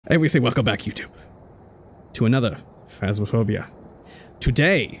And we say welcome back, YouTube, to another Phasmophobia.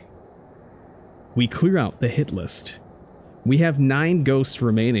 Today, we clear out the hit list. We have 9 ghosts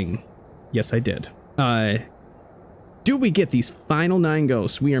remaining. Yes, I did. Do we get these final 9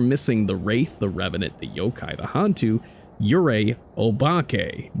 ghosts? We are missing the Wraith, the Revenant, the Yokai, the Hantu, Yurei,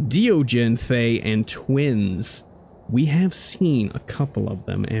 Obake, Diogen, Thay, and Twins. We have seen a couple of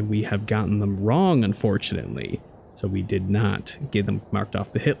them, and we have gotten them wrong, unfortunately. So we did not get them marked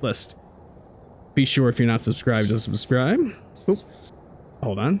off the hit list. Be sure, if you're not subscribed, to subscribe. Oop.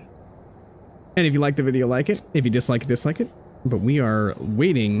 Hold on. And if you like the video, like it. If you dislike it, dislike it. But we are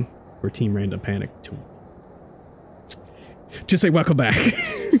waiting for Team Random Panic to just say welcome back.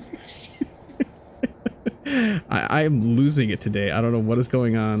 I'm losing it today. I don't know what is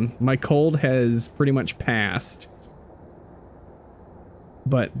going on. My cold has pretty much passed.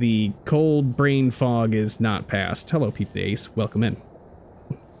 But the cold brain fog is not past. Hello, Peep the Ace. Welcome in.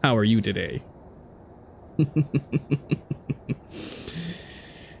 How are you today?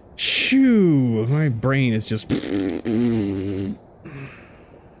 Shoo, my brain is just...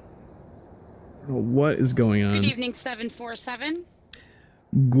 What is going on? Good evening, 747.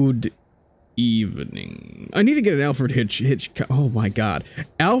 Good evening. I need to get an Alfred Hitchcock. Oh my god.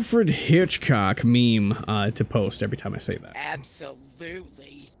 Alfred Hitchcock meme to post every time I say that.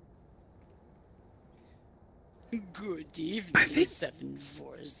 Absolutely. Good evening,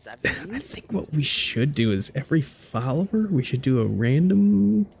 747. I think what we should do is every follower, we should do a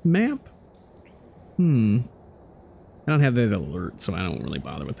random map. I don't have that alert, so I don't really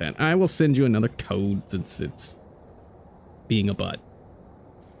bother with that. I will send you another code since it's being a butt.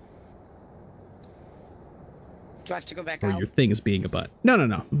 Do I have to go back Or out? your thing is being a butt. No.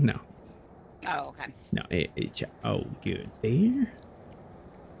 Oh, okay. No, oh, good. There?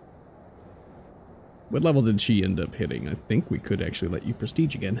 What level did she end up hitting? I think we could actually let you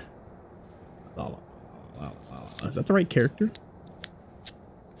prestige again. Is that the right character?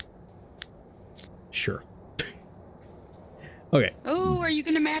 Sure. Okay. Oh, are you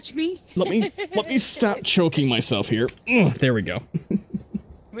gonna match me? Let me stop choking myself here. Ugh, there we go.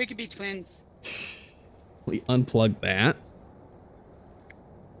 We could be twins. We unplug that.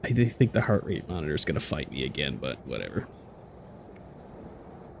 I think the heart rate monitor is gonna fight me again, but whatever.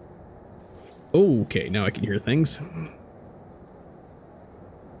 Okay, now I can hear things.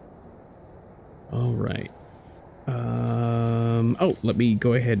 All right. Oh, let me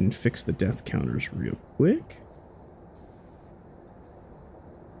go ahead and fix the death counters real quick.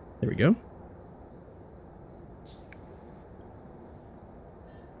 There we go.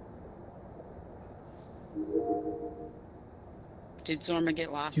 Did Zorma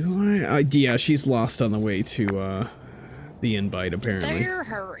get lost? Do I? Yeah, she's lost on the way to the invite, apparently. There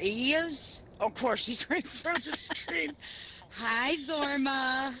her is. Of course, she's right in front of the screen. Hi,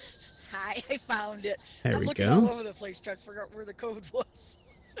 Zorma. Hi, I found it. There I'm we looking go. all over the place trying to figure out where the code was.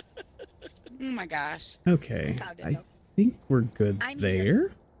 Oh my gosh. Okay, Found it, I though. think we're good I'm there.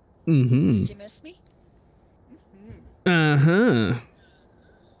 here. Mm-hmm. Did you miss me? Uh-huh.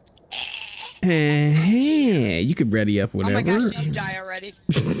 Hey, you could ready up whenever. Oh my gosh, did you die already?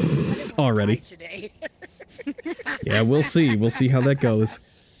 Already. Today. Yeah, we'll see. We'll see how that goes.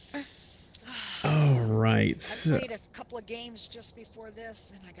 All right. I played a couple of games just before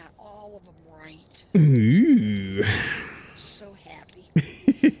this, and I got all of them right. Ooh. So happy.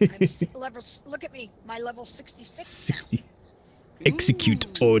 Look at me, my level 66. 60.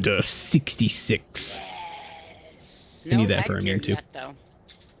 Execute order 66. Yes. I need that for a minute too. Yet, though.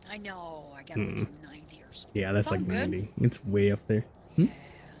 I know. I got it to 90 or something. Yeah, that's like Sound good. 90. It's way up there. Yeah,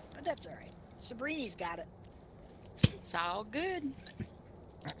 but that's all right. Sabrini's got it. It's all good.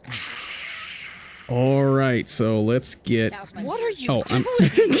 All right, so let's get. That was my What are you Oh, doing?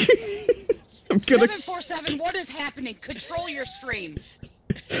 I'm gonna. 747, what is happening? Control your stream.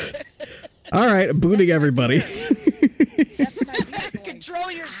 All right, I'm booting everybody. That's my bad boy.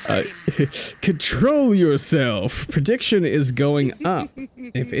 Control your stream. Control yourself. Prediction is going up.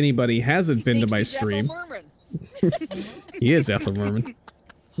 If anybody hasn't been to Thinks my he's Ethel stream, Merman. he is Ethel Merman.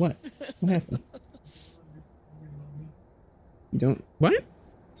 What? What happened? You don't. What?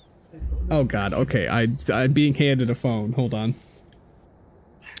 Oh God. Okay, I'm being handed a phone. Hold on.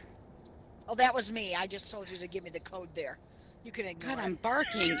 Oh, that was me. I just told you to give me the code there. You can ignore God, it. I'm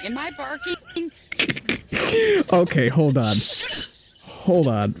barking. Am I barking? Okay, hold on. Hold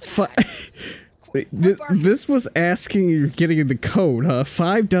on. This was asking you getting the code, huh?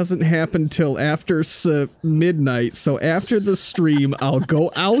 5 doesn't happen till after midnight, so after the stream, I'll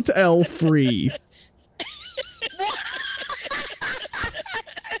go out L-free.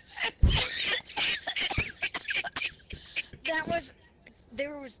 That was... They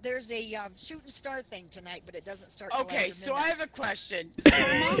were there's a shooting star thing tonight, but it doesn't start. Till Okay, after so I midnight. have a question.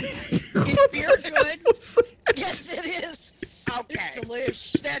 Is beer good? Yes, it is. Okay. It's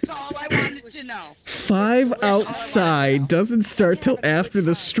delish. That's all I wanted to know. 5 outside doesn't start till after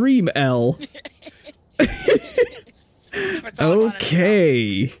the stream, L. That's all I wanted to know.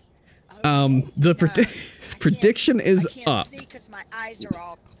 Okay. The prediction is I can't up. see 'cause my eyes are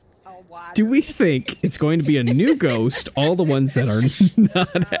all watery. Do we think it's going to be a new ghost? All the ones that are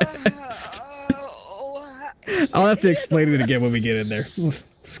not asked. I'll have to explain it again when we get in there.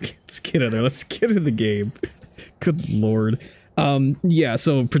 Let's get in there. Let's get in the game. Good lord. Yeah,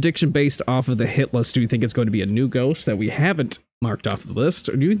 so prediction based off of the hit list. Do you think it's going to be a new ghost that we haven't marked off the list?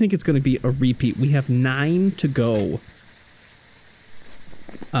 Or do you think it's going to be a repeat? We have 9 to go.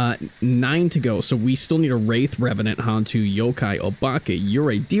 9 to go. So we still need a Wraith, Revenant, Hantu, Yokai, Obake,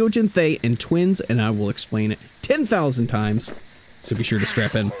 Yurei, Deogen, Thay, and Twins. And I will explain it 10,000 times. So be sure to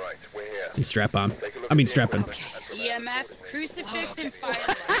strap in. And strap on. I mean strap in. Okay. EMF, crucifix, and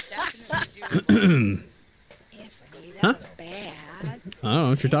firelight. Definitely do it. Anthony, that Huh? was bad. I don't know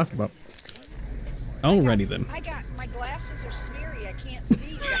what you're talking about. Alrighty then. I got my glasses are smeary. I can't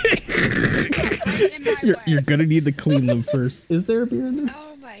see. Right in my way. You're gonna need to clean them first. Is there a beer in there?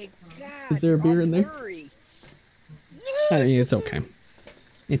 Oh my god. Is there a beer all in there? blurry. It's okay.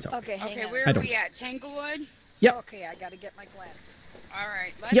 It's okay. Okay, hang Okay, on. where I are don't- we at? Tanglewood? Yep. Okay, I gotta get my glasses. All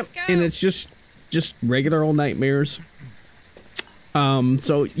right, let's Yep. go. And it's just regular old nightmares. So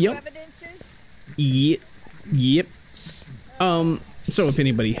New yep. evidences? Yep. So if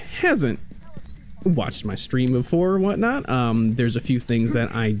anybody hasn't watched my stream before or whatnot, there's a few things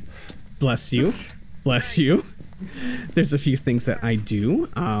that I bless you. There's a few things that I do.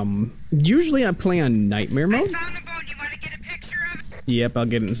 Usually I play on nightmare mode. Found the bone. You want to get a picture of it? Yep, I'll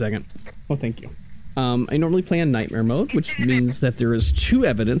get it in a second. Oh, thank you. I normally play on nightmare mode, which means that there is 2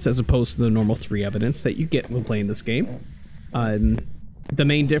 evidence as opposed to the normal 3 evidence that you get when playing this game. The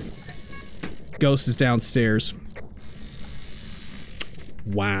main ghost is downstairs.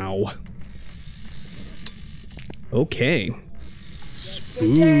 Wow. Okay.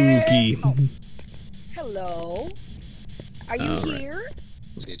 Spooky. Oh. Hello. Are you All right. here?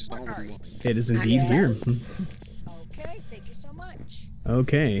 What are you? It is indeed here. Yes. Okay, thank you so much.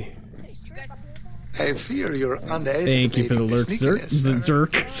 Okay. Okay, Spirit. I fear you're underestimating Thank you for the lurk, sneakiness, sir.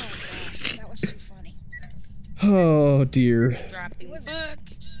 Zerk. That was too funny. Oh dear. Dropping book.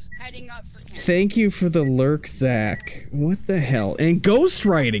 Heading up for camp. Thank you for the lurk, Zach. What the hell? And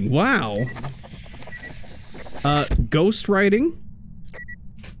ghostwriting. Wow. Ghostwriting.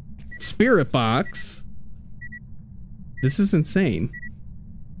 Spirit box. This is insane.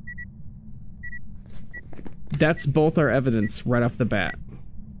 That's both our evidence right off the bat.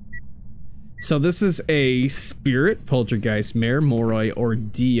 So this is a spirit, poltergeist, mare, moroi, or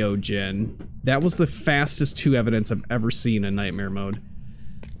Deogen. That was the fastest 2 evidence I've ever seen in nightmare mode.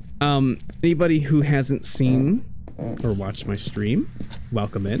 Anybody who hasn't seen or watched my stream,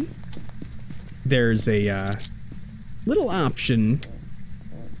 welcome in. There's a little option,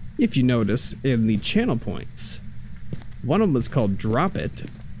 if you notice, in the channel points. One of them is called drop it,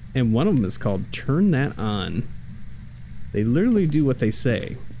 and one of them is called turn that on. They literally do what they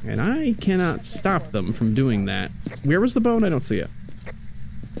say, and I cannot stop them from doing that. Where was the bone? I don't see it.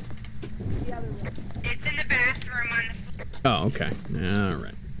 The other one. It's in the bathroom on the floor. Oh, okay.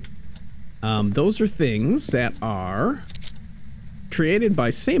 Alright. Those are things that are created by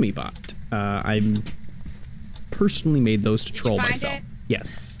SammyBot. I personally made those to troll find myself. it?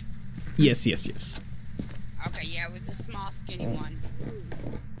 Yes. Yes. Okay, yeah, it was a small, skinny one.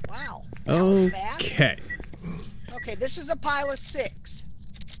 Wow. That was fast. Okay. Okay, this is a pile of 6.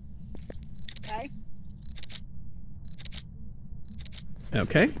 Okay.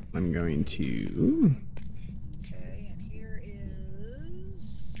 Okay. I'm going to Okay, and here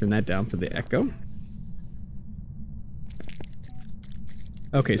is. turn that down for the echo.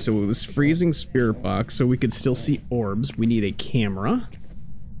 Okay, so it was freezing spirit box, so we could still see orbs. We need a camera.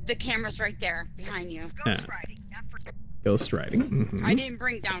 The camera's right there, behind you. Ghost riding. Mhm. I didn't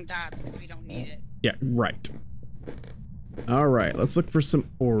bring down dots because we don't need it. Yeah, right. Alright, let's look for some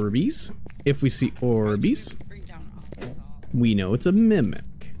Orbeez. If we see Orbeez, Bring down all this all. we know it's a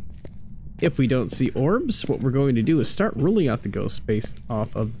mimic. If we don't see orbs, what we're going to do is start ruling out the ghosts based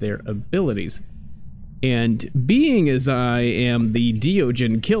off of their abilities. And being as I am the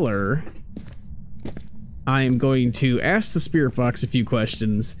Deogen killer, I am going to ask the spirit box a few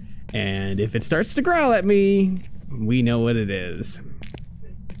questions, and if it starts to growl at me, we know what it is.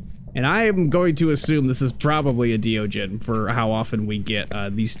 And I am going to assume this is probably a Deogen for how often we get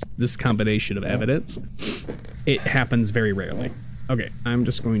this combination of evidence. It happens very rarely. Okay, I'm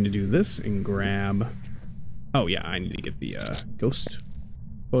just going to do this and grab... Oh yeah, I need to get the ghost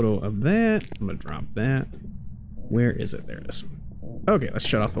photo of that. I'm gonna drop that. Where is it? There it is. Okay, let's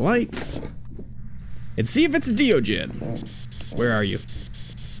shut off the lights. And see if it's a Diogen. Where are you?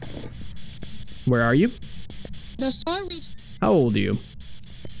 Where are you? How old are you?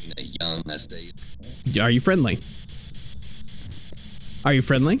 Are you friendly? Are you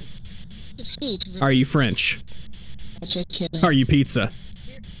friendly? Are you French? Are you pizza?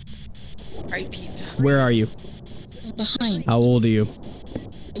 Are you pizza? Where are you? Behind. How old are you?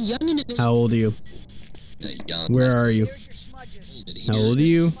 How old are you? Where are you? How old are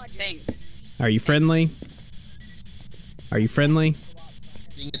you? Thanks. Are you friendly? Are you friendly?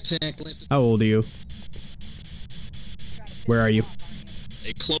 How old are you? Where are you?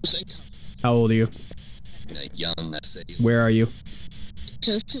 How old are you? Where are you?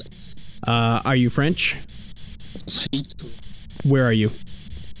 Are you French? Where are you?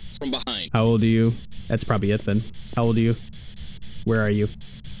 From behind. How old are you? That's probably it then. How old are you? Where are you?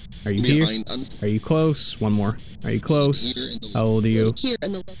 Are you here? Are you close? One more. Are you close? How old are you?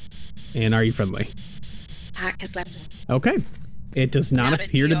 And are you friendly? Okay. It does not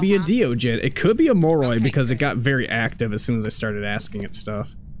appear to be a Diogen. It could be a Moroi because it got very active as soon as I started asking it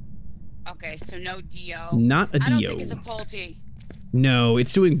stuff. Okay, so no Dio. Not a Dio. I don't think it's a Polty. No,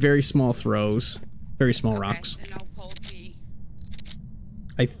 it's doing very small throws. Very small rocks. So no Polty.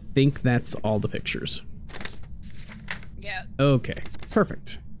 I think that's all the pictures. Yep. Okay,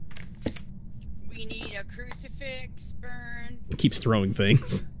 perfect. We need a crucifix burn. It keeps throwing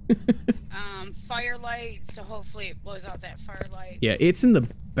things. Firelight, so hopefully it blows out that firelight. Yeah, it's in the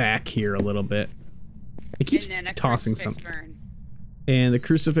back here a little bit. It keeps tossing something. Burn. And the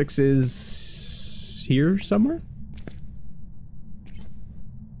crucifix is here somewhere?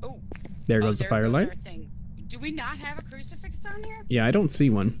 Oh. There goes the firelight. Do we not have a crucifix down here? Yeah, I don't see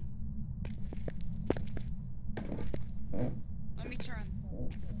one. Let me turn.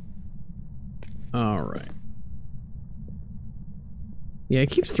 Alright. Yeah, it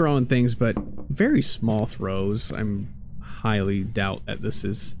keeps throwing things, but very small throws. I'm highly doubt that this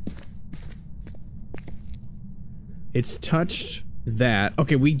is... It's touched that.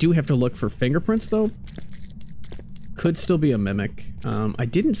 Okay, we do have to look for fingerprints, though. Could still be a mimic. I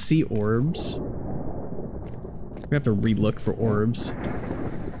didn't see orbs. We have to re-look for orbs.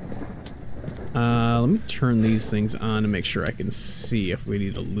 Let me turn these things on to make sure I can see if we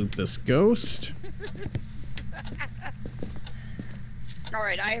need to loot this ghost.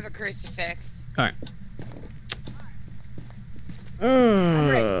 Alright, I have a crucifix. Alright.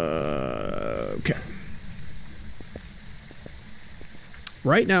 Okay.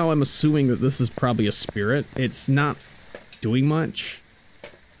 Right now, I'm assuming that this is probably a spirit. It's not doing much.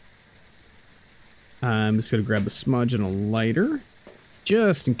 I'm just gonna grab a smudge and a lighter,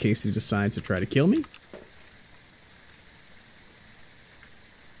 just in case he decides to try to kill me.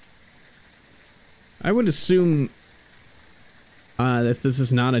 I would assume that this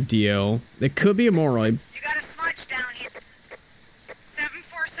is not a Dio. It could be a Moroi. You got a smudge down here.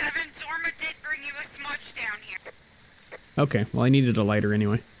 747, Zorma did bring you a smudge down here. Okay, well I needed a lighter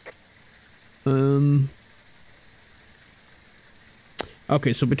anyway.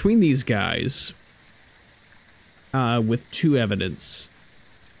 Okay, so between these guys, with 2 evidence,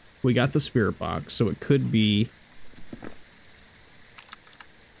 we got the spirit box, so it could be...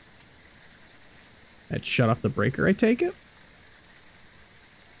 That shut off the breaker, I take it?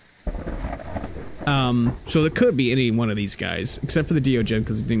 So it could be any one of these guys, except for the Diogen,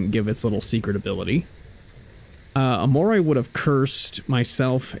 because it didn't give its little secret ability. Amori would have cursed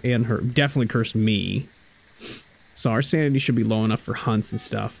myself and her, definitely cursed me. So our sanity should be low enough for hunts and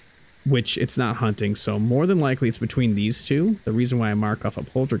stuff, which it's not hunting, so more than likely it's between these two. The reason why I mark off a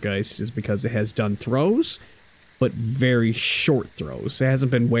poltergeist is because it has done throws, but very short throws. It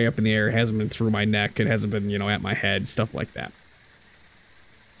hasn't been way up in the air, it hasn't been through my neck, it hasn't been, you know, at my head, stuff like that.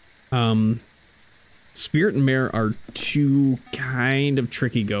 Spirit and Mare are 2 kind of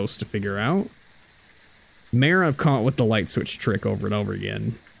tricky ghosts to figure out. Mare I've caught with the light switch trick over and over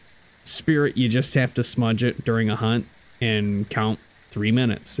again. Spirit, you just have to smudge it during a hunt and count 3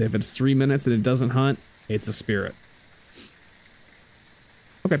 minutes. If it's 3 minutes and it doesn't hunt, it's a spirit.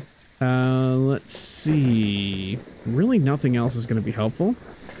 Okay. Let's see. Really nothing else is going to be helpful.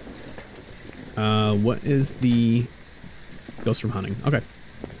 What is the ghost from hunting? Okay.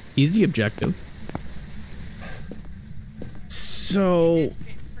 Easy objective. So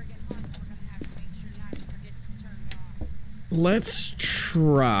let's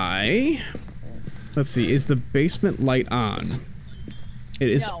try. Let's see. Is the basement light on? It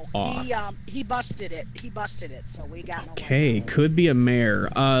is no, off. He busted it. He busted it, so we got no Okay, way. could be a mare.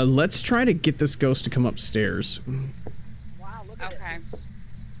 Let's try to get this ghost to come upstairs. Wow, look at it. It's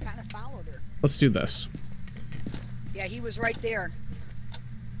kind of followed her. Let's do this. Yeah, he was right there.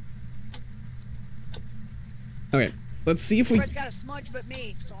 Okay, let's see if we... Everybody's got a smudge but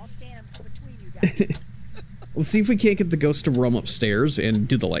me, so I'll stand between you guys. Let's see if we can't get the ghost to roam upstairs and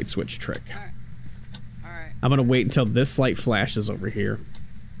do the light switch trick. Alright. I'm gonna wait until this light flashes over here.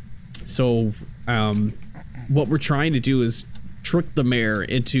 So, what we're trying to do is trick the mare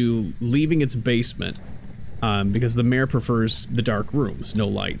into leaving its basement, because the mare prefers the dark rooms, no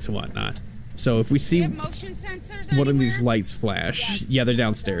lights and whatnot. So if we see Do you have motion sensors one of anywhere? these lights flash, Yes, yeah, they're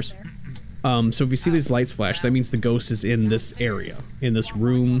downstairs. So if we see these lights flash, that means the ghost is in this area, in this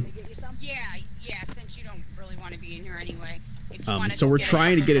room. Get you some? Yeah, since you don't really want to be in here anyway. If you wanna So go we're get a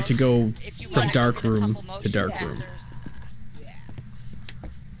trying to couple get it to go motion- if you from wanna go dark get a room couple to motion dark room. sensors. Yeah.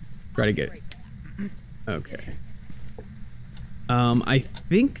 Try to get... Okay. I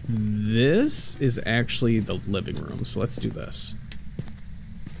think this is actually the living room, so let's do this.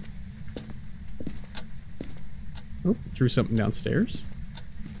 Oh, threw something downstairs.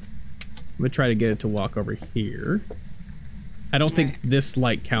 I'm gonna try to get it to walk over here. I don't think this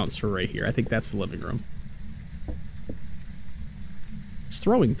light counts for right here. I think that's the living room. It's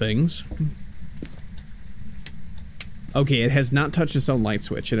throwing things. Okay, it has not touched its own light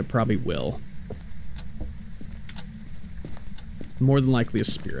switch, and it probably will. More than likely a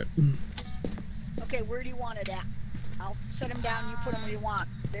spirit. Okay, where do you want it at? I'll set him down, you put him where you want.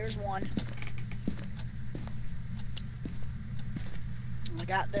 There's one. I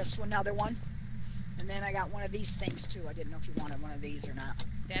got this one, another one. And then I got one of these things too. I didn't know if you wanted one of these or not.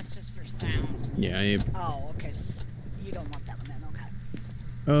 That's just for sound. Yeah, Oh, okay. So you don't want that one then, okay.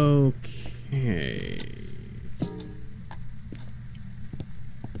 Okay.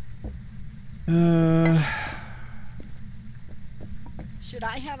 Should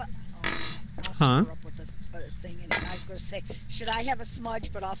I have a... Oh, I'll Huh? screw up with this thing. And I was going to say, should I have a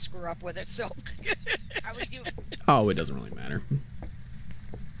smudge, but I'll screw up with it, so... Are we doing? Oh, it doesn't really matter.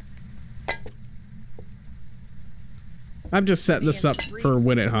 I'm just setting this up for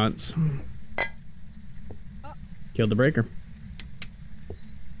when it hunts. Oh. Killed the breaker.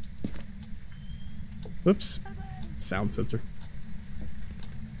 Whoops. Sound sensor.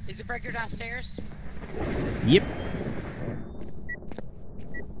 Is the breaker downstairs? Yep.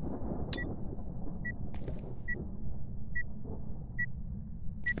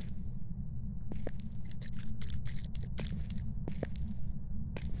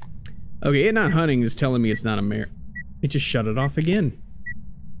 Okay, it not hunting is telling me it's not a mare. It just shut it off again.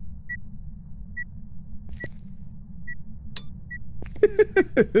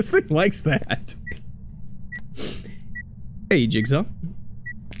 This thing likes that. Hey, Jigsaw.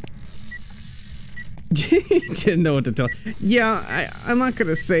 Didn't know what to tell. Yeah, I'm not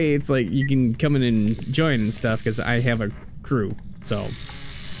gonna say it's like you can come in and join and stuff because I have a crew. So,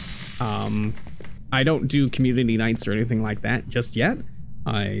 I don't do community nights or anything like that just yet.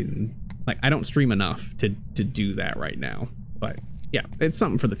 I don't stream enough to do that right now. But yeah, it's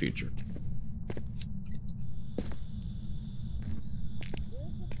something for the future.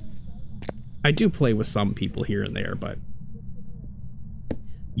 I do play with some people here and there, but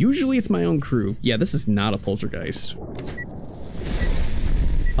usually it's my own crew. Yeah, this is not a poltergeist.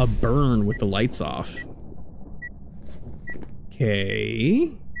 A burn with the lights off.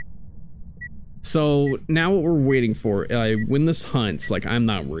 Okay. So now what we're waiting for, when this hunts, like I'm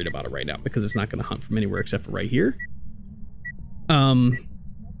not worried about it right now because it's not going to hunt from anywhere except for right here.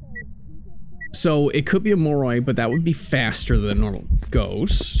 So it could be a Moroi, but that would be faster than a normal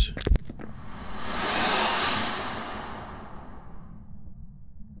ghost.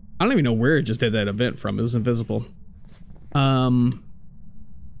 I don't even know where it just did that event from. It was invisible. I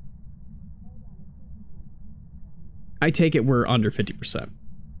take it we're under 50%.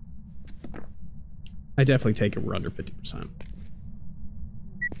 I definitely take it we're under 50%.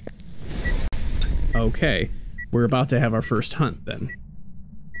 Okay, we're about to have our first hunt then.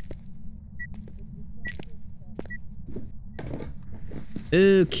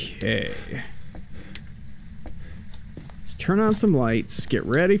 Okay. Let's turn on some lights, get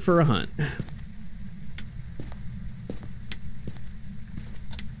ready for a hunt.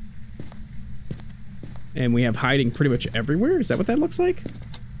 And we have hiding pretty much everywhere? Is that what that looks like?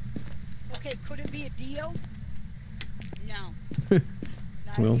 Okay, could it be a Dio? No. It's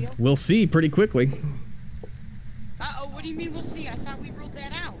not a Well, Dio? we'll see pretty quickly. Uh-oh, what do you mean we'll see? I thought we ruled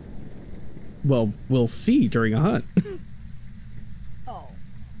that out. Well, we'll see during a hunt. Oh,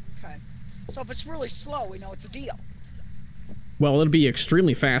 okay. So if it's really slow, we know it's a Dio. Well, it'll be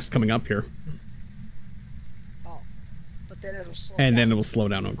extremely fast coming up here. Oh, but then it'll slow And down. then it will slow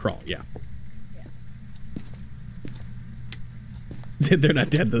down and crawl, yeah. They're not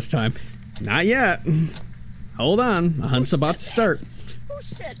dead this time. Not yet. Hold on, the hunt's about to start. Who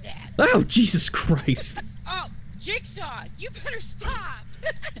said that? Oh, Jesus Christ. Oh, Jigsaw, you better stop.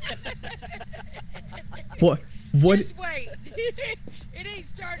 What? Just wait. It ain't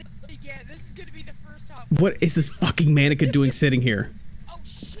started yet. This is gonna be the first time. What is this fucking mannequin doing sitting here? Oh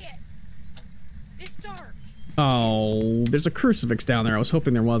shit. It's dark. Oh, there's a crucifix down there. I was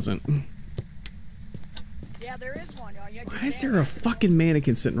hoping there wasn't. Yeah, there is one. Why is there a fucking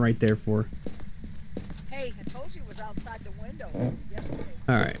mannequin sitting right there for? Hey, I told you it was outside the window yesterday.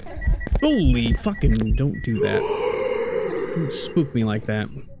 Alright. Holy fucking, don't do that. Don't spook me like that.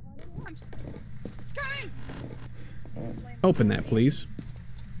 It's coming. Open that, please.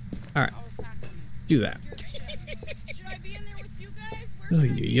 Alright. Oh, it's not coming. Do that. Should I be in there with you guys? Oy,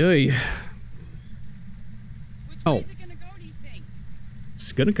 oy, oy. Which Oh. way is it gonna go, do you think?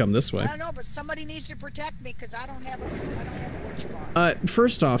 It's gonna come this way. I don't know, but somebody needs to protect me because I don't have a what you call it.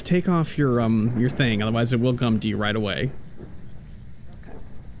 First off, take off your thing, otherwise it will come to you right away.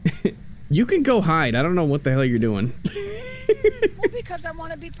 Okay. You can go hide. I don't know what the hell you're doing. Well, because I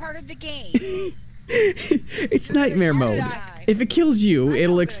want to be part of the game. It's nightmare mode. Die. If it kills you, I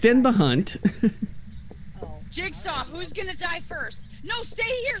it'll know extend the that. hunt. Oh. Jigsaw, who's gonna die first? No, stay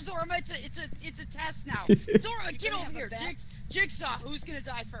here, Zorma. It's a test now. Zorma, get over here. Jigsaw, who's gonna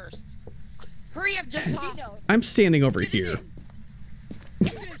die first? Hurry up, Jigsaw. He knows. I'm standing over Get it here. in. Who's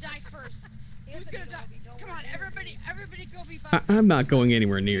gonna die first? Who's gonna die? Come on, everybody go be boss. I'm not going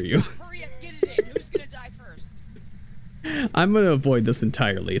anywhere near you. Hurry up, get it in. Who's gonna die first? I'm gonna avoid this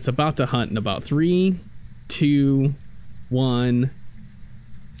entirely. It's about to hunt in about 3, 2, 1,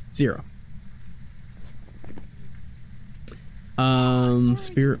 0.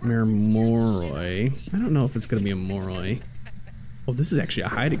 Spirit Mare Moroi. I don't know if it's gonna be a Moroi. Oh, this is actually a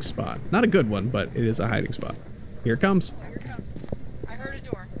hiding spot. Not a good one, but it is a hiding spot. Here it comes. Here it comes. I heard a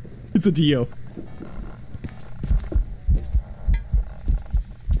door. It's a Dio.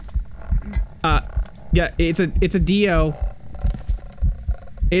 Yeah, it's a Dio.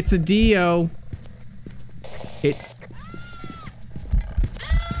 It's a Dio.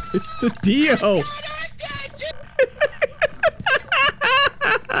 It's a Dio.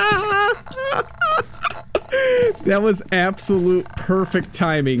 That was absolute perfect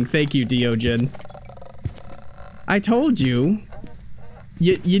timing. Thank you, Diogen. I told you.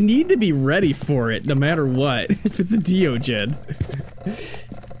 You need to be ready for it, no matter what. If it's a Diogen.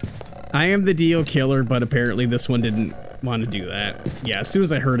 I am the Dio killer, but apparently this one didn't want to do that. Yeah, as soon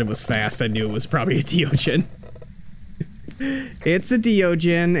as I heard it was fast, I knew it was probably a Diogen. It's a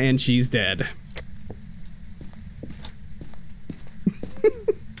Diogen, and she's dead.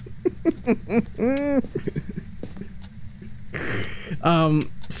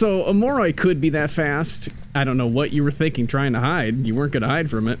 So a Moroi could be that fast. I don't know what you were thinking trying to hide. You weren't gonna hide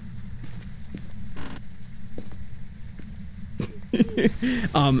from it.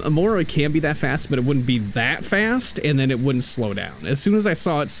 A Moroi can be that fast, but it wouldn't be that fast, and then it wouldn't slow down. As soon as I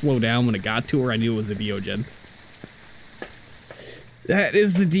saw it slow down when it got to her, I knew it was a Diogen. That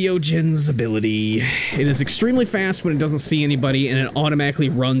is the Diogen's ability. It is extremely fast when it doesn't see anybody, and it automatically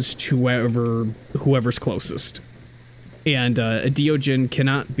runs to whoever's closest. And a Diogen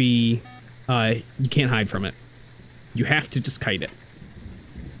cannot be, you can't hide from it. You have to just kite it.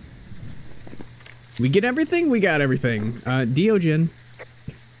 We get everything? We got everything. Diogen.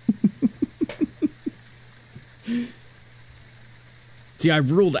 See, I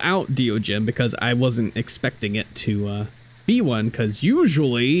ruled out Diogen because I wasn't expecting it to be one, because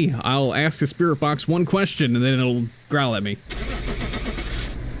usually I'll ask the spirit box one question and then it'll growl at me.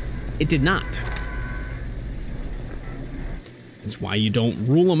 It did not. That's why you don't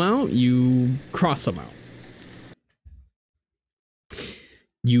rule them out, you cross them out.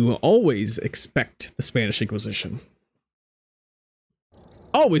 You always expect the Spanish Inquisition.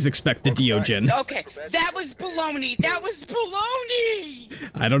 Always expect the Diogen. Okay, that was baloney. That was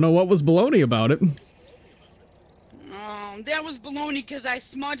baloney. I don't know what was baloney about it. That was baloney because I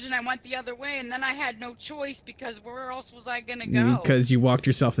smudged and I went the other way, and then I had no choice because where else was I gonna go? Because you walked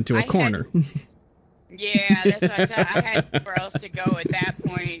yourself into a corner. Yeah, that's what I said. I had nowhere else to go at that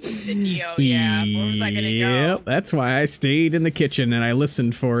point. The Dio, yeah. Where was I gonna go? Yep, that's why I stayed in the kitchen and I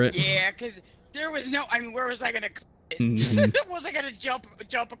listened for it. Yeah, because there was no. I mean, where was I gonna? Was I gonna jump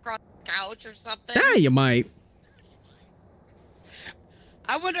across the couch or something? Yeah, you might.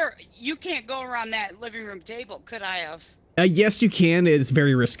 I wonder. You can't go around that living room table, could I have? Yes, you can. It's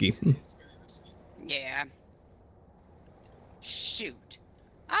very risky. Yeah.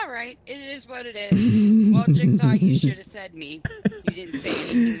 All right, it is what it is. Well, Jigsaw, you should have said me. You didn't say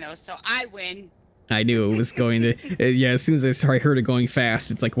anything though, so I win. I knew it was going to. Yeah, as soon as I heard it going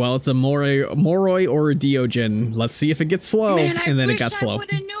fast, it's like, well, it's a Moroi or a Diogen. Let's see if it gets slow, Man, and then it got slow. I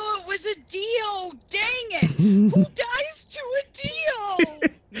would have knew it was a Dio. Dang it! Who dies to a Dio?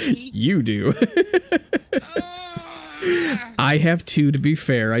 Me. You do. I have two, to be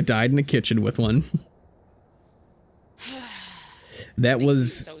fair. I died in the kitchen with one. That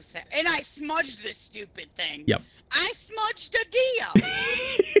was so sad. And I smudged this stupid thing. Yep. I smudged a Dio.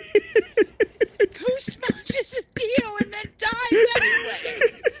 Who smudges a Dio and then dies anyway?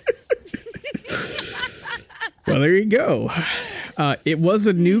 Well, there you go. It was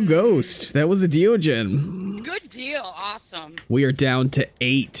a new ghost. That was a Diogen. Good deal. Awesome. We are down to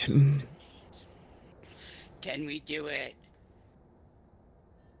 8. Can we do it?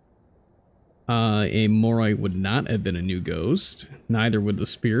 A Moroi would not have been a new ghost. Neither would the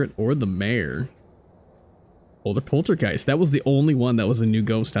spirit or the mayor. Or the poltergeist. That was the only one that was a new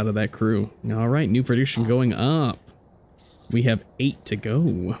ghost out of that crew. All right, new prediction going up. We have 8 to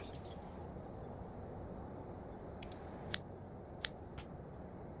go.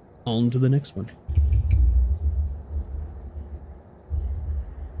 On to the next one.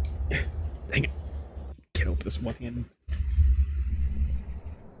 Dang it. Get out this one hand.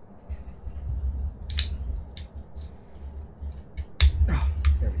 Oh,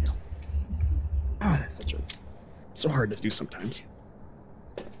 there we go. Ah, that's so hard to do sometimes.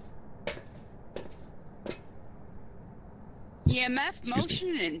 EMF,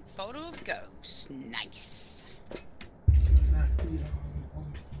 motion, and photo of ghosts. Nice.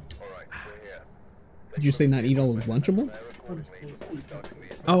 Did you say not eat all is lunchable?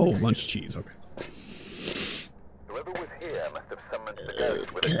 Oh, lunch cheese, okay.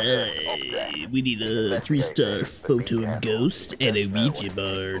 Okay, we need a 3-star photo of ghost and a Ouija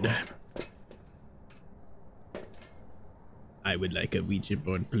board. I would like a Ouija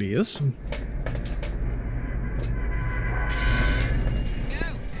board, please.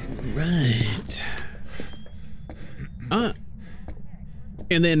 Right.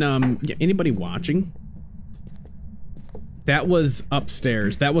 And then, yeah, anybody watching? That was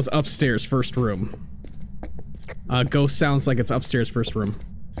upstairs. That was upstairs, first room. Ghost sounds like it's upstairs, first room.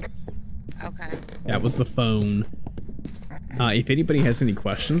 Okay. That was the phone. If anybody has any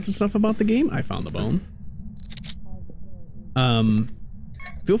questions and stuff about the game, I found the bone.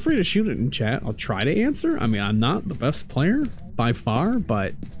 Feel free to shoot it in chat. I'll try to answer. I mean, I'm not the best player by far,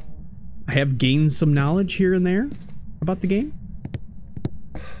 but I have gained some knowledge here and there about the game.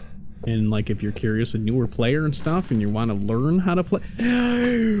 And like, if you're curious, a newer player and stuff, and you want to learn how to play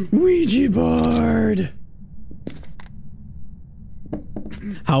Ouija board.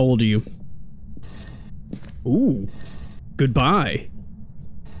 How old are you? Ooh, goodbye.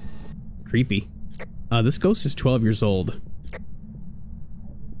 Creepy. This ghost is 12 years old.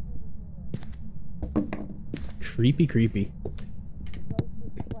 Creepy, creepy.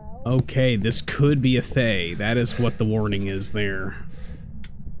 Okay, this could be a Thay. That is what the warning is there.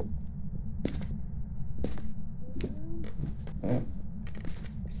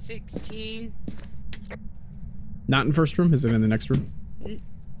 Not in first room? Is it in the next room?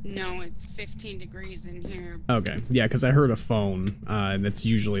 No, it's 15 degrees in here. Okay, yeah, because I heard a phone, and it's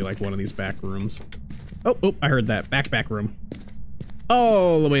usually like one of these back rooms. Oh, I heard that. Back room.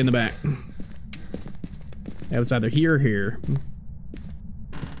 All the way in the back. That was either here or here.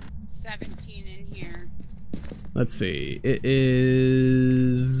 17 in here. Let's see. It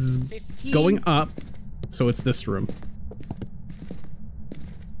is 15. Going up, so it's this room.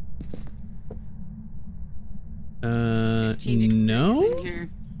 No? In here.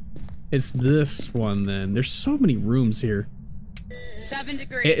 It's this one then. There's so many rooms here. 7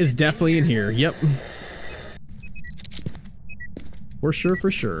 degrees. It is definitely in here. Yep. For sure,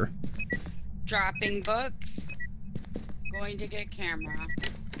 for sure. Dropping book. Going to get camera.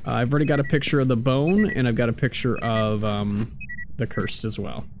 I've already got a picture of the bone, and I've got a picture of the cursed as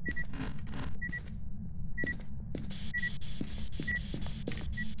well.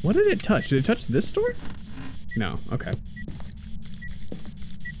 What did it touch? Did it touch this door? No. Okay.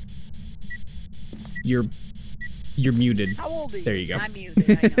 You're muted. How old are you? There you go. I'm muted.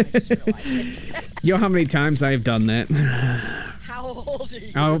 I know, I just realized it. You know how many times I've done that? How old are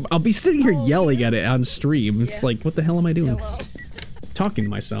you? I'll be sitting here yelling at it on stream. Yeah. It's like, what the hell am I doing? Hello? Talking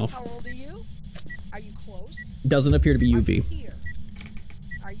to myself. How old are you? Are you close? Doesn't appear to be UV. Are you here?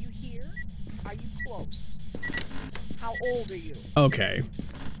 Are you here? Are you close? How old are you? Okay.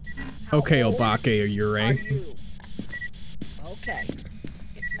 How Okay, old Obake or are Yurei. you? Okay.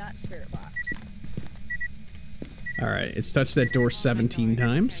 It's not Spirit Box. Alright, it's touched that door 17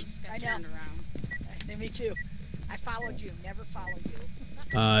 times. I know. Me too. I followed you. Never followed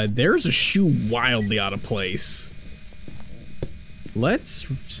you. There's a shoe wildly out of place. Let's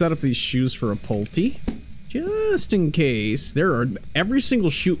set up these shoes for a Pulte. Just in case. There are every single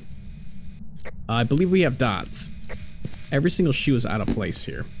shoe. I believe we have dots. Every single shoe is out of place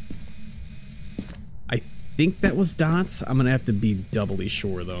here. I think that was dots. I'm gonna have to be doubly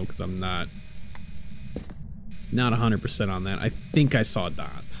sure though, because I'm not 100% on that. I think I saw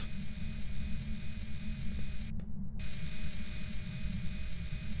dots.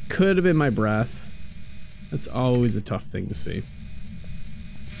 Could have been my breath. That's always a tough thing to see.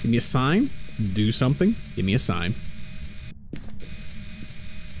 Give me a sign. Do something. Give me a sign.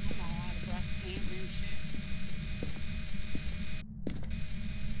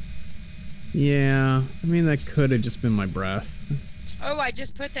 Yeah, I mean that could have just been my breath. Oh, I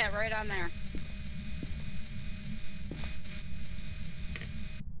just put that right on there.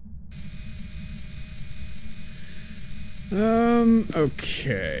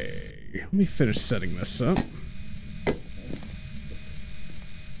 Okay. Let me finish setting this up.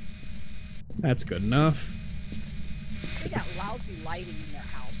 That's good enough. They got lousy lighting in their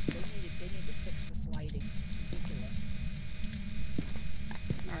house. They need to fix this lighting. It's ridiculous.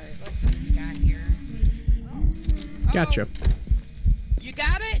 Alright, let's see what we got here. Oh. Gotcha. You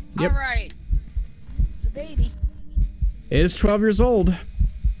got it? Yep. Alright. It's a baby. It is 12 years old.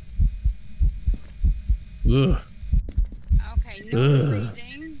 Ugh. Okay, no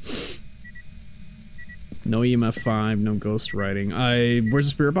freezing. No EMF 5, no ghost writing. Where's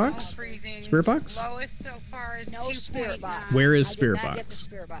the spirit box? No freezing. Spirit box? Lowest so far is No spirit box. Where is I spirit did not box? Get the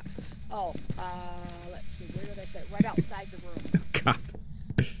spirit box. Oh, let's see. Where did I set? Right outside the room. God.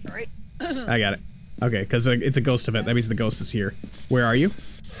 All right. I got it. Okay, because it's a ghost event. That means the ghost is here. Where are you?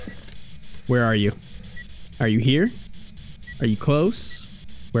 Where are you? Are you here? Are you close?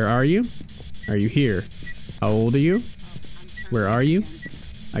 Where are you? Are you here? How old are you? Where are you?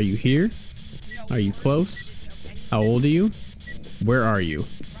 Are you here? Are you close? How old are you? Where are you?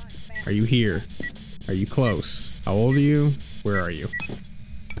 Are you here? Are you close? How old are you? Where are you?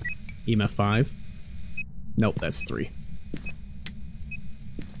 EMF 5? Nope, that's 3.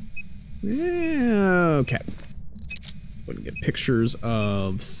 Yeah, okay. We're gonna get pictures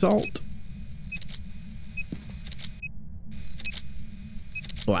of salt.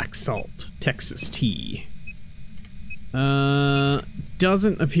 Black salt, Texas tea.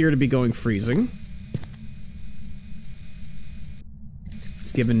 Doesn't appear to be going freezing.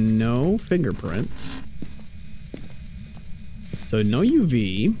 It's given no fingerprints. So no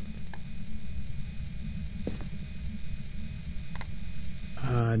UV.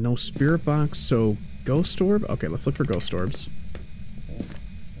 No spirit box, so ghost orb? Okay, let's look for ghost orbs.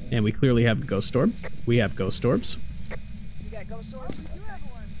 And we clearly have a ghost orb. We have ghost orbs. You got ghost orbs?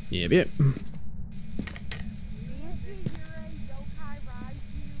 Yep, yep.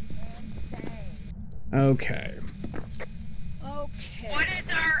 Okay. Okay. What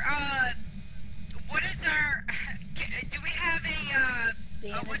is our, do we have a,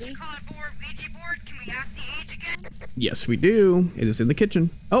 what do you call it, board, Ouija board? Can we ask the age again? Yes, we do. It is in the kitchen.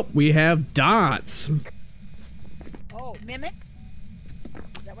 Oh, we have dots. Oh, mimic?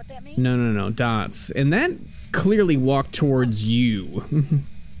 Is that what that means? No, no, no, dots. And that clearly walked towards you.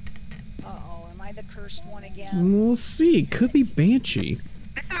 Uh-oh, am I the cursed one again? We'll see. Could be Banshee.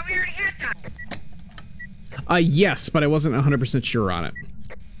 I thought we already had dots. Yes, but I wasn't 100% sure on it.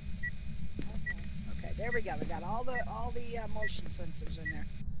 Okay, there we go. We got all the motion sensors in there.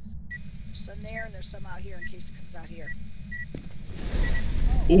 There's some there, and there's some out here in case it comes out here.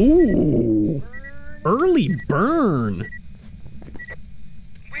 Ooh, early burn.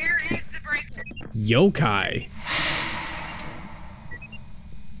 Where is the break? Yokai.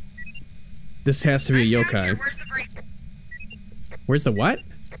 This has to be a yokai. Where's the break? Where's the what?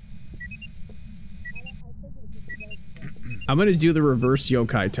 I'm gonna do the reverse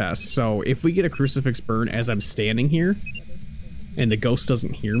yokai test. So if we get a crucifix burn as I'm standing here, and the ghost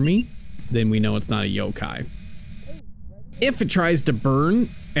doesn't hear me, then we know it's not a yokai. If it tries to burn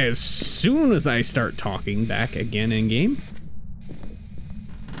as soon as I start talking back again in game,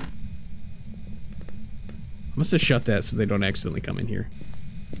 I must have shut that so they don't accidentally come in here.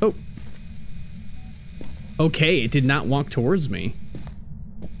 Oh. Okay, it did not walk towards me.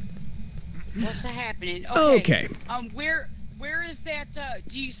 What's happening? Okay. Where is that,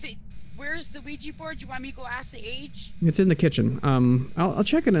 do you think, where's the Ouija board? Do you want me to go ask the age? It's in the kitchen. I'll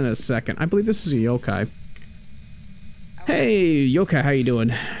check it in a second. I believe this is a yokai. Hey, yokai, how you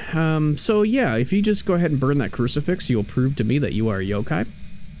doing? So yeah, if you just go ahead and burn that crucifix, you'll prove to me that you are a yokai.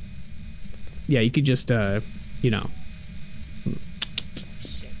 Yeah, you could just, you know,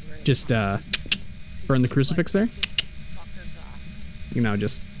 just burn the crucifix there. You know,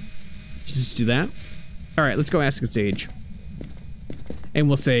 just do that. All right, let's go ask its age. And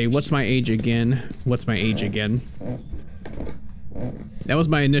we'll say, what's my age again? What's my age again? That was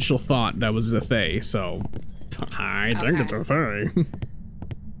my initial thought. That was a Thay, so I think it's a Thay.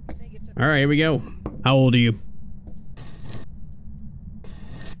 All right, here we go. How old are you?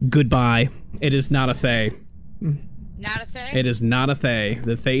 Goodbye. It is not a Thay. Not a Thay? It is not a Thay.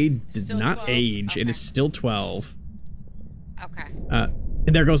 The Thay did Still not 12? age. Okay. It is still 12. Okay. And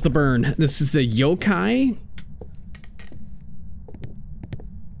there goes the burn. This is a yokai.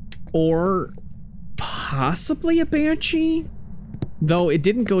 Or possibly a banshee? Though it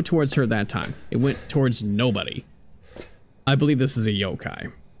didn't go towards her that time. It went towards nobody. I believe this is a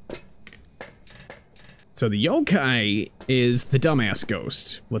yokai. So the yokai is the dumbass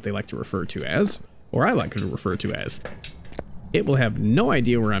ghost, what they like to refer to as, or I like to refer to as. It will have no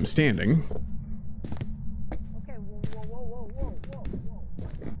idea where I'm standing.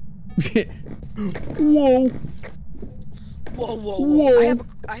 Okay, whoa. Whoa. Whoa.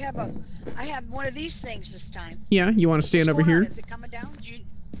 I have one of these things this time. Yeah, you want to stand over here? Is it coming down?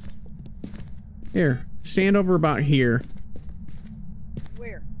 Here, stand over about here.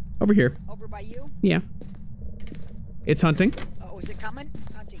 Where? Over here. Over by you? Yeah. It's hunting. Oh, is it coming?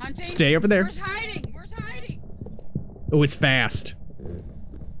 It's hunting. Hunting? Stay over there. Where's hiding? Where's hiding? Oh, it's fast.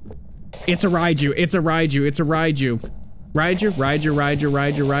 It's a Raiju. It's a Raiju. It's a Raiju.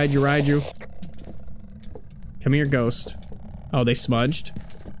 Raiju. Come here, ghost. Oh, they smudged.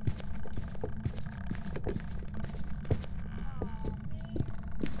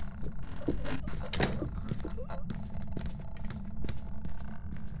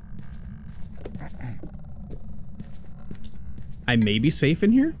 I may be safe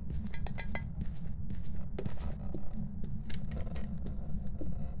in here?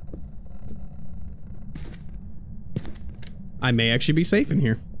 I may actually be safe in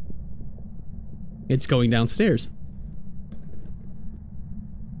here. It's going downstairs.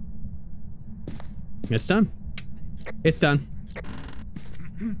 It's done. It's done.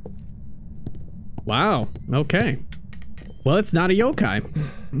 Wow. Okay. Well, it's not a yokai.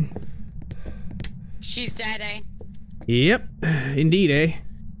 She's dead, eh? Yep. Indeed, eh?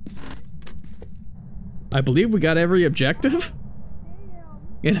 I believe we got every objective.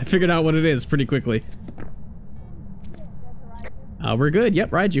 And I figured out what it is pretty quickly. We're good.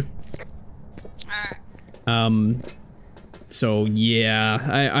 Yep, Raiju. So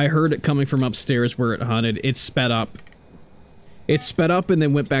yeah, I heard it coming from upstairs where it hunted. It sped up. It sped up and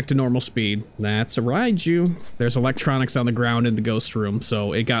then went back to normal speed. That's a Raiju. There's electronics on the ground in the ghost room,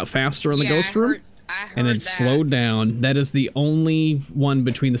 so it got faster in the ghost room. And it slowed down. That is the only one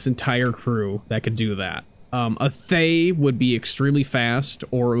between this entire crew that could do that. A Thay would be extremely fast,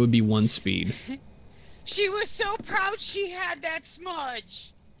 or it would be 1 speed. She was so proud she had that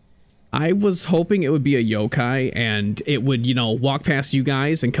smudge. I was hoping it would be a yokai, and it would, you know, walk past you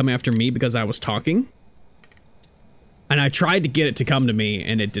guys and come after me because I was talking. And I tried to get it to come to me,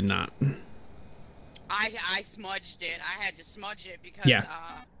 and it did not. I smudged it. I had to smudge it because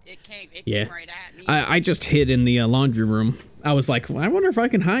it came right at me. I just hid in the laundry room. I was like, well, I wonder if I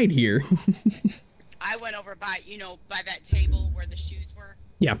can hide here. I went over by, you know, by that table where the shoes were.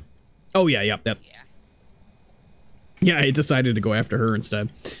 Yeah. Oh, yeah, yep. Yeah, I decided to go after her instead.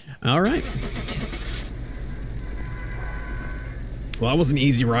 All right. Well, that was an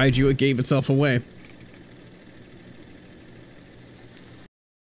easy ride. It gave itself away.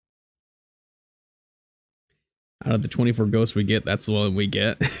 Out of the 24 ghosts we get, that's the one we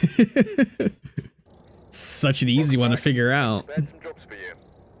get. Such an easy one to figure out.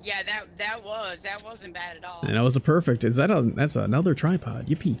 Yeah, that wasn't bad at all. And that was a perfect. That's another tripod.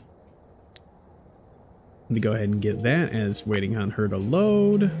 Yippee. Let me go ahead and get that as waiting on her to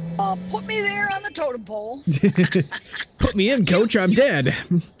load. Put me there on the totem pole. Put me in, coach. I'm dead.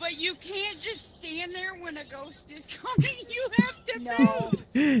 But you can't just stand there when a ghost is coming. You have to move.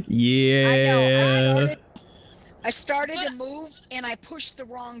 Yeah. I know. I started to move and I pushed the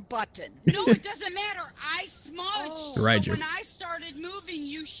wrong button. No, it doesn't matter. I smudged. Right, so when I started moving,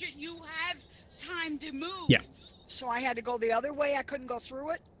 you have time to move. Yeah. So I had to go the other way. I couldn't go through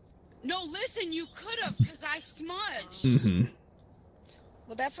it. No, listen, you could have because I smudged. Mm-hmm.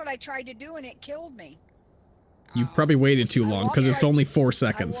 Well, that's what I tried to do and it killed me. You probably waited too long because it's only 4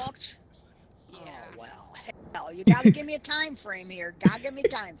 seconds. You gotta give me a time frame here. Gotta give me a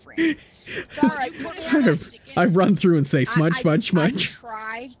time frame. It's all right. I run through and say smudge, smudge, smudge.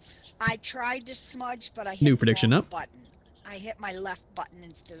 I tried to smudge, but I hit New prediction the wrong up. button. I hit my left button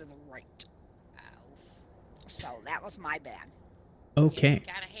instead of the right. So that was my bad. Okay.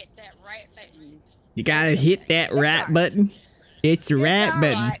 Gotta hit that right button. You gotta hit that right button. It's the right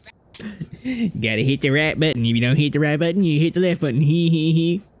button. Right. You gotta hit the right button. If you don't hit the right button, you hit the left button. Hee hee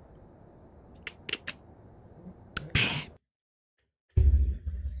hee.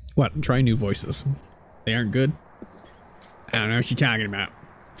 What? Try new voices. They aren't good? I don't know what you're talking about.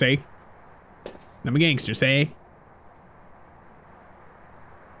 See? I'm a gangster, say?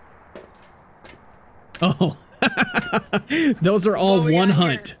 Oh. Those are all one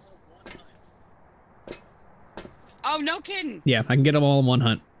hunt. Oh, no kidding. Yeah, I can get them all in one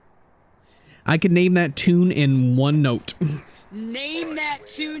hunt. I can name that tune in one note. Name that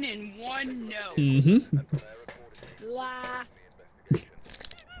tune in one note. Mm-hmm. La.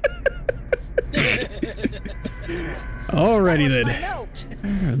 Alrighty That then. was my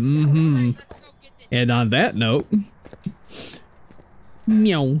note. Mm-hmm. And on that note,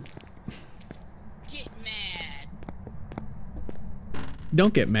 meow. Get mad.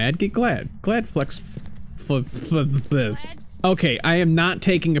 Don't get mad, get glad. Glad flex. Okay, I am not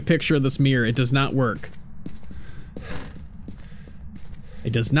taking a picture of this mirror. It does not work.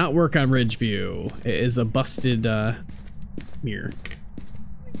 It does not work on Ridgeview. It is a busted mirror.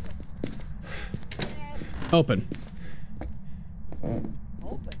 Open.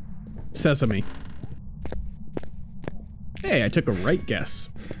 Open. Sesame. Hey, I took a right guess.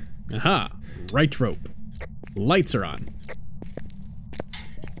 Aha, right rope. Lights are on.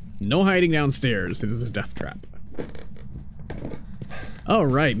 No hiding downstairs. It is a death trap. All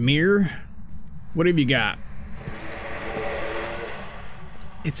right, mirror. What have you got?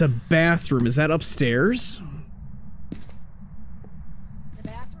 It's a bathroom. Is that upstairs? The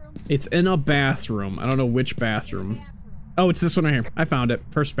bathroom? It's in a bathroom. I don't know which bathroom. Oh, it's this one right here. I found it.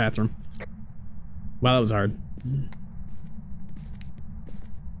 First bathroom. Wow, that was hard.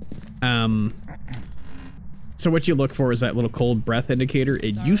 So what you look for is that little cold breath indicator.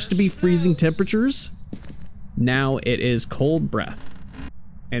 It used to be freezing temperatures. Now it is cold breath.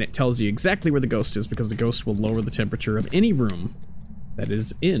 And it tells you exactly where the ghost is because the ghost will lower the temperature of any room that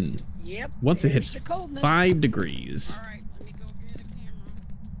is in. Yep. Once it hits the coldness. 5 degrees, Alright, let me go get a camera.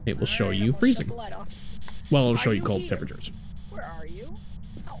 it will show Alright, you I'm gonna freezing. shut the light off. Well, it'll Are show you you cold here? temperatures. Where are you?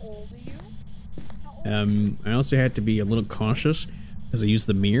 How old are you? How old are you? I also had to be a little cautious because I use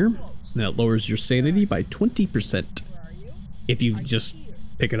the mirror. And that lowers your sanity by 20% Where are you? if you Are you just here?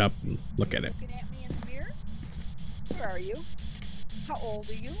 pick it up and look at it. Looking at me in the mirror? Where are you? How old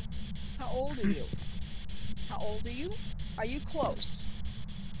are you? How old are you? How old are you? Are you close?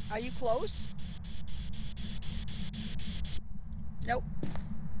 Are you close? Nope.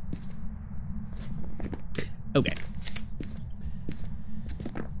 Okay.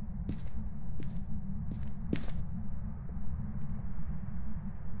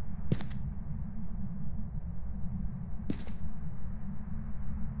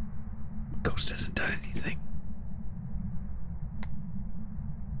 Ghost hasn't done anything.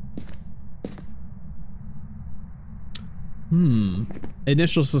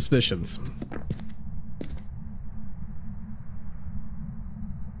 Initial suspicions.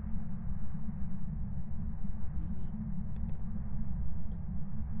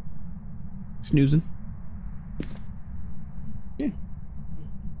 Snoozing. Yeah.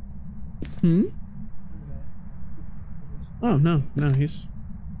 Oh, no, he's...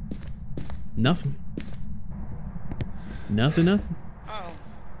 Nothing. Nothing. Oh,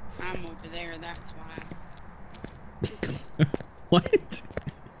 I'm over there, that's why. What?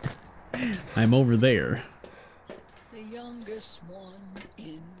 I'm over there. The youngest one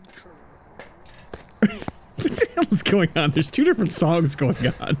in curl. What the hell is going on? There's 2 different songs going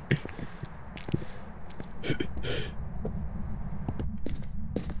on.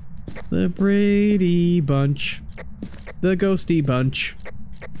 The Brady Bunch. The Ghosty Bunch.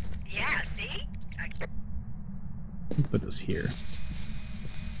 Yeah, see? Put this here.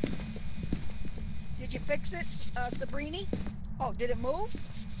 Did you fix it, Sabrini? Oh, did it move?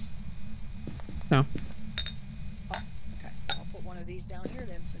 No. Oh, okay. I'll put one of these down here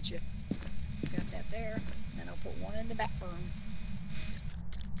then, since you got that there. And then I'll put one in the back burn.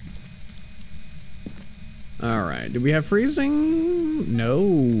 Alright, do we have freezing? No.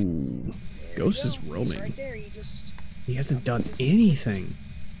 There Ghost you is go. He's roaming. right there. You just... He hasn't done Just- anything.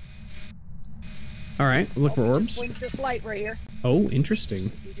 Alright, look for you orbs. Just blink this light right here. Oh, interesting.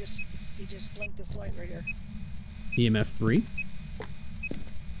 You just blink this light right here. EMF 3.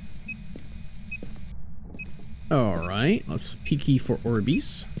 Alright, let's peeky for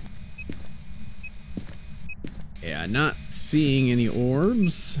Orbeez. Yeah, not seeing any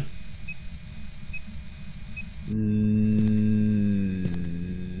orbs.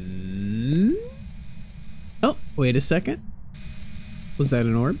 Oh, Wait a second. Was that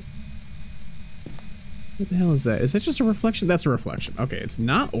an orb? What the hell is that? Is that just a reflection? That's a reflection. Okay, it's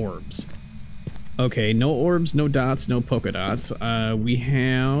not orbs. Okay, no orbs, no dots, no polka dots. We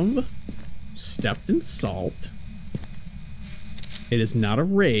have stepped in salt. It is not a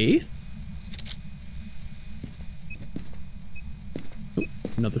wraith. Oh,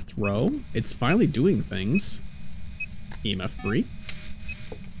 another throw. It's finally doing things. EMF 3.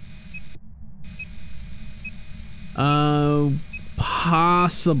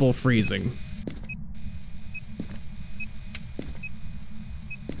 Possible freezing.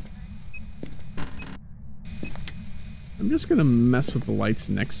 I'm just gonna mess with the lights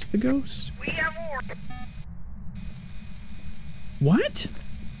next to the ghost. We have more. What?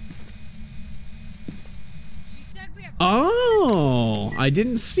 She said we have. Oh, I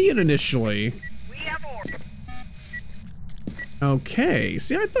didn't see it initially. We have more. Okay,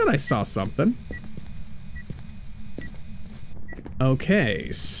 see, I thought I saw something.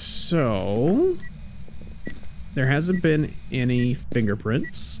 Okay, so there hasn't been any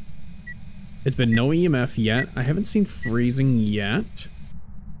fingerprints. It's been no EMF yet. I haven't seen freezing yet.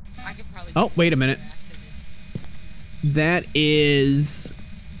 I could probably. Oh, wait a minute. That is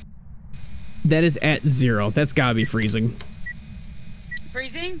at 0. That's gotta be freezing.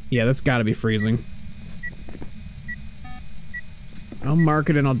 Freezing? Yeah, that's gotta be freezing. I'll mark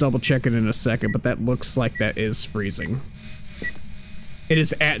it and I'll double check it in a second, but that looks like that is freezing. It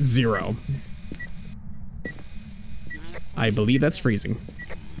is at 0. I believe that's freezing.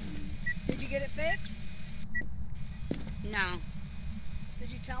 Did you get it fixed? No.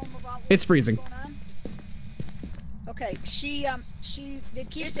 Did you tell him about It's freezing. what's going on? Okay, they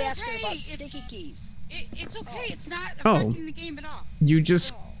keeps It's asking okay. about sticky keys. It's okay. It's not Oh. affecting the game at all. You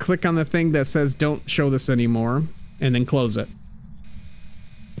just click on the thing that says don't show this anymore and then close it.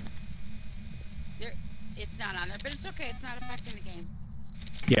 It's not on there, but it's okay. It's not affecting the game.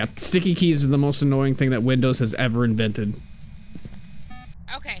 Yeah, sticky keys are the most annoying thing that Windows has ever invented.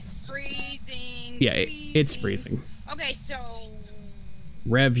 Okay, freezing. Yeah, it's freezing. Okay, so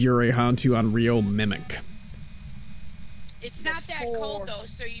Rev Yuri Hantu on Rio Mimic. it's not that cold though.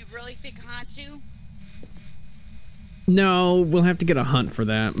 So you really think Hantu? No, we'll have to get a hunt for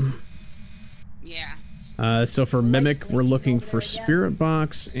that. Yeah. So for Mimic, we're looking for Spirit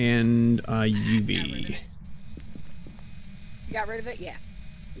Box and UV. You got rid of it? Yeah.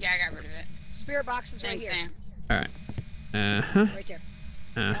 Yeah, I got rid of it. Spirit box is right Thanks, here. Sam. Alright. Right there.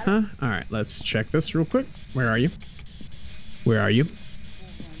 Alright, let's check this real quick. Where are you? Where are you?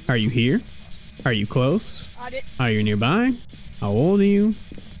 Are you here? Are you close? Are you nearby? How old are you?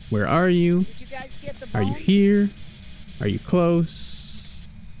 Where are you? Did you guys get the Are you bone? here? Are you close?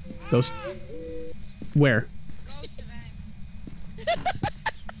 Ghost. Where?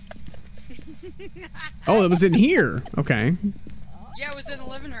 Oh, it was in here. Okay. Yeah, it was in the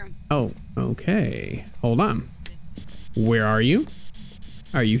living room. Oh, okay. Hold on. Where are you?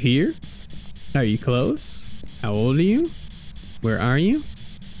 Are you here? Are you close? How old are you? Where are you?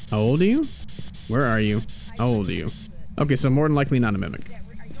 How old are you? Where are you? How old are you? Okay, so more than likely not a mimic. Don't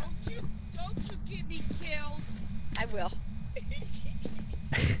you get me killed. I will.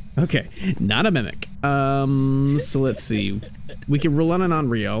 Okay, not a mimic. So let's see. We can rule on an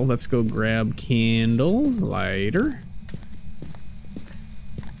Unreal. Let's go grab candle, lighter.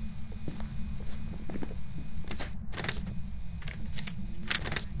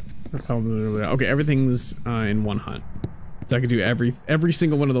 Okay, everything's in one hunt. So I can do every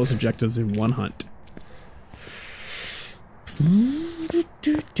single one of those objectives in one hunt.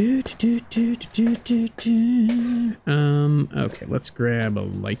 Okay, let's grab a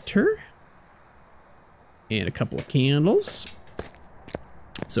lighter and a couple of candles.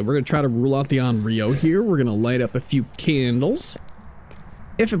 So we're gonna try to rule out the Onryo here. We're gonna light up a few candles.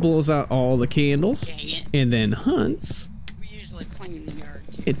 If it blows out all the candles and then hunts, We usually clean the yard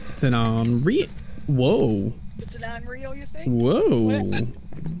too. it's an Onryo. Whoa. It's an unreal, you think? Whoa.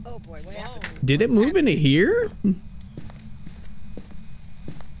 Oh boy, what happened? Did it move into here?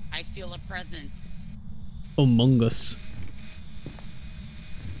 I feel a presence. Among Us.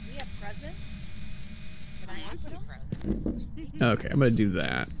 We have presents? I want some presents. Okay, I'm gonna do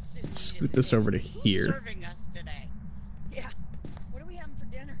that. Scoot this over to Who's here. serving us today? Yeah. What are we having for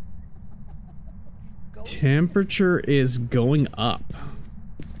dinner? Ghost? Temperature is going up.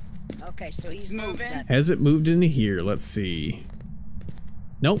 Okay, so he's Moving. moving. Has it moved into here? Let's see.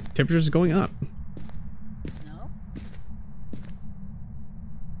 Nope, temperature's going up. No?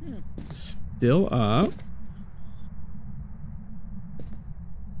 Still up.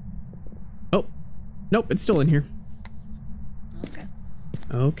 Oh, nope, it's still in here. Okay.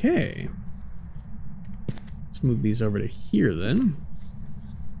 Okay. Let's Let's move these over to here then.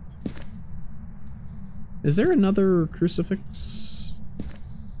 Is there another crucifix?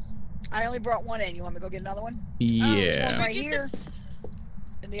 I only brought one in. You want me to go get another one? Yeah. There's one right here.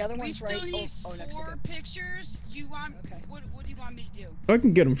 And the other one's right. We still need next 4 pictures. Do you want? Okay. What do you want me to do? I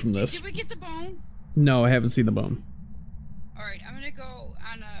can get them from this. Did we get the bone? No, I haven't seen the bone. All right, I'm gonna go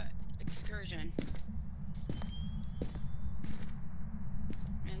on a excursion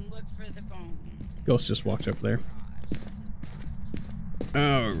and look for the bone. Ghost just walked up there.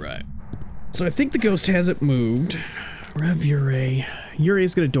 All right. So I think the ghost hasn't moved. Rev Ure.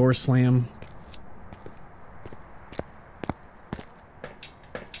 Ure's gonna door slam.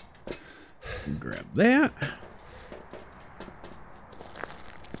 Grab that.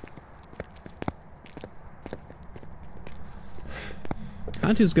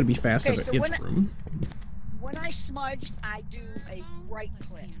 Hantu's gonna be fast at so its room. When I smudge, I do a right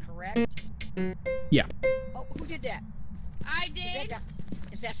click, correct? Yeah. Oh, who did that? I did.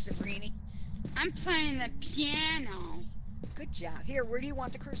 Is that Sabrini? I'm playing the piano. Good job. Here, where do you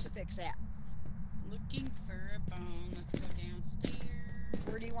want the crucifix at? Looking for a bone. Let's go downstairs.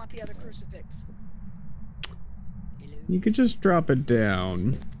 Where do you want the other crucifix? Hello? You could just drop it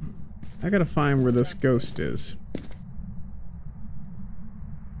down. I gotta find where this ghost is.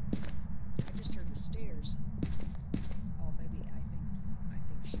 I just heard the stairs. Oh, maybe I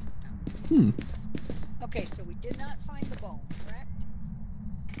think she went down. Okay, so we did not find the bone, correct?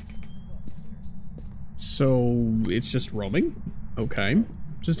 Go upstairs. So it's just roaming? Okay.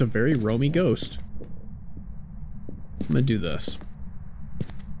 Just a very roamy ghost. I'm gonna do this.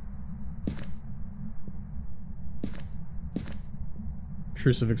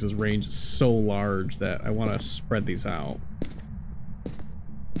 Crucifix's range is so large that I want to spread these out.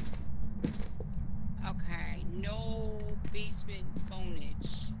 Okay, no basement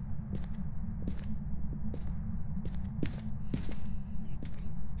bonage.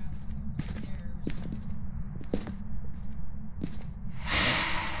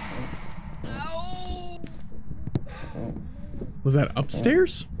 Oh! Was that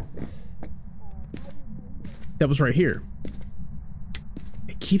upstairs? That was right here.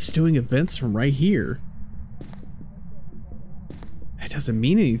 It keeps doing events from right here. It doesn't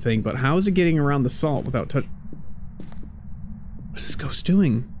mean anything, but how is it getting around the salt without touch? What is this ghost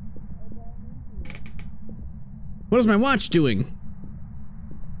doing? What is my watch doing?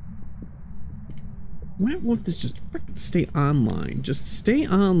 Why won't this just frickin' stay online? Just stay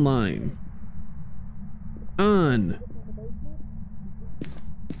online. On.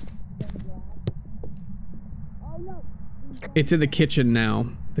 It's in the kitchen now.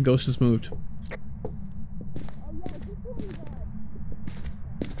 The ghost has moved.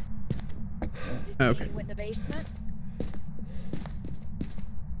 Okay. You went in the basement?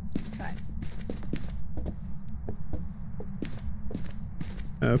 Okay.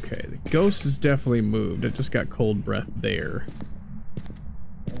 Okay, the ghost has definitely moved. It just got cold breath there.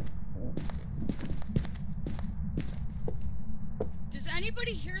 Does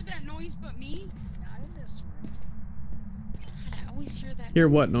anybody hear that noise but me? It's not in this room. God, I always hear that. Hear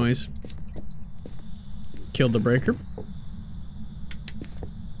what noise? Killed the breaker.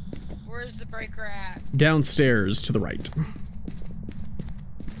 Where's the breaker at? Downstairs to the right.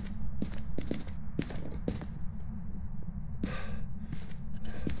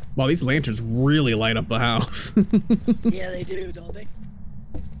 Wow, these lanterns really light up the house. Yeah, they do, don't they?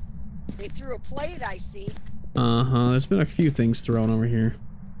 They threw a plate, I see. Uh-huh, there's been a few things thrown over here.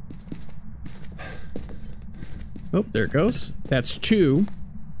 Oh, there it goes. That's 2.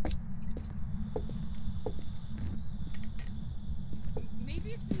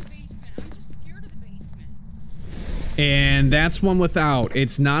 Maybe it's in the basement. I'm just scared of the basement. And that's one without.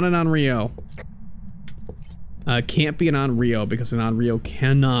 It's not an Onryo. Can't be an Onryo because an Onryo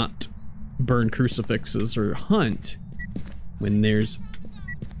cannot burn crucifixes or hunt when there's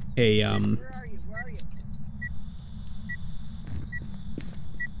a Where are you? Where are you?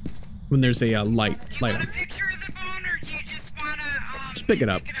 when there's a light Do you light want on. a picture of the bone, or do you just want to, Just pick it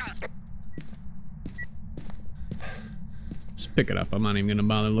up. pick it up? Just pick it up. I'm not even gonna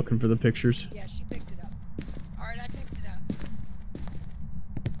bother looking for the pictures. Yeah, she picked it up. Alright, I picked it up.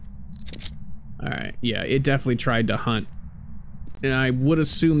 Alright, yeah, it definitely tried to hunt. And I would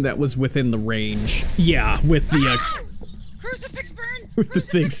assume that was within the range. Yeah, with the Ah! Crucifix burn! with the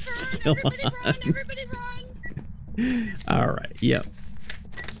thing Crucifix still burn! Everybody on. run! Everybody run! Alright, yep.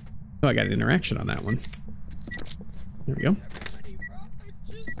 Oh, I got an interaction on that one. There we go. Everybody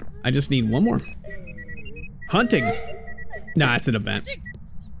run! I just need one more. Hunting! Nah, it's an event.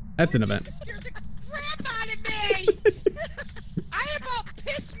 That's an event. You scared the crap out of me! I about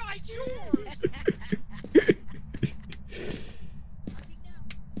pissed my drawers!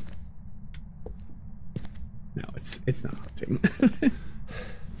 It's not hunting.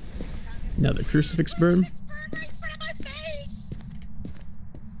 Another crucifix burn. It's burned right in front of my face.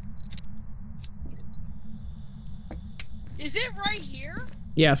 Is it right here?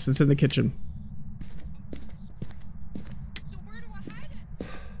 Yes, it's in the kitchen. So where do I hide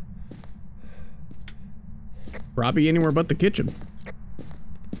it? Probably anywhere but the kitchen.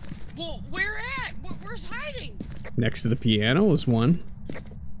 Well, where at? Where's hiding? Next to the piano is one.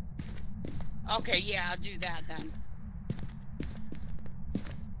 Okay, yeah, I'll do that then.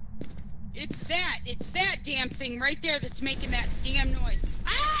 It's that damn thing right there that's making that damn noise.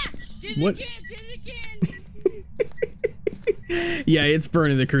 Ah! Did it again, did it again! Yeah, it's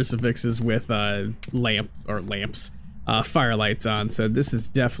burning the crucifixes with firelights on, so this is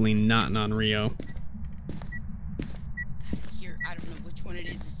definitely not an Onryo. I don't know which one it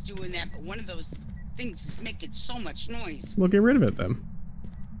is doing that, but one of those things is making so much noise. Well, get rid of it then.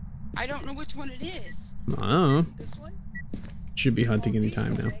 I don't know which one it is. I don't know. This one? Should be hunting any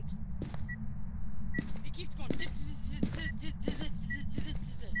time now. It keeps going.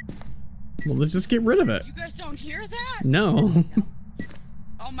 Well, let's just get rid of it. You guys don't hear that? No.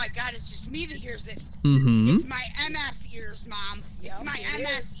 Oh my god, it's just me that hears it. Mm-hmm. It's my MS ears, Mom. Yep, It's my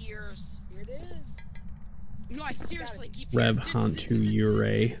MS ears. Here it is. No, I seriously keep Rev Hantu Ure.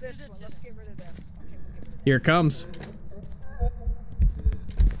 This one. Let's get rid of this. Okay, we'll get rid of that. Here it comes.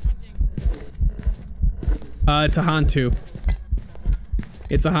 It's a Hantu.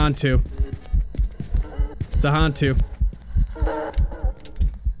 It's a Hantu. It's a Hantu.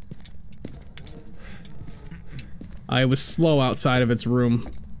 I was slow outside of its room.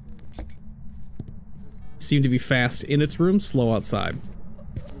 Seemed to be fast in its room, slow outside.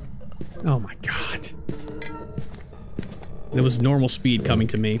 Oh my god. It was normal speed coming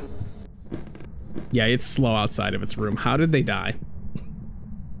to me. Yeah, it's slow outside of its room. How did they die?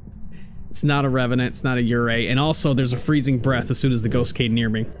 It's not a Revenant, it's not a Ure, and also there's a freezing breath as soon as the ghost came near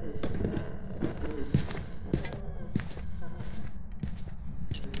me.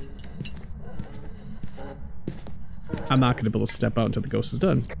 I'm not going to be able to step out until the ghost is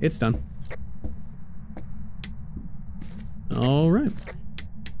done. It's done. Alright.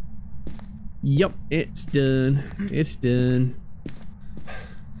 Yup, it's done. It's done.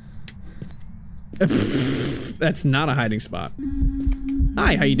 That's not a hiding spot.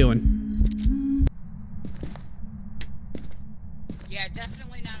 Hi, how you doing? Yeah,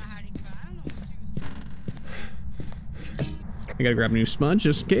 definitely not a hiding spot. I don't know what she was trying. I gotta grab a new smudge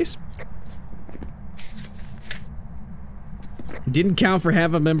just in case. Didn't count for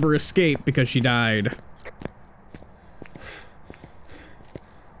have a member escape because she died.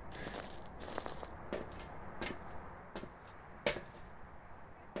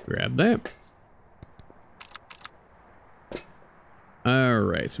 Grab that.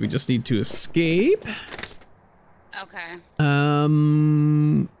 Alright, so we just need to escape. Okay.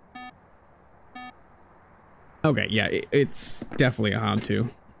 Okay, yeah, it's definitely a Hantu.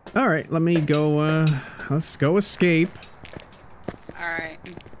 Alright, let me go, let's go escape. Alright.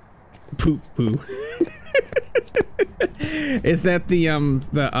 Poop poo. Is that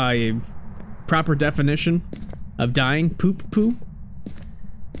the proper definition of dying? Poop poo?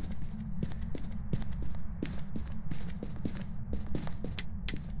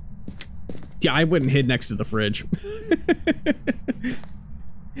 Yeah, I wouldn't hid next to the fridge.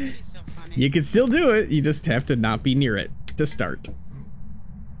 She's so funny. You can still do it, you just have to not be near it to start.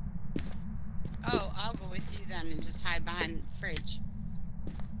 Oh, I'll go with you then and just hide behind the fridge.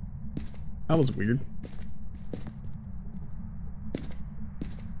 That was weird.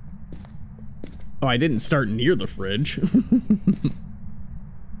 Oh, I didn't start near the fridge.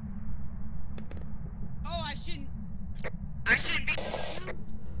 Oh, I shouldn't be.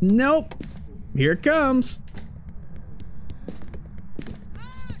 Nope. Here it comes.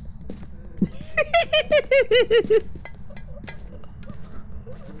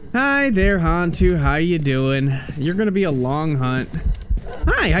 Hi there, Hantu. How you doing? You're gonna be a long hunt.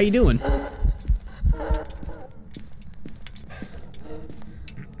 Hi, how you doing?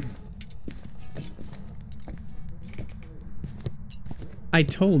 I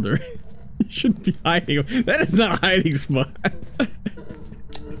told her. You shouldn't be hiding. That is not a hiding spot.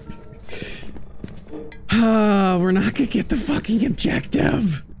 We're not gonna get the fucking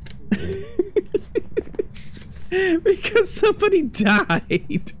objective. Because somebody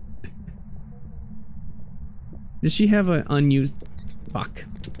died. Does she have an unused... Fuck.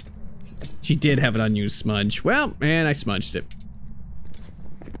 She did have an unused smudge. Well, man, I smudged it.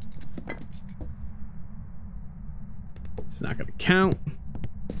 It's not gonna count.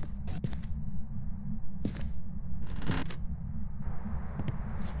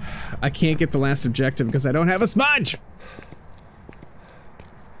 I can't get the last objective because I don't have a smudge!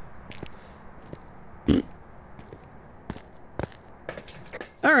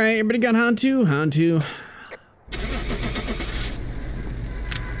 Alright, everybody got Hantu? Hantu.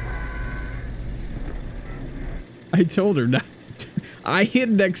 I told her not to. I hid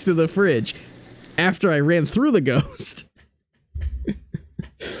next to the fridge after I ran through the ghost.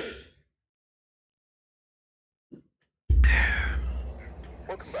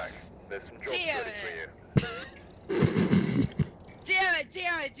 Welcome back. There's some jobs Damn ready for you. Damn it,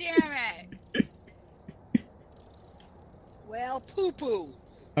 damn it, damn it! Well, poo-poo.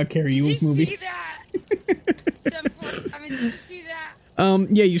 A Carrie Ewell's movie. Did you see that? 7-4, I mean, did you see that?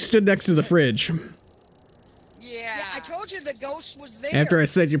 Yeah, you stood next to the fridge. Yeah. I told you the ghost was there. After I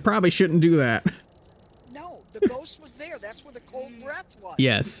said you probably shouldn't do that. No, the ghost was there. That's where the cold breath was.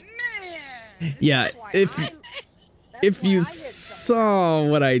 Yes. Man. Yeah, if you saw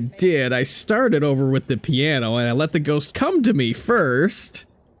what I did, I started over with the piano and I let the ghost come to me first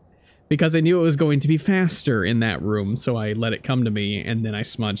because I knew it was going to be faster in that room, so I let it come to me and then I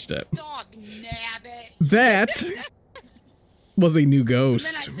smudged it. Dog nabbit. That was a new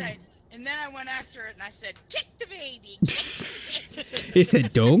ghost. And then I went after it and I said, kick the baby. He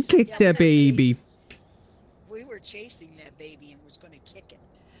said, don't kick that baby. We were chasing that baby and was going to kick it.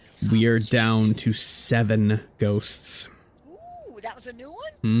 We are down to 7 ghosts. Ooh, that was a new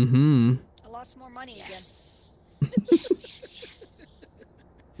one? Mm-hmm. I lost more money Yes. again.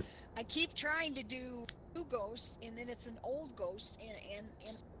 I keep trying to do new ghosts, and then it's an old ghost, and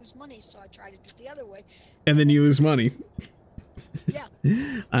lose money, so I try to do it the other way. And then you lose money. Yeah.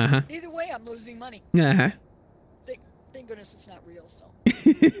 Uh-huh. Either way, I'm losing money. Uh-huh. Thank goodness it's not real, so.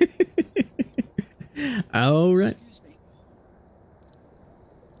 All right. Excuse me.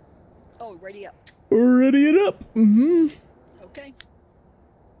 Oh, ready up. Ready it up. Mm-hmm. Okay.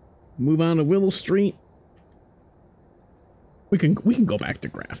 Move on to Willow Street. We can go back to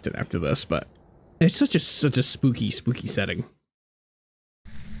Grafton after this, but it's such a spooky setting.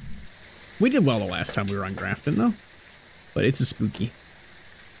 We did well the last time we were on Grafton though, but it's a spooky.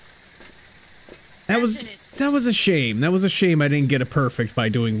 That was a shame. That was a shame I didn't get a perfect by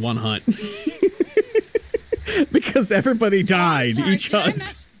doing one hunt. Because everybody died each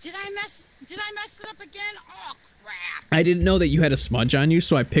hunt. Did I mess it up again? Oh crap. I didn't know that you had a smudge on you,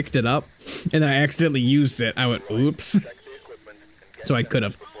 so I picked it up and then I accidentally used it. I went, oops. So I could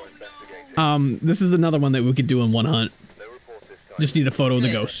have. This is another one that we could do in one hunt. Just need a photo of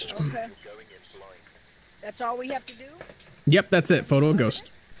the ghost. Okay. That's all we have to do? Yep, that's it. Photo of ghost.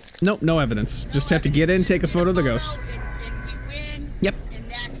 Nope, no evidence. Just have to get in, take a photo of the ghost. And we win. Yep.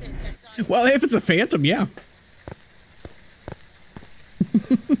 And that's it. That's all. Well, if it's a phantom, yeah.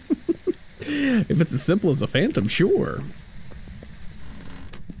 If it's as simple as a phantom, sure.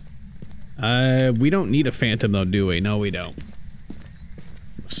 We don't need a phantom though, do we? No, we don't.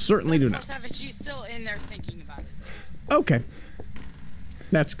 Certainly do not. She's still in there thinking about it. Seriously. Okay.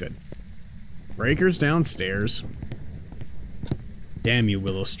 That's good. Breakers downstairs. Damn you,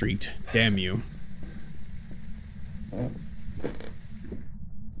 Willow Street. Damn you.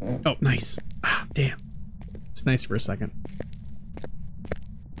 Oh, nice. Ah, damn. It's nice for a second.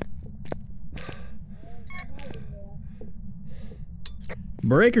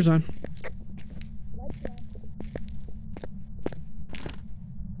 Breakers on.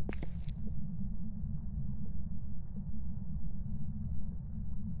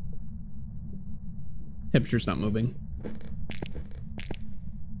 Temperature's not moving.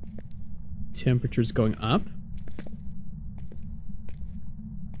 Temperature's going up.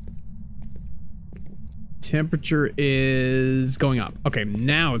 Temperature is going up. Okay,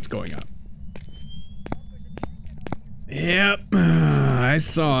 now it's going up. Yep, I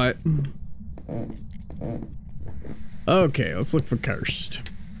saw it. Okay, let's look for cursed.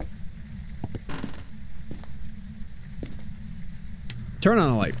 Turn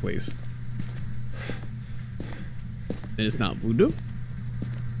on a light, please. It is not voodoo.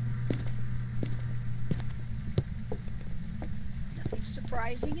 Nothing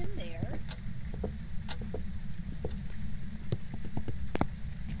surprising in there.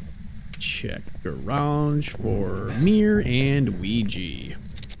 Check garage for mirror and Ouija.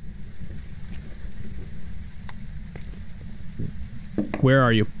 Where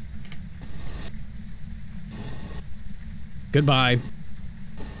are you? Goodbye.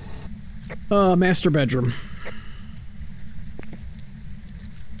 Master bedroom.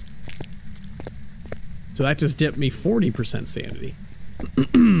 So that just dipped me 40% sanity.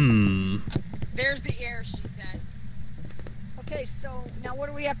 There's the air, she said. Okay, so now what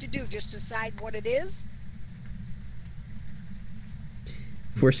do we have to do? Just decide what it is?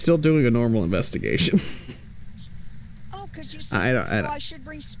 We're still doing a normal investigation. Oh, because you said I should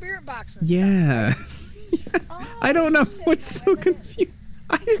bring spirit boxes. Yes. Oh, I don't know what's so evidence. confused.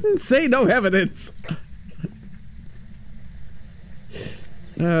 I didn't say no evidence.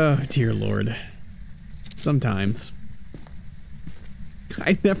 Oh, dear Lord. Sometimes.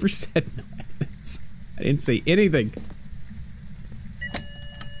 I never said no evidence. I didn't say anything.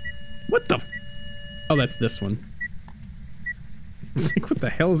 What the? Oh, that's this one. It's like, what the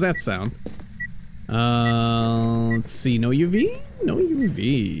hell is that sound? Let's see. No UV? No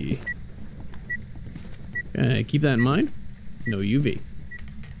UV. Okay, keep that in mind. No UV.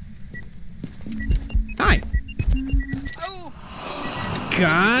 Hi. Oh.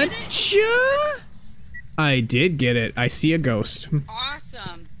 Gotcha. I did get it. I see a ghost.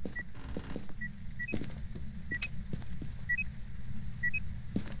 Awesome.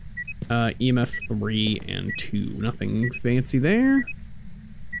 EMF 3 and 2. Nothing fancy there.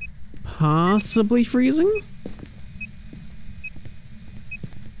 Possibly freezing.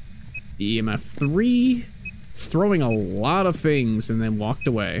 EMF 3. It's throwing a lot of things and then walked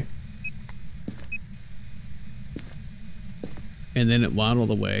away. And then it waddled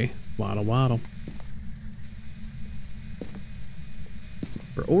away. Waddle, waddle.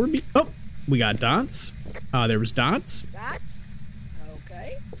 For Orby. Oh, we got dots. There was dots. Dots?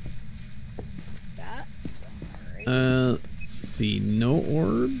 Okay. Dots. Alright. Let's see. No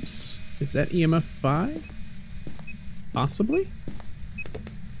orbs. Is that EMF 5? Possibly?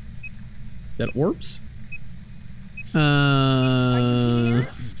 That orbs? Are you here?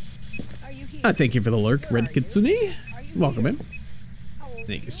 Are you here? Thank you for the lurk, Where Red are you? Kitsune. Are you Welcome here? in. How old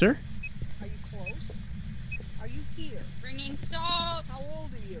Thank are you, sir. Are you close? Are you here? Bringing salt. How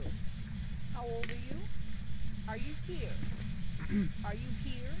old are you? How old are you? Are you here? Are you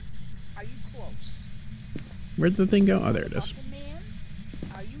here? Are you close? Where'd the thing go? Oh, there it is. Muffin Man?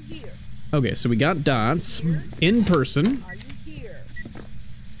 Are you here? Okay, so we got dots in person. Are you here?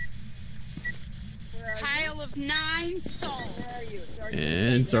 Where are you? Pile of 9 salt. Where are you? It's already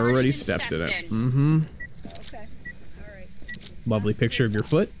And it's already already been stepped in it. stepped in. Mm-hmm. Okay. All right. It's Lovely not picture of your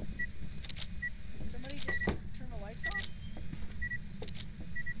foot. Did somebody just turn the lights on?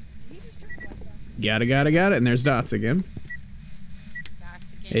 Did he just turn the lights on? Got it. And there's dots again.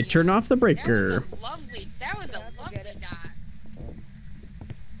 Dots again. It turned off the That was breaker. a lovely. That was a Yeah, lovely get it. dots.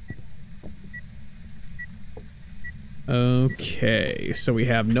 Okay, so we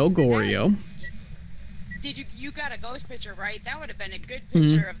have no Goryo. Did you got a ghost picture, right? That would have been a good Mm-hmm.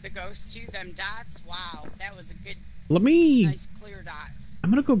 picture of the ghost too. Them dots. Wow, that was a good, Let me... nice clear dots. I'm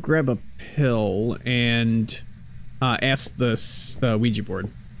gonna go grab a pill and ask the Ouija board.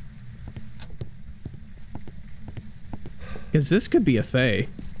 Because this could be a Thay.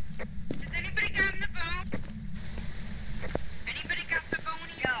 Has anybody gotten the bone? Anybody got the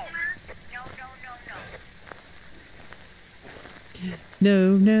bony owner?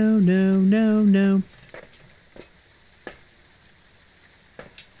 No.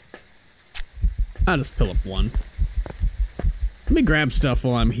 I'll just pill up one. Let me grab stuff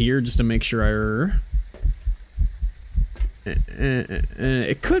while I'm here just to make sure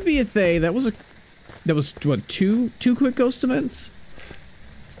it could be a Thay. That was what, two quick ghost events?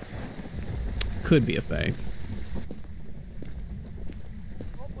 Could be a Thay.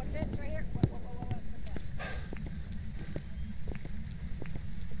 Oh, what's this right here? What's that?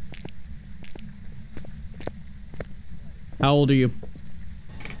 How old are you?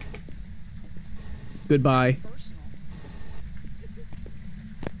 Goodbye. Personal.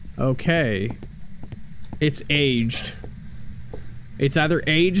 Okay. It's aged. It's either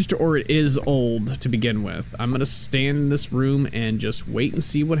aged or it is old to begin with. I'm gonna stand in this room and just wait and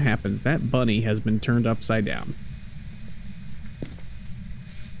see what happens. That bunny has been turned upside down.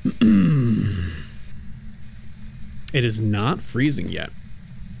 It is not freezing yet.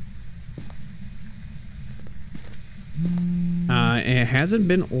 It hasn't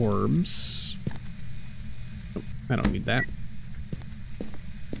been orbs. Oh, I don't need that.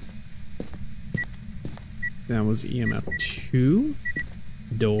 That was EMF 2.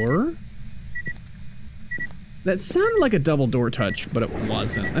 Door. That sounded like a double door touch, but it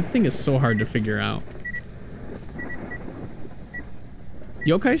wasn't. That thing is so hard to figure out.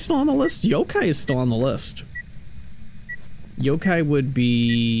 Yokai still on the list? Yokai is still on the list. Yokai would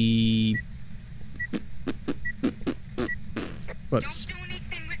be... What's... Don't do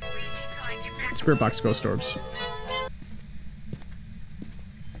anything with Ouija till I get back. Spirit Box Ghost Orbs.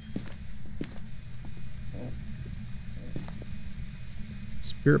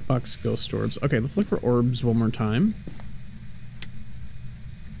 Spirit Box Ghost Orbs. Okay, let's look for orbs one more time.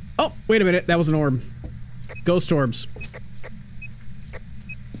 Oh, wait a minute. That was an orb. Ghost orbs.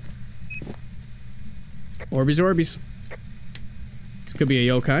 Orbies, Orbies. This could be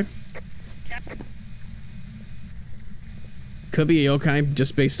a yokai. Could be a yokai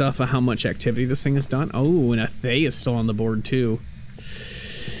just based off of how much activity this thing has done. Oh, and a Thay is still on the board too.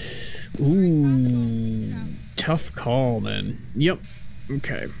 Ooh, tough call then. Yep.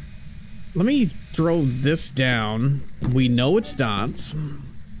 Okay. Let me throw this down. We know it's dots.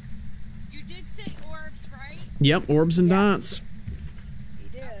 You did say orbs, right? Yep, orbs and dots. He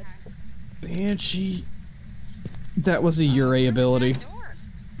did. Banshee. That was a Uray ability.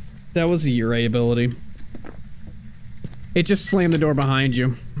 That was a Uray ability. It just slammed the door behind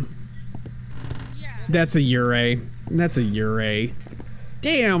you. Yeah. That's a Uray. That's a Uray.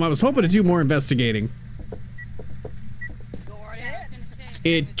 Damn, I was hoping to do more investigating.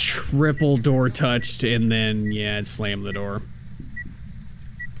 It triple door touched and then, yeah, it slammed the door.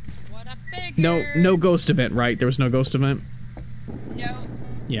 What a figure. No ghost event, right? There was no ghost event? No.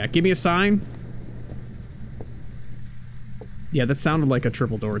 Yeah, give me a sign. Yeah, that sounded like a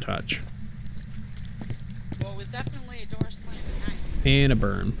triple door touch. Well, it was definitely a door slam behind And a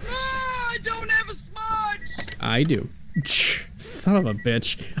burn. Ah, I don't have a smudge! I do. Son of a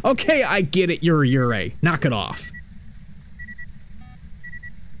bitch. Okay, I get it, you're a Uray. Knock it off.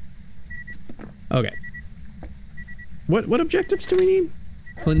 Okay. What objectives do we need?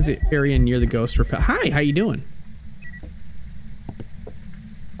 Cleanse the area near the ghost repel. Hi, how you doing?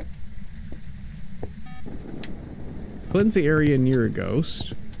 Cleanse the area near a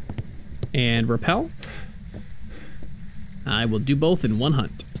ghost. And repel. I will do both in one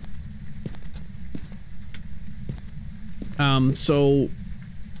hunt. So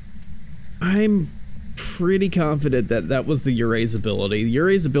I'm pretty confident that that was the Uray's ability. The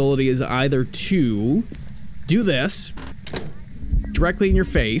Uray's ability is either to do this directly in your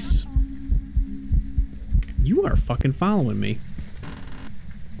face. You are fucking following me.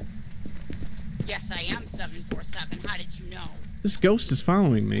 Yes, I am 747. How did you know? This ghost is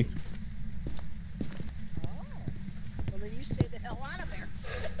following me. Oh. Well, then you stay the hell out of there.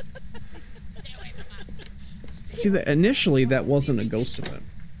 Stay away from us. See, that initially that wasn't a ghost event.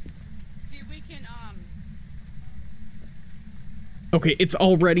 See, we can, Okay, it's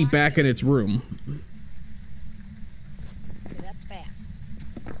already back in its room. Okay, that's fast.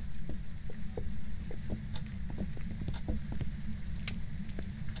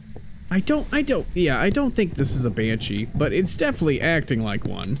 I don't think this is a banshee, but it's definitely acting like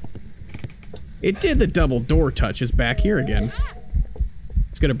one. It did the double door touch. It's back here again.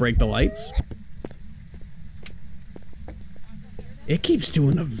 It's gonna break the lights. It keeps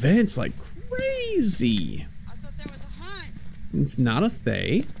doing events like crazy. I thought there was a hunt. It's not a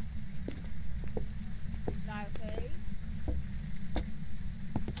Thay. It's not a Thay.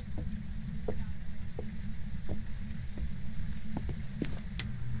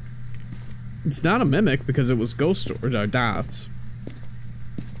 It's not a mimic because it was ghost or dots.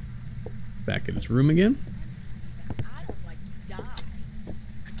 It's back in its room again. I don't like to die.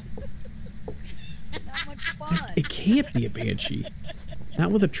 Not much fun. It can't be a banshee.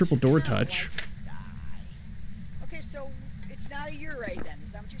 Not with a triple door touch. Die. Okay, so it's not a Uray then.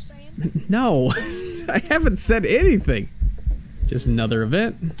 Is that what you're saying? No, I haven't said anything. Just another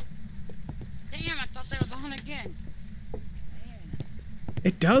event. Damn, I thought there was a hunt again. Man.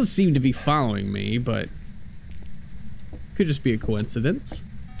 It does seem to be following me, but could just be a coincidence.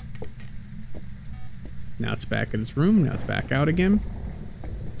 Now it's back in its room. Now it's back out again.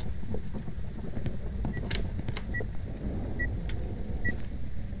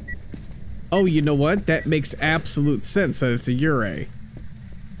 Oh, you know what? That makes absolute sense that it's a Uray.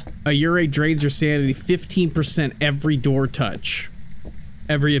 A Uray drains your sanity 15% every door touch.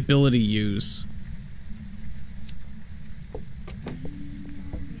 Every ability use.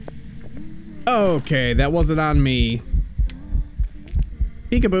 Okay, that wasn't on me.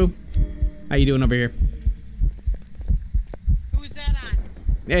 Peekaboo. How you doing over here? Who's that on?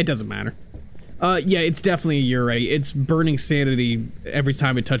 It doesn't matter. Yeah, it's definitely a Uray. It's burning sanity every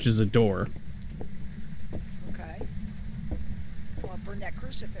time it touches a door. Okay. Well, burn that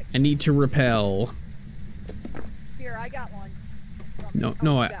crucifix. I need to repel. Here, I got one.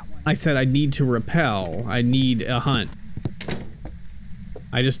 No, I said I need to repel. I need a hunt.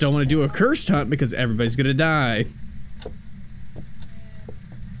 I just don't want to do a cursed hunt because everybody's gonna die. That's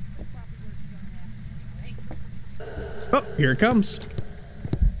probably where it's gonna happen anyway. Oh, here it comes.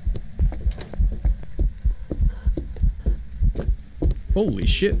 Holy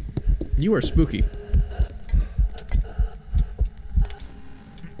shit. You are spooky.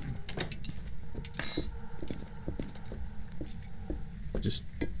 Just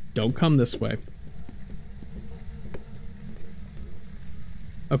don't come this way.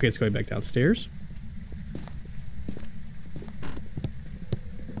 Okay, it's going back downstairs.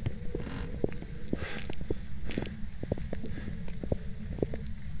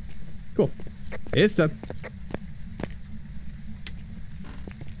 It's done.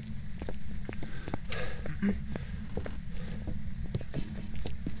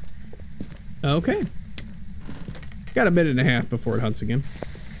 Okay. Got a minute and a half before it hunts again.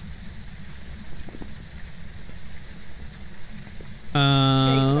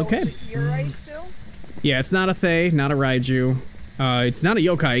 Okay. Is it Uri still? Yeah, it's not a Thay, not a Raiju. It's not a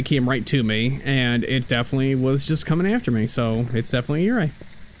yokai. It came right to me, and it definitely was just coming after me, so it's definitely a Uri.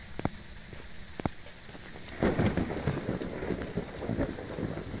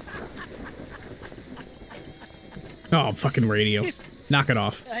 Oh, fucking radio. Knock it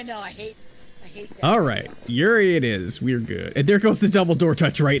off. I know, I hate that. All right, Yuri it is. We're good. And there goes the double door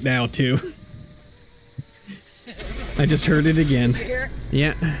touch right now, too. I just heard it again. Did you hear it?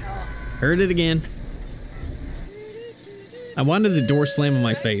 Yeah. Oh. Heard it again. I wanted the door slam in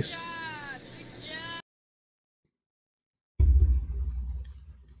my face.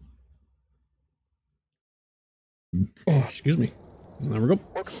 Oh, excuse me. There we go.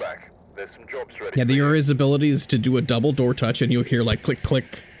 Welcome back. There's some jobs ready. Yeah, the Yuri's ability is to do a double door touch and you'll hear like click, click.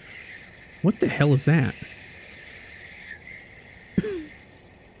 What the hell is that?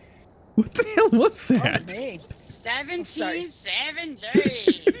 What the hell was that? Oh, me. 77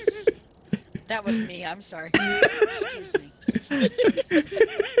 days. That was me. I'm sorry. Excuse me.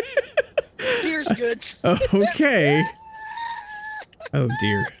 Beer's good. Okay. Oh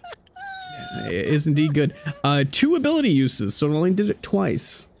dear. It is indeed good. 2 ability uses, so it only did it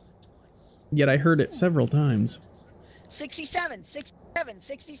twice. Yet I heard it several times. 67, 67,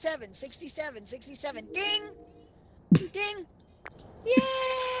 67, 67, 67. Ding! Ding! Yay!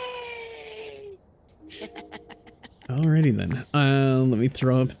 Alrighty then. Let me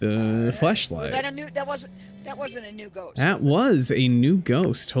throw up the flashlight. Was that a new? That wasn't a new ghost. That was a new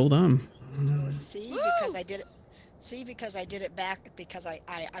ghost. Hold on. Oh, see, because I did it. See, because I did it back because I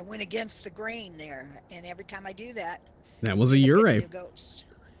went against the grain there, and every time I do that. That was a Yuri. New ghost.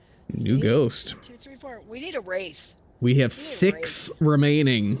 New ghost. 2, 3, 4. We need a wraith. We have 6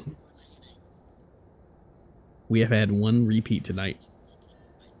 remaining. We have had 1 repeat tonight.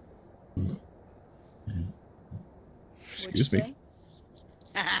 Excuse me.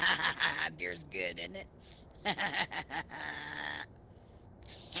 Beer's good, isn't it?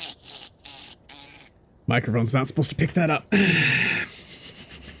 Microphone's not supposed to pick that up.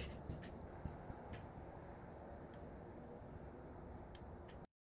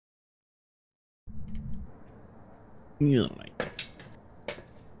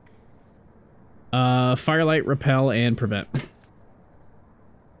 Firelight, repel, and prevent.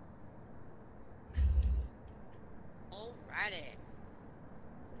 Alrighty.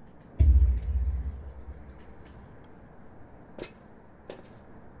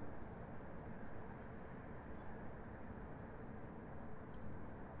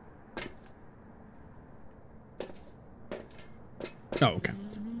 Oh, okay.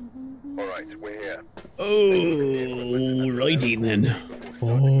 All right, we're here. Oh, righty then.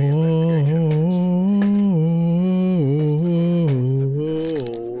 Alrighty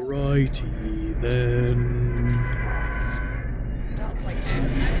then. Sounds like.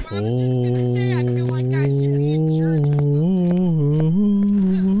 Alrighty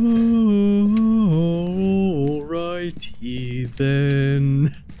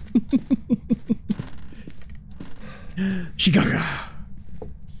then. Shigaga.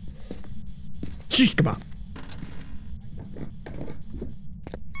 Shish kebab.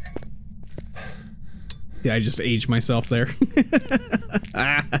 Did I just age myself there?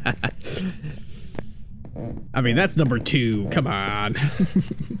 I mean, that's number 2. Come on.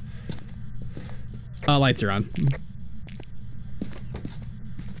 Lights are on.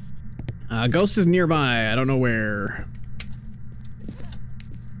 Ghost is nearby. I don't know where.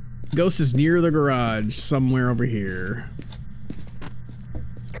 Ghost is near the garage, somewhere over here.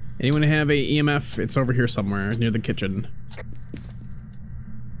 Anyone have a EMF? It's over here somewhere, near the kitchen.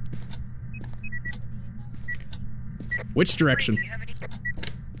 Which direction?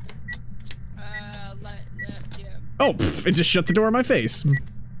 Left, yeah. Oh, pff, it just shut the door in my face.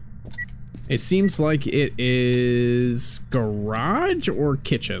 It seems like it is garage or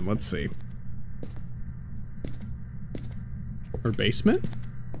kitchen. Let's see. Or basement?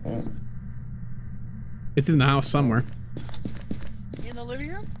 It's in the house somewhere. In the living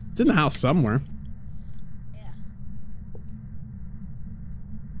room? It's in the house somewhere.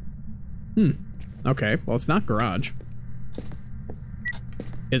 Yeah. Okay, well, it's not garage.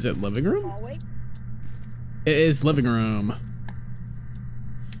 Is it living room? Hallway? It is living room.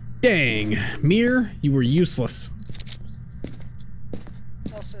 Dang, Mir, you were useless.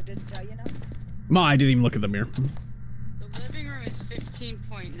 Also didn't tell you now? Ma, I didn't even look at the mirror. The living room is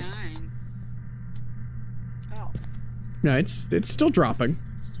 15.9. Oh. No, it's still dropping.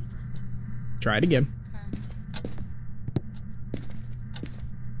 Try it again.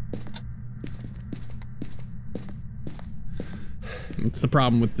 It's the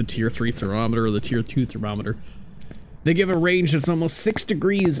problem with the tier 3 thermometer or the tier 2 thermometer. They give a range that's almost 6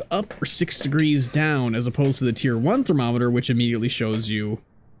 degrees up or 6 degrees down, as opposed to the tier 1 thermometer, which immediately shows you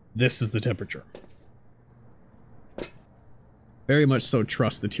this is the temperature. Very much so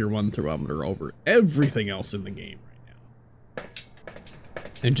trust the tier 1 thermometer over everything else in the game right now.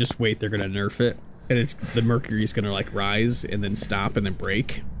 And just wait, they're gonna nerf it. And the mercury's gonna like rise and then stop and then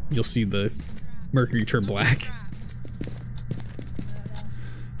break. You'll see the mercury turn black.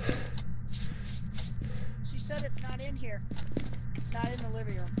 She said it's not in here. It's not in the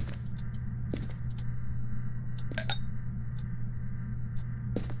living room.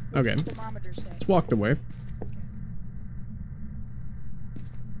 Okay. What's the thermometer say? It's walked away.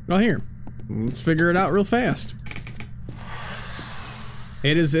 Oh, here. Let's figure it out real fast.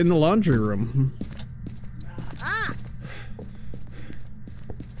 It is in the laundry room. Ah!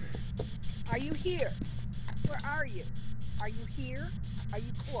 Are you here? Where are you? Are you here? Are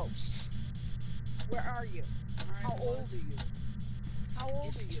you close? Where are you? How old are you? How old are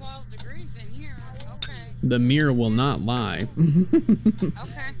you? It's 12 degrees in here. Okay. The mirror will not lie.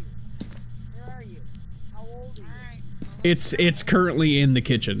 Okay. Where are you? How old are you? Alright. It's currently in the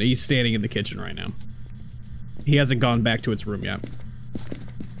kitchen. He's standing in the kitchen right now. He hasn't gone back to its room yet.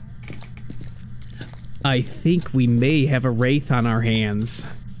 I think we may have a wraith on our hands.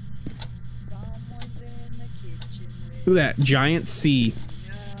 Someone's in the kitchen. Look at that giant C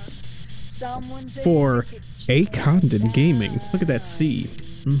Someone's for in the kitchen. acondongaming. Look at that C.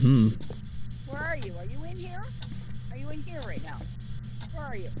 Mm-hmm. Where are you? Are you in here? Are you in here right now? Where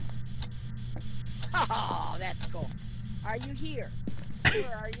are you? Oh, that's cool. Are you here?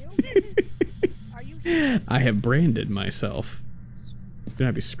 Where are you? Are you here? I have branded myself. Should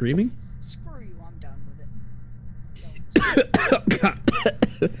I be screaming? Screw you, I'm done with it. Oh, God.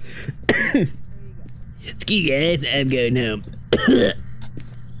 There you go. Ski guys, I'm going home. Okay,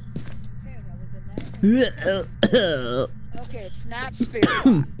 other than that. Okay, it's not spirit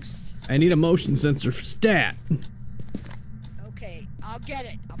box. I need a motion sensor stat. Okay, I'll get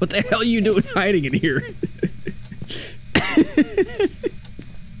it. What the hell are you doing hiding in here?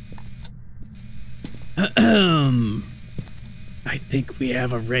 I think we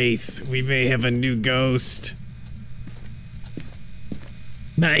have a wraith. We may have a new ghost.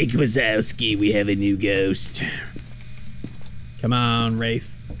 Mike Wazowski, we have a new ghost. Come on,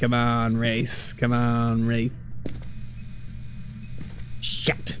 wraith. Come on, wraith. Come on, wraith.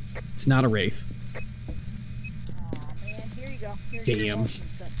 Shit. It's not a wraith. Oh man, here you go. Here's Damn. your motion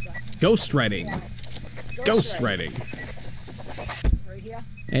sensor. Ghost writing. Ghost writing. Right here.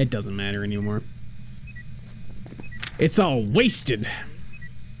 It doesn't matter anymore. It's all wasted.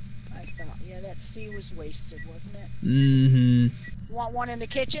 I thought, yeah, that C was wasted, wasn't it? Mm-hmm. You want one in the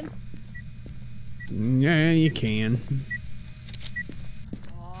kitchen? Yeah, you can.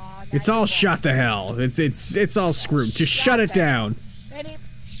 Oh, It's all shot to hell. It's all screwed. Just shut it down. Eddie,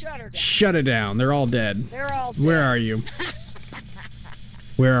 shut her down. Shut it down. They're all dead. They're all dead. Where are you?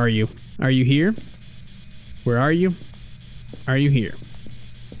 Where are you? Are you here? Where are you? Are you here?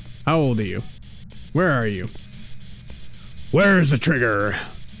 How old are you? Where are you? Where's the trigger?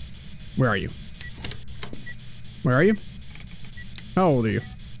 Where are you? Where are you? How old are you?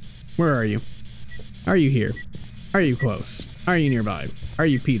 Where are you? Are you here? Are you close? Are you nearby? Are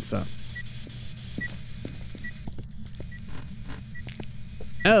you pizza?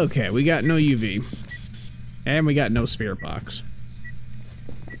 Okay, we got no UV. And we got no spirit box.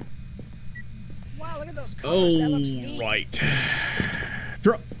 Wow, look at those colors. That looks neat. Right.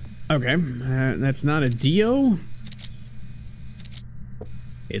 Throw. Okay, that's not a Dio.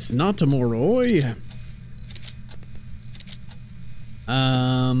 It's not a Moroi.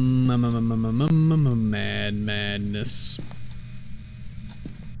 Madness.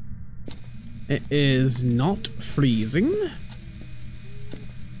 It is not freezing.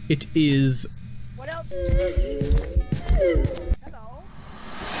 It is. What else do we need? Hello.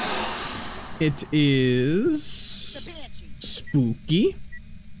 It is. It's a banshee. Spooky.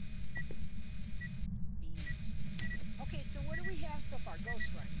 Okay, so what do we have so far?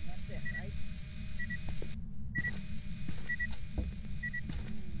 Ghost writing. That's it, right?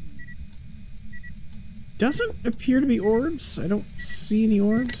 Doesn't appear to be orbs. I don't see any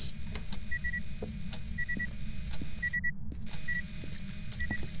orbs.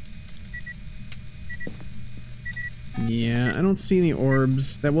 Yeah, I don't see any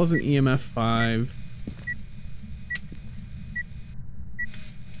orbs. That wasn't EMF 5.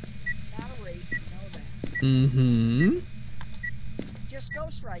 It's not a race, you know that. Mm-hmm. Just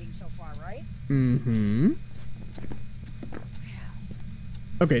ghost writing so far, right? Mm-hmm.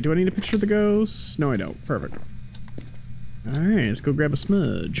 Okay, do I need a picture of the ghost? No, I don't. Perfect. Alright, let's go grab a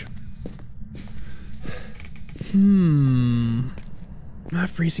smudge. Not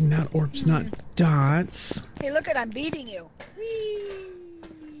freezing, not orbs, not dots. Hey, look it, I'm beating you. Whee!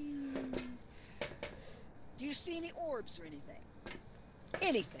 Do you see any orbs or anything?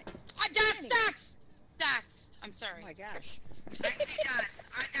 Anything? Dots! I'm sorry. Oh my gosh. I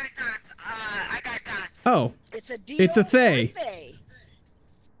got dots. Oh. It's a Dio. It's a Thay.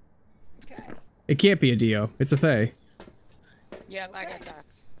 Okay. It can't be a Dio. It's a Thay. Yeah, I got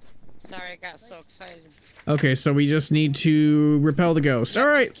dots. Sorry, I got so excited. Okay, so we just need to repel the ghost. Yep,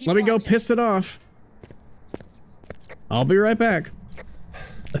 Alright, keep let me go watching. piss it off. I'll be right back.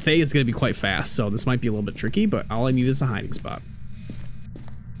 A Thay is going to be quite fast, so this might be a little bit tricky, but all I need is a hiding spot.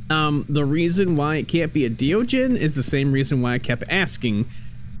 The reason why it can't be a Diogen is the same reason why I kept asking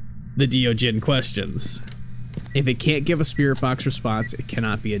the Diogen questions. If it can't give a spirit box response, it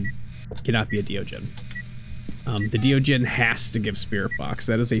cannot be a Diogen. The Diogen has to give spirit box.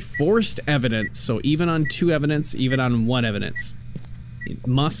 That is a forced evidence, so even on 2 evidence, even on 1 evidence, it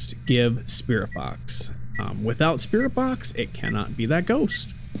must give spirit box. Without spirit box, it cannot be that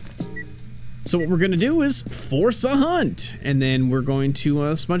ghost. So what we're gonna do is force a hunt, and then we're going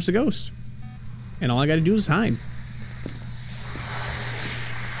to smudge the ghost. And all I gotta do is hide.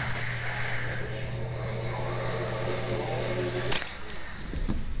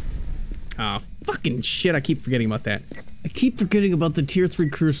 Ah, fucking shit, I keep forgetting about that. I keep forgetting about the tier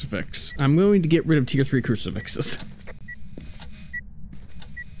 3 crucifix. I'm going to get rid of tier 3 crucifixes.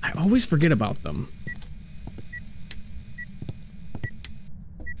 I always forget about them.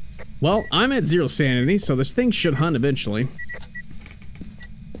 Well, I'm at 0 sanity, so this thing should hunt eventually.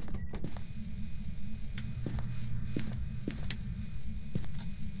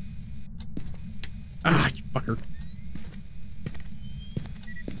 Ah, you fucker.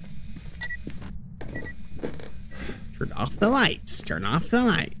 Turn off the lights. Turn off the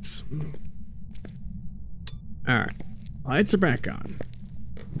lights. Alright. Lights are back on.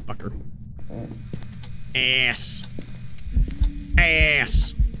 Fucker. Ass.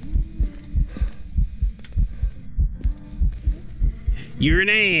 Ass. You're an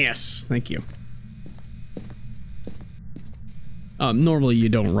ass. Thank you. Normally you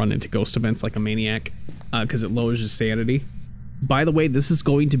don't run into ghost events like a maniac, because it lowers your sanity. By the way, this is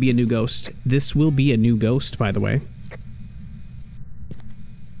going to be a new ghost. This will be a new ghost, by the way.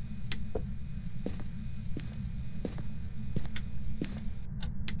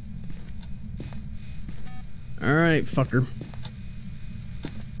 Alright, fucker.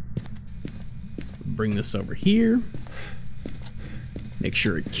 Bring this over here. Make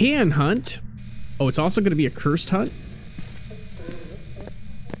sure it can hunt. Oh, it's also going to be a cursed hunt.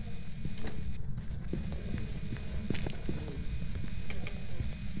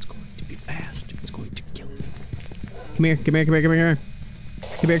 It's going to be fast. It's going to kill me. Come here, come here, come here, come here.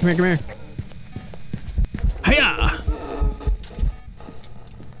 Come here, come here, come here. Hiya!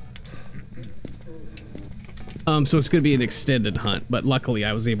 So it's going to be an extended hunt, but luckily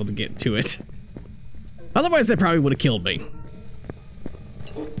I was able to get to it. Otherwise, they probably would have killed me.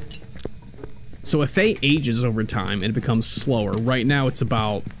 So a Thay ages over time and it becomes slower. Right now it's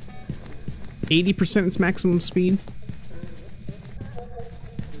about 80% its maximum speed.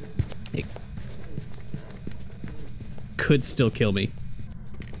 It could still kill me.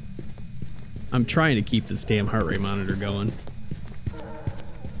 I'm trying to keep this damn heart rate monitor going.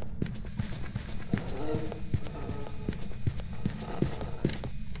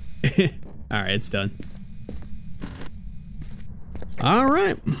 Alright, it's done.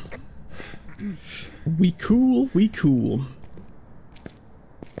 Alright. We cool, we cool.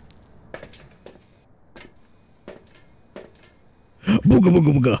 Booga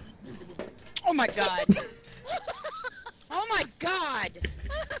booga booga. Oh my god. Oh my god.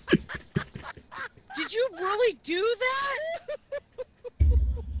 Did you really do that?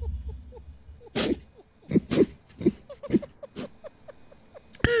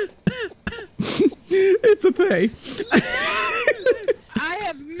 It's a Thay. I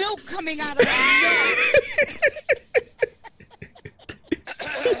have milk coming out of my nose.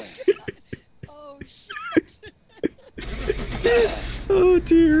 Oh shit. Oh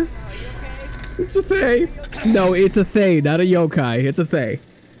dear. It's a Thay. No, it's a Thay, not a yokai. It's a Thay.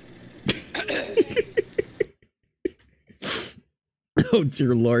 Oh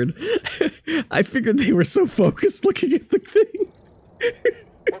dear lord. I figured they were so focused looking at the thing.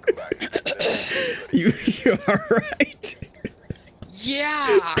 Welcome back. You are right.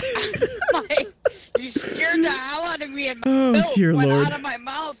 Yeah. You fucking Oh, milk dear went Lord. out of my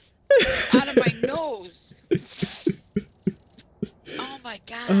mouth, out of my nose. Oh my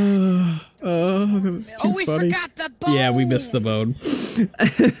god. That was too we funny. forgot the bone. Yeah, we missed the bone.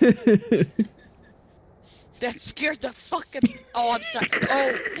 That scared the fucking. Oh, I'm sorry.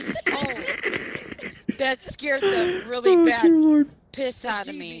 Oh. That scared the really bad dear Lord. piss out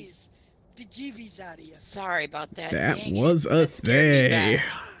of me. Bejeebies out of you. Sorry about that. That Dang was it. a That scared me thing.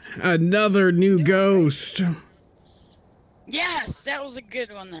 bad. Another new ghost. Yes, that was a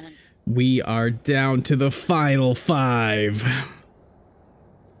good one then. We are down to the final 5.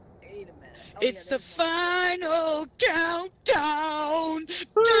 Wait a minute. Oh, It's yeah, the final countdown.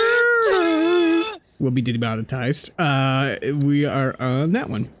 Will be demonetized. We are on that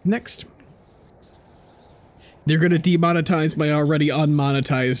one. Next. They're gonna demonetize my already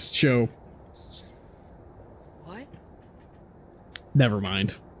unmonetized show. What? Never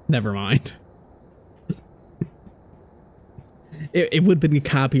mind. Never mind. It would have been a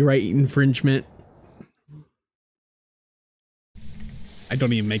copyright infringement. I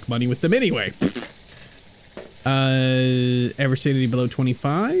don't even make money with them anyway. Ever sanity below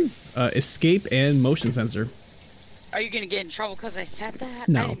 25? Escape and motion sensor. Are you gonna get in trouble because I said that?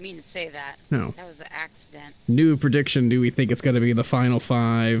 No. I didn't mean to say that. No. That was an accident. New prediction. Do we think it's gonna be the final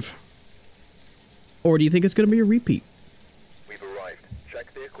 5? Or do you think it's gonna be a repeat? We've arrived.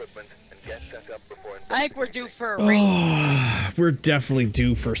 Check the equipment and get set up before. I think we're due for a raid. Oh, we're definitely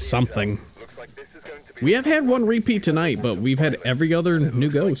due for something. Looks like this is going to be. We have had one repeat tonight, but we've had every other new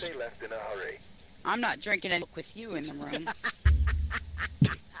ghost. They left in a hurry. I'm not drinking any milk with you in the room.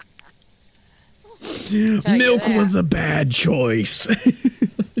 Tell you Milk that. was a bad choice.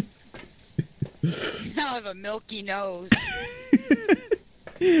 Now I have a milky nose.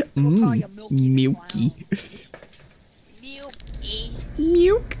 We'll call you Milky. the Milky. Milky.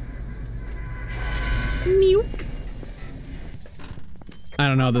 Milk. Milk. I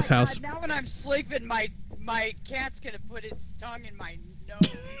don't know this house. God, now when I'm sleeping, my cat's gonna put its tongue in my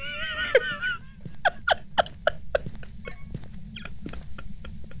nose.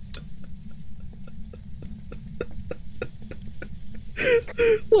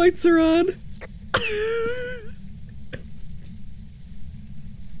 Lights are on.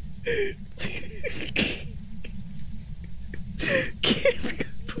 Cat's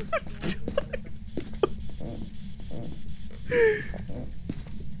gonna put its tongue.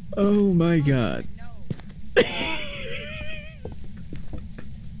 Oh my god.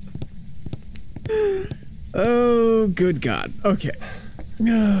 Oh, good god. Okay.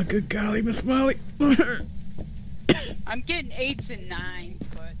 Oh, good golly, Miss Molly. I'm getting 8s and 9s,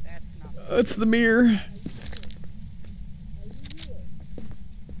 but that's not. It's the mirror.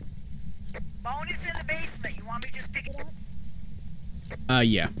 Bone is in the basement. You want me to just pick it up?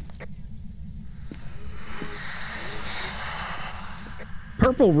 Yeah.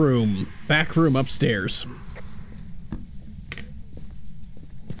 Purple room. Back room upstairs.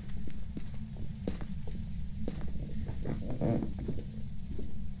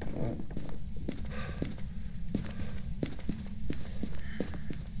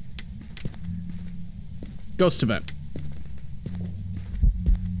 Ghost event.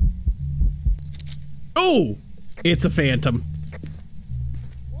 Oh! It's a phantom.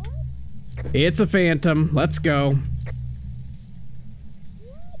 It's a phantom. Let's go.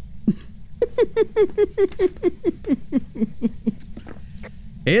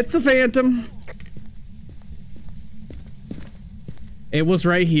 It's a phantom. It was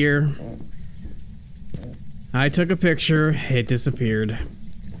right here. I took a picture. It disappeared.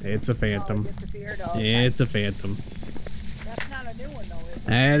 It's a phantom. It's a phantom. That's not a new one, though, is it?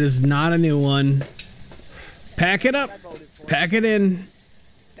 That is not a new one. Pack it up. I voted for. Pack it in. Pack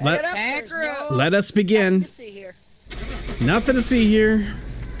it Let, up. Pack There's her up. no- let us nothing begin. to see here. Nothing to see here.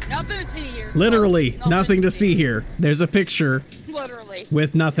 Nothing to see here. Literally, folks. nothing to see here. There's a picture Literally.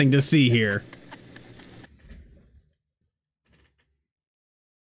 with nothing to see here.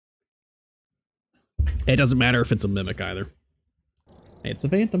 It doesn't matter if it's a mimic either. It's a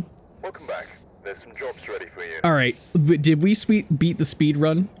phantom. Welcome back. There's some jobs ready for you. All right, did we beat the speed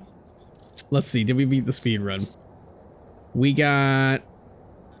run? Let's see. Did we beat the speed run? We got.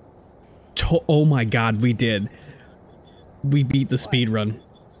 Oh my God, we did. We beat the speed run.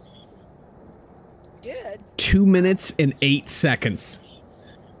 Did? 2 minutes and 8 seconds.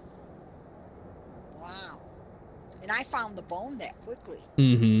 Wow. And I found the bone that quickly.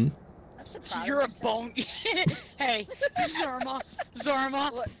 Mm-hmm. I'm surprised. You're a bone. Hey, Zorma,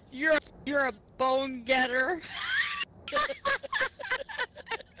 What? you're a bone getter.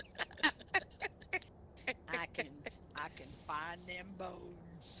 I can find them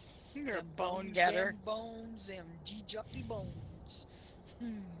bones. You're a bone getter. Them bones, them G-Jucky bones.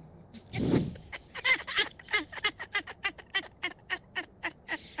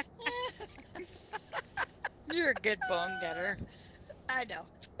 You're a good bone getter. I know.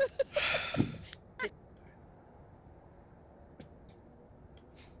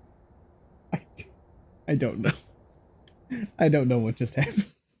 I don't know. I don't know what just happened.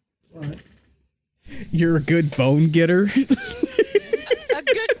 What? You're a good bone getter? A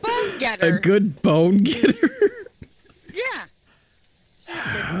good bone getter. A good bone getter? Yeah.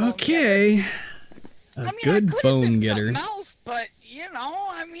 Okay. A good bone getter. Something else, but you know,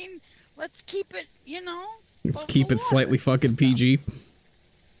 I mean, let's keep it, you know. Let's keep it slightly fucking PG.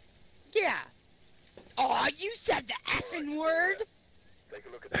 Yeah. Oh, you said the effing word.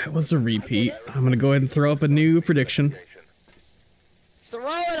 That was a repeat. I'm gonna go ahead and throw up a new prediction. Throw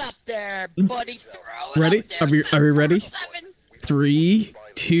it up there, buddy. Throw it Ready? up there. Are we ready? 3,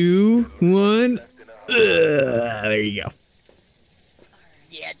 2, 1. There you go.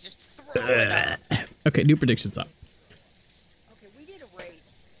 Yeah, just throw it up. Okay, new predictions up. Okay, we did a raid.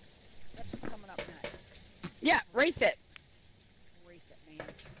 That's what's coming up next. Yeah, wraith it. Wraith it, man.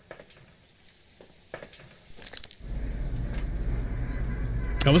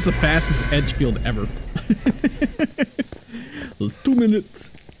 That was the fastest edge field ever. 2 minutes.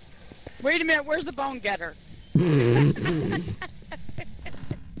 Wait a minute, where's the bone getter?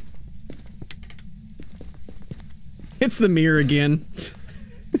 It's the mirror again.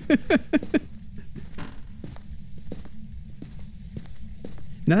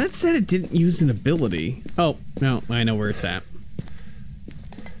 Now that said, it didn't use an ability. Oh, no, I know where it's at.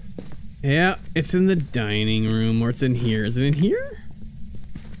 Yeah, it's in the dining room, or it's in here. Is it in here?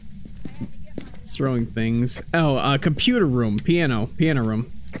 It's throwing things. Oh, computer room, piano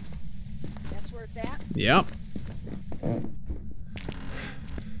room. That's where it's at? Yep.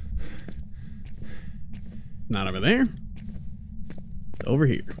 Not over there. It's over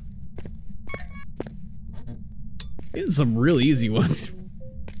here. Getting some real easy ones.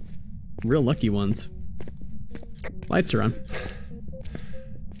 Real lucky ones. Lights are on.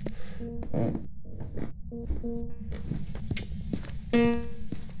 Here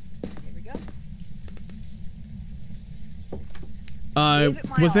we go.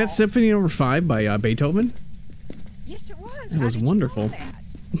 Was that Symphony Number 5 by Beethoven? Yes, it was. It was wonderful. I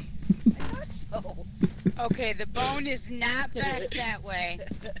thought so. Okay, the bone is not back that way.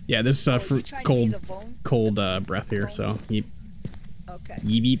 Yeah, this cold breath here, so yeep. Okay.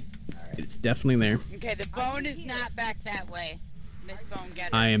 Yeep yeep. It's definitely there. Okay, the bone is not back that way, Miss Bone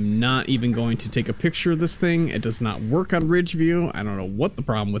Getter. I am not even going to take a picture of this thing. It does not work on Ridge View. I don't know what the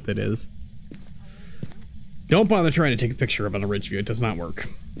problem with it is. Don't bother trying to take a picture of it on a Ridge View. It does not work.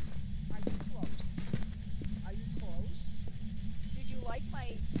 Are you close? Are you close? Did you like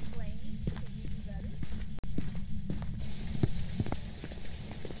my playing? Can you do better?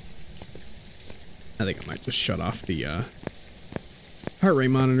 I think I might just shut off the heart rate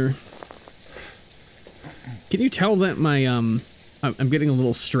monitor. Can you tell that my I'm getting a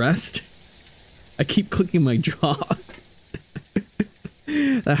little stressed? I keep clicking my jaw.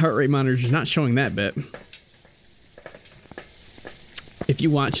 That heart rate monitor is not showing that bit. If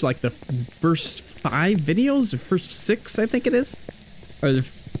you watch like the first 5 videos, or first 6, I think it is, or the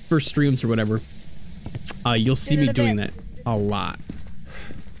first streams or whatever, you'll see me doing that a lot.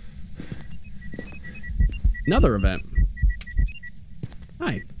 Another event.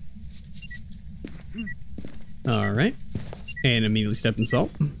 Hi. Alright. And immediately stepped in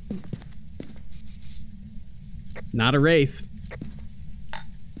salt. Not a wraith.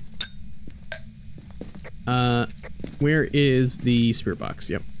 Where is the spirit box?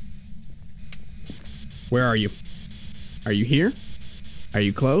 Yep. Where are you? Are you here? Are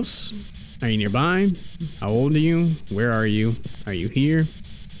you close? Are you nearby? How old are you? Where are you? Are you here?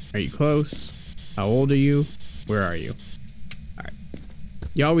 Are you close? How old are you? Where are you? Alright.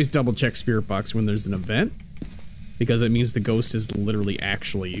 You always double check spirit box when there's an event, because it means the ghost is literally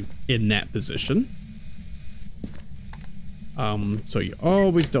actually in that position. So you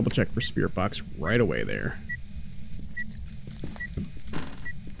always double check for spirit box right away there.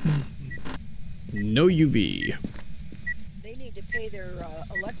 No UV. They need to pay their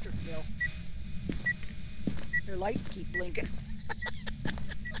electric bill. Their lights keep blinking.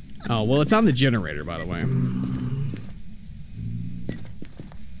 Oh, well, it's on the generator, by the way.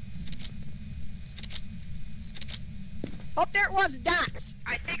 Oh, there it was, dots.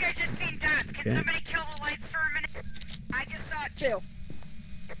 I think I just seen dots. Can somebody kill the lights for a minute? I just saw it. 2.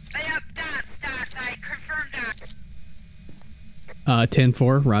 Yep, dots. I confirmed dots.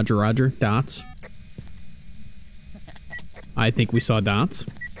 10-4, Roger, dots. I think we saw dots.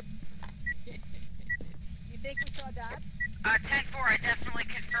 definitely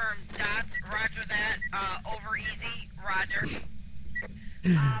confirm. Dots, roger that. Over easy, roger.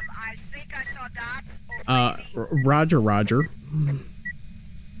 I think I saw Dots. Over easy. Roger.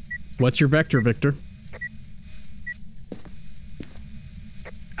 What's your vector, Victor?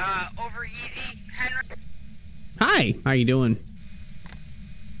 Over easy, Henry. Hi, how you doing?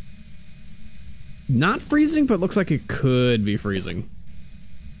 Not freezing, but looks like it could be freezing.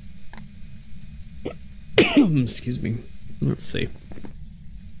 Excuse me. Let's see.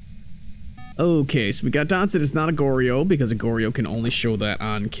 Okay, so we got dots that it's not a Goryo because a Goryo can only show that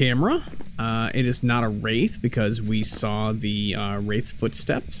on camera. It is not a Wraith because we saw the Wraith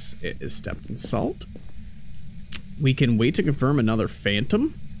footsteps. It is stepped in salt. We can wait to confirm another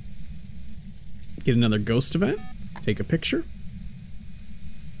Phantom. Get another ghost event. Take a picture.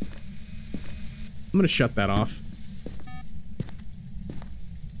 I'm gonna shut that off.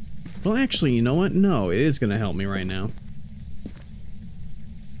 Well, actually, you know what? No, it is gonna help me right now.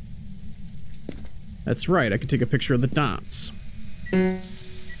 That's right, I can take a picture of the dots.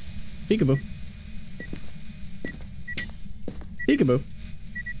 Peekaboo. Peekaboo.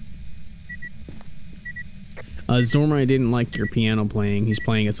 Zormai didn't like your piano playing. He's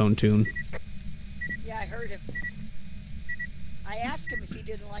playing its own tune. Yeah, I heard him. I asked him if he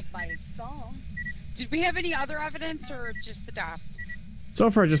didn't like my song. Did we have any other evidence or just the dots? So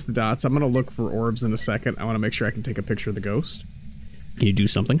far, just the dots. I'm gonna look for orbs in a second. I want to make sure I can take a picture of the ghost. Can you do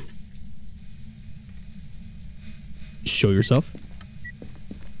something? Show yourself.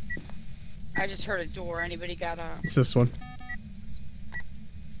 I just heard a door. Anybody got a... It's this one.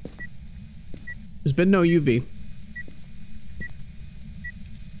 There's been no UV.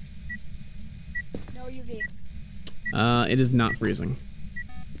 No UV. It is not freezing.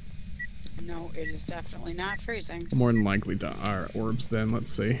 No, it is definitely not freezing. More than likely our orbs then. Let's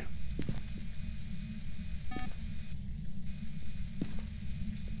see.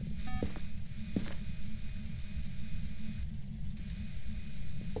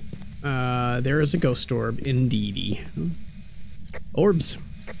 There is a ghost orb, indeedy. Orbs.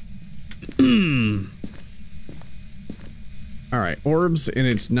 Alright, orbs, and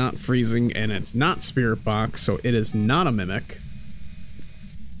it's not freezing, and it's not spirit box, so it is not a mimic.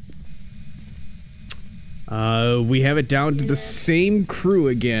 We have it down to the same crew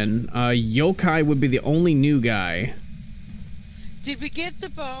again. Yokai would be the only new guy. Did we get the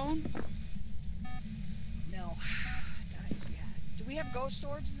bone? No. Yeah. Do we have ghost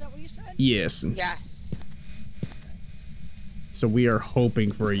orbs? Is that what you said? Yes. Yes. So we are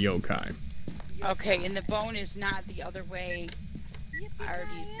hoping for a yokai. Okay, and the bone is not the other way. I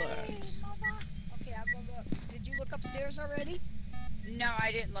already looked. Okay, I'll go look. Did you look upstairs already? No,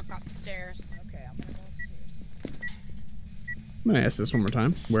 I didn't look upstairs. Okay, I'm gonna go upstairs. I'm gonna ask this one more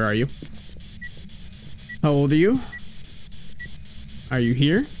time. Where are you? How old are you? Are you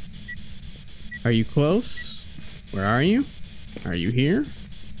here? Are you close? Where are you? Are you here?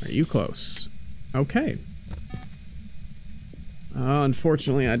 Are you close? Okay.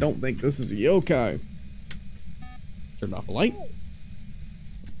 Unfortunately, I don't think this is a yokai. Turn off the light.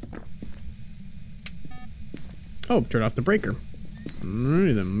 Oh, turn off the breaker.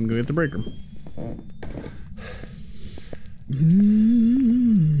 Alrighty then, I'm gonna get the breaker.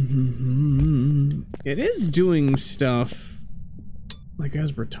 It is doing stuff like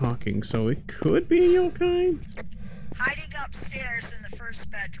as we're talking, so it could be a yokai. Hiding upstairs in the first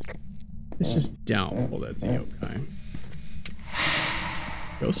bedroom. It's just doubtful that's a yokai.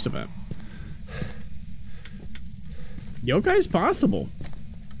 Ghost event. Yokai's possible.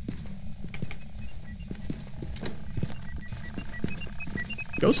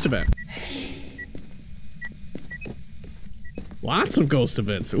 Ghost event. Lots of ghost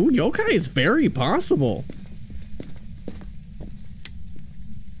events. Ooh, yokai is very possible.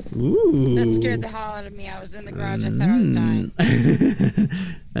 Ooh. That scared the hell out of me. I was in the garage. I thought I was dying.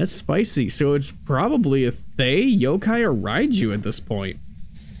 That's spicy. So it's probably a Thay, yokai, or Raiju at this point.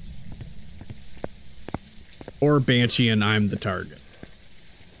 Or Banshee and I'm the target.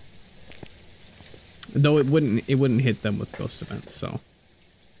 Though it wouldn't hit them with ghost events, so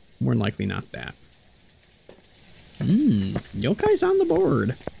more than likely not that. Yokai's on the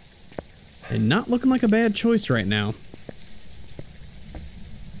board. And not looking like a bad choice right now.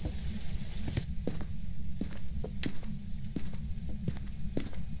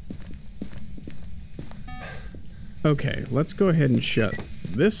 Okay, let's go ahead and shut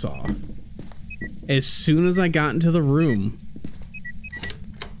this off. As soon as I got into the room,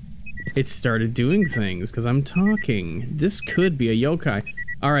 it started doing things because I'm talking. This could be a yokai.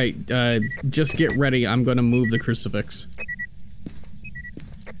 All right, just get ready. I'm going to move the crucifix.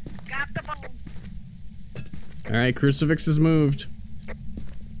 Got the bone. All right, crucifix is moved.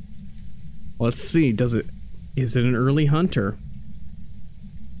 Let's see, is it an early hunter?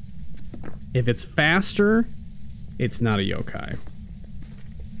 If it's faster, it's not a yokai.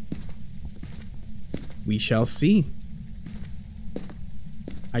 We shall see.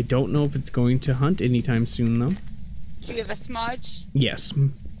 I don't know if it's going to hunt anytime soon, though. Do you have a smudge? Yes.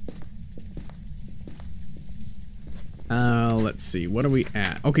 Let's see. What are we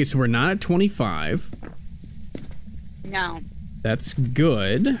at? Okay, so we're not at 25. No. That's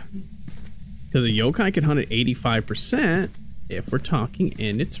good. Because a yokai can hunt at 85% if we're talking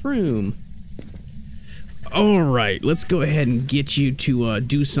in its room. Alright, let's go ahead and get you to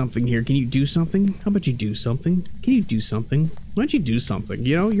do something here. Can you do something? How about you do something? Can you do something? Why don't you do something?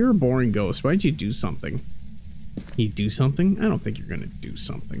 You know, you're a boring ghost. Why don't you do something? Can you do something? I don't think you're gonna do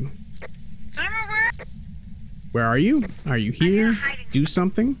something. Where are you? Are you here? Do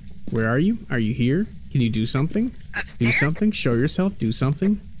something? Where are you? Are you here? Can you do something? Upstairs? Do something? Show yourself. Do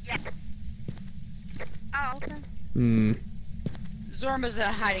something. Yeah. Oh, okay. Hmm. Zorma's in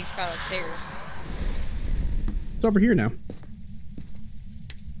a hiding spot upstairs. It's over here now.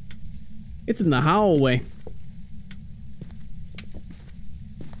 It's in the hallway.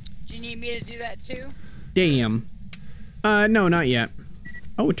 Do you need me to do that too? Damn. No, not yet.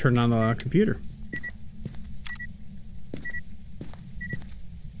 Oh, it turned on the computer.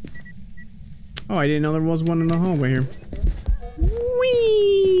 Oh, I didn't know there was one in the hallway here.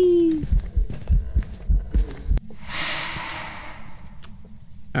 Whee!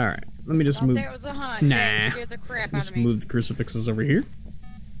 Alright, let me just move. There was a hunt. Nah. Dang, scared the crap out Just of me. move the crucifixes over here.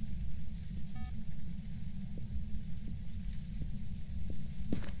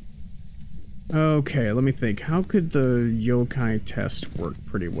 Okay, let me think. How could the yokai test work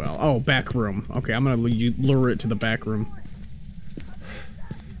pretty well? Oh, back room. Okay, I'm gonna lure it to the back room.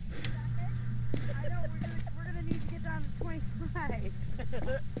 I know, we're gonna need to get down to 25.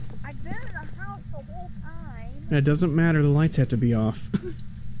 I've been in the house the whole time. It doesn't matter, the lights have to be off.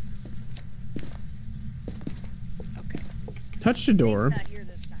 Okay. Touch the door. Thing's not here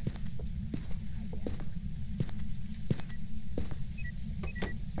this time.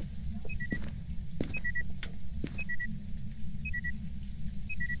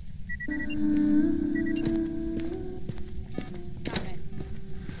 Coming.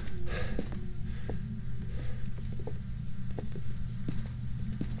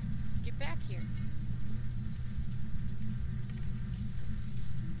 Get back here.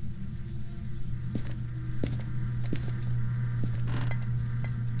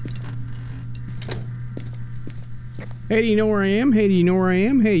 Hey, do you know where I am? Hey, do you know where I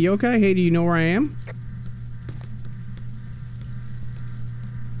am? Hey, yokai, hey, do you know where I am?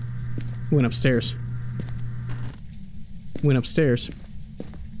 Went upstairs. Went upstairs.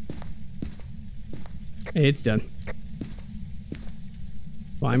 Hey, it's done.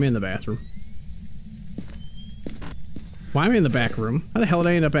 Well, I'm in the bathroom. Well, I'm in the back room. How the hell did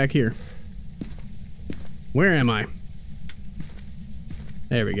I end up back here? Where am I?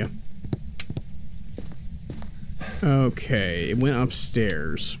 There we go. Okay, it went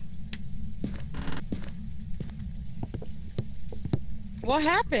upstairs. What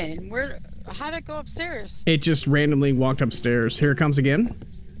happened? How'd it go upstairs? It just randomly walked upstairs. Here it comes again.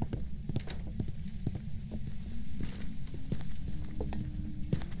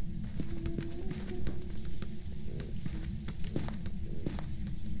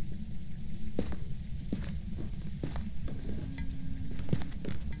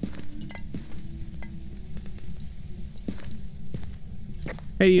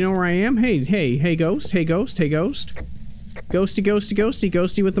 Hey, you know where I am? Hey, hey, hey, ghost. Hey, ghost. Hey, ghost. Ghosty, ghosty, ghosty,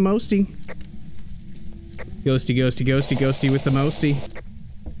 ghosty with the mosty. Ghosty, ghosty, ghosty, ghosty with the mosty.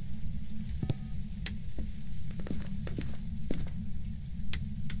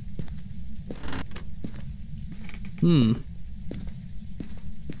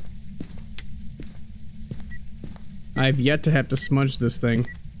 I've yet to have to smudge this thing.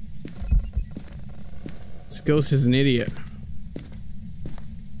 This ghost is an idiot.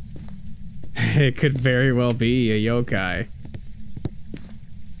 It could very well be a yokai.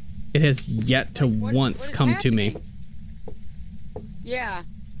 It has yet to once come to me. Yeah.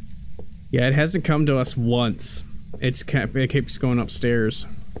 Yeah, it hasn't come to us once. It keeps going upstairs.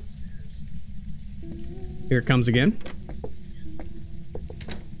 Here it comes again.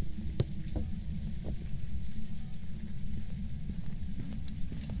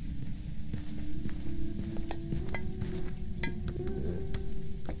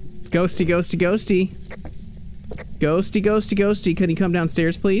 Ghosty, ghosty, ghosty. Ghosty, ghosty, ghosty. Can you come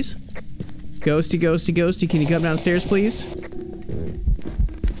downstairs, please? Ghosty, ghosty, ghosty. Can you come downstairs, please?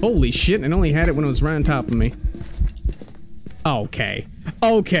 Holy shit, I only had it when it was right on top of me. Okay.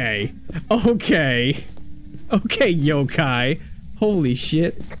 Okay. Okay. Okay, yokai. Holy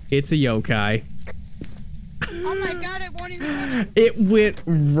shit. It's a yokai. Oh my god, it won't even... It went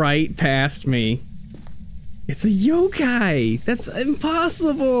right past me. It's a yokai. That's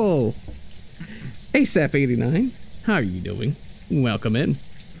impossible. ASAP89, how are you doing? Welcome in.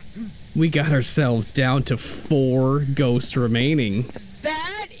 We got ourselves down to 4 ghosts remaining.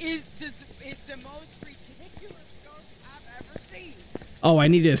 That is the most ridiculous ghost I've ever seen. Oh, I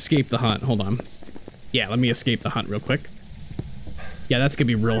need to escape the hunt. Hold on. Yeah, let me escape the hunt real quick. Yeah, that's gonna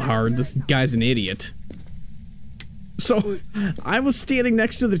be real hard. This guy's an idiot. So, I was standing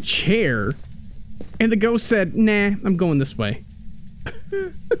next to the chair, and the ghost said, nah, I'm going this way.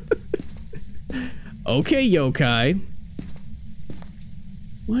 Okay, yokai.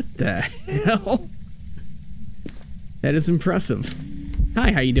 What the hell? That is impressive.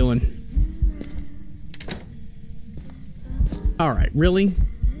 Hi, how you doing? Alright, really?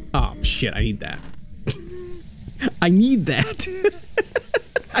 Oh, shit, I need that. I need that.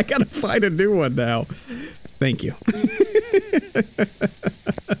 I gotta find a new one now. Thank you.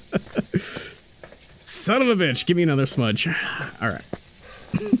 Son of a bitch, give me another smudge. Alright.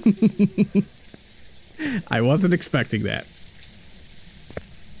 I wasn't expecting that.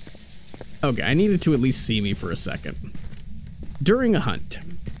 Okay, I needed to at least see me for a second. During a hunt.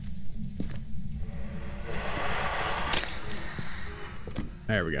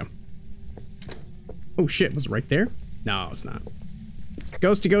 There we go. Oh shit, was it right there? No, it's not.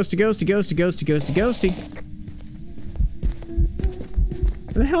 Ghosty, ghosty, ghosty, ghosty, ghosty, ghosty, ghosty.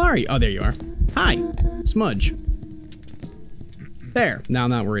 Where the hell are you? Oh, there you are. Hi, smudge. There, now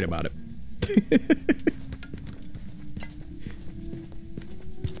I'm not worried about it.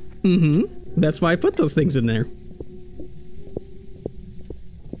 Mm-hmm. That's why I put those things in there.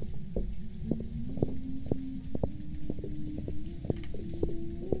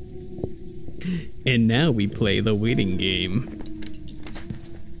 And now we play the waiting game.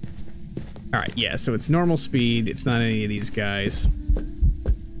 Alright, yeah, so it's normal speed. It's not any of these guys.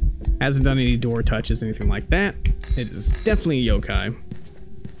 Hasn't done any door touches, anything like that. It is definitely a yokai.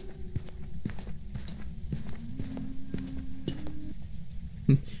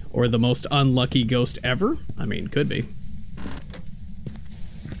 Or the most unlucky ghost ever? I mean, could be.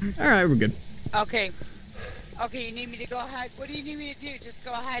 Alright, we're good. Okay. Okay, you need me to go ahead. What do you need me to do? Just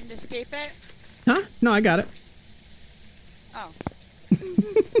go ahead and escape it? Huh? No, I got it. Oh.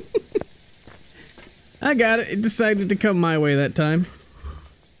 I got it. It decided to come my way that time.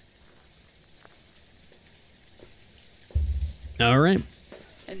 Alright.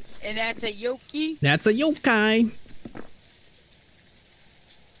 And that's a yoki? That's a yokai.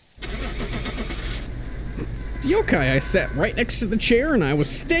 It's a yokai. I sat right next to the chair and I was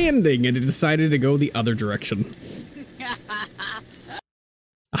standing and it decided to go the other direction.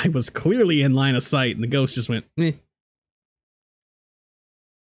 I was clearly in line of sight and the ghost just went, meh.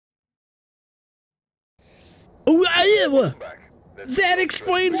 Oh, that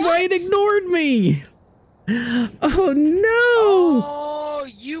explains why it ignored me. Oh no! Oh,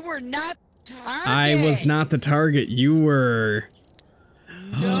 you were not the target. I was not the target. You were.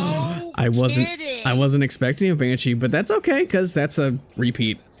 No I wasn't. kidding. I wasn't expecting a banshee, but that's okay because that's a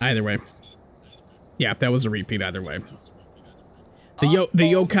repeat either way. Yeah, that was a repeat either way. The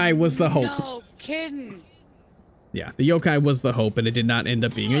yokai was the hope. No kidding. Yeah, the yokai was the hope, and it did not end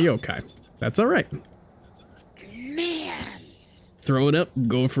up being a yokai. That's all right. Man. Throw it up.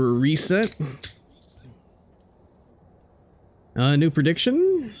 Go for a reset. New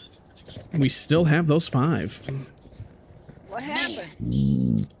prediction. We still have those 5. What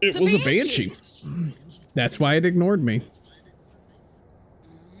happened? It was a banshee. That's why it ignored me.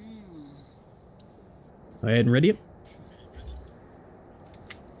 Go ahead and ready it.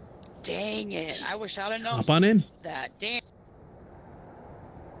 Dang it. I wish I'd have known. Hop on in. That damn.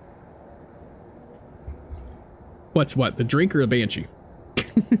 What's what? The drink or the banshee?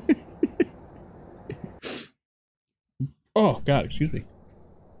 Oh, God, excuse me.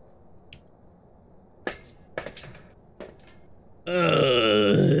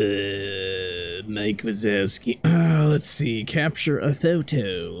 Mike Wazowski. Let's see. Capture a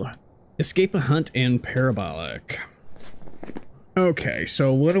photo. Escape a hunt and parabolic. Okay,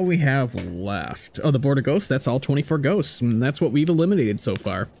 so what do we have left? Oh, the border ghosts. That's all 24 ghosts. And that's what we've eliminated so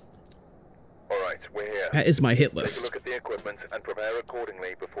far. Alright, we're here. That is my hit Take a list. look at the equipment and prepare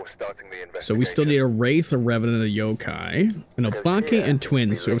accordingly before starting the investigation. So we still need a Wraith, a Revenant, a Yokai, an Obake, and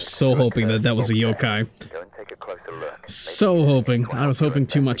Twins. So I was so hoping that that was a Yokai. Go and take a closer look. So hoping. I was hoping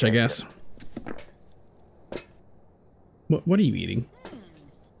too much, I guess. What are you eating?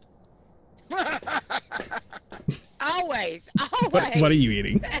 Owie. Always. What are you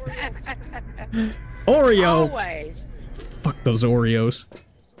eating? Oreo. Always. Fuck those Oreos.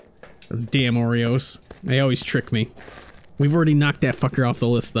 Those damn Oreos. They always trick me. We've already knocked that fucker off the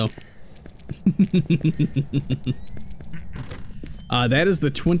list, though. That is the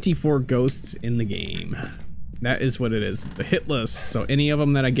 24 ghosts in the game. That is what it is. The hit list. So any of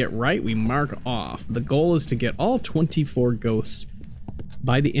them that I get right, we mark off. The goal is to get all 24 ghosts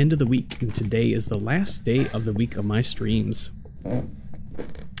by the end of the week. And today is the last day of the week of my streams.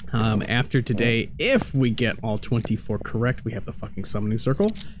 After today, if we get all 24 correct, we have the fucking summoning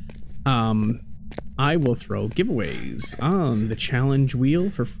circle. I will throw giveaways on the challenge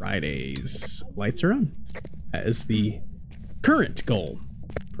wheel for Fridays. Lights are on. That is the current goal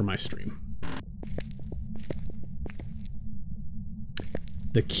for my stream.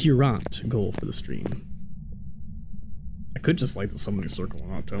 The current goal for the stream. I could just light the summoning circle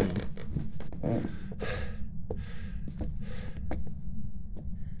and not tell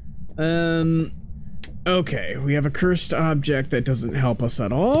them. Okay, we have a cursed object that doesn't help us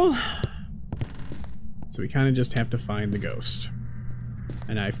at all. So we kind of just have to find the ghost.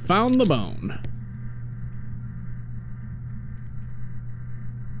 And I found the bone.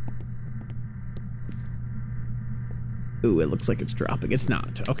 Ooh, it looks like it's dropping. It's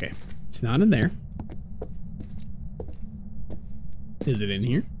not. Okay. It's not in there. Is it in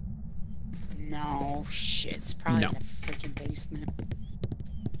here? No, shit. It's probably in the freaking basement.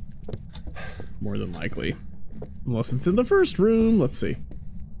 More than likely. Unless it's in the first room. Let's see.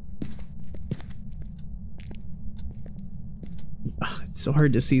 Ugh, it's so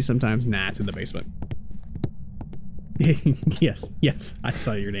hard to see sometimes. Nah, it's in the basement. Yes, I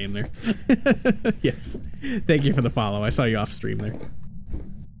saw your name there. Yes. Thank you for the follow. I saw you off stream there.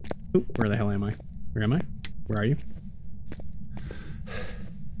 Ooh, where the hell am I? Where am I? Where are you?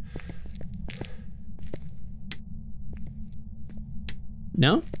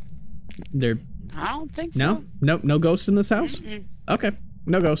 No? I don't think so. No ghost in this house? Okay,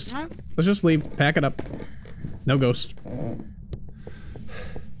 no ghost. No. Let's just leave. Pack it up. No ghost.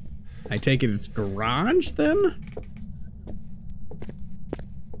 I take it it's garage then?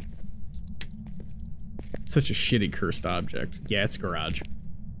 Such a shitty cursed object. Yeah, it's garage.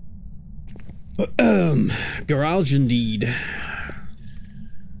 Garage indeed.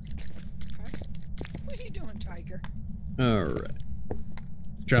 What are you doing, Tiger? Alright.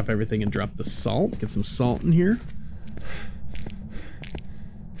 Drop everything and drop the salt. Get some salt in here.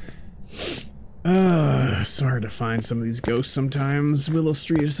 So hard to find some of these ghosts sometimes. Willow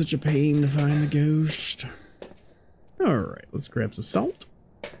Street is such a pain to find the ghost. Alright, let's grab some salt.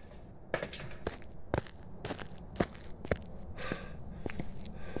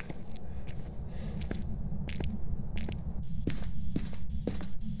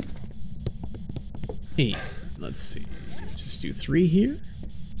 Hey, let's see. Let's just do 3 here.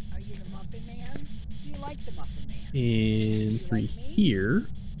 Are you the Muffin Man? Do you like the Muffin Man? And 3 here.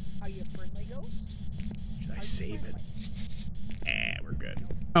 Are you a friendly ghost? Should I save it? We're good.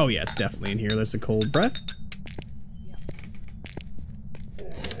 Oh yeah, it's definitely in here. There's a cold breath.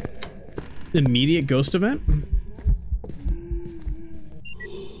 Immediate ghost event.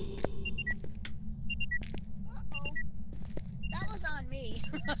 That was on me.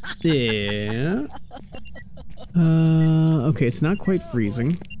 Yeah. Okay, it's not quite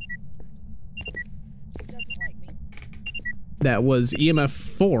freezing. It doesn't like me. That was EMF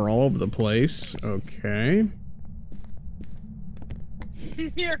 4 all over the place. Okay.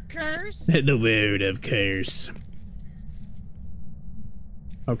 You're cursed? The word of curse.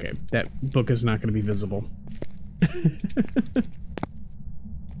 Okay, that book is not going to be visible.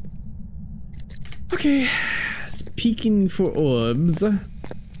 Okay, it's peeking for orbs.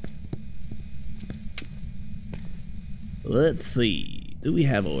 Let's see. Do we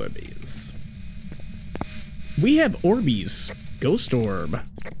have Orbeez? We have Orbeez. Ghost Orb.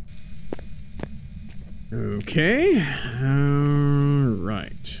 Okay.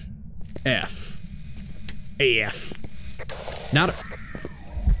 Right. F. AF. Not a...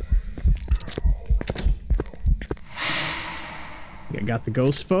 I got the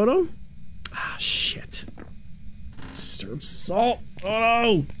ghost photo. Ah, shit. Disturb salt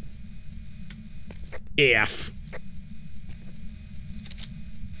photo. F.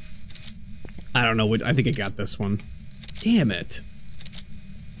 I don't know what, I think I got this one. Damn it.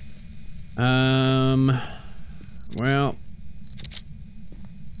 Well.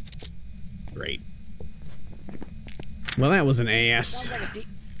 Great. Well, that was an ass.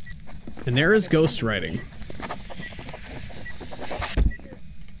 And there is ghostwriting.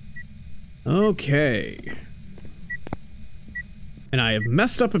 Okay. And I have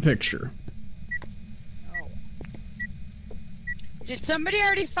messed up a picture. Did somebody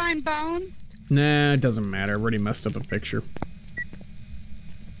already find bone? Nah, it doesn't matter. I already messed up a picture.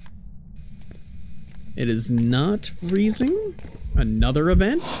 It is not freezing. Another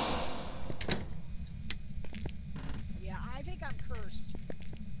event? Yeah, I think I'm cursed.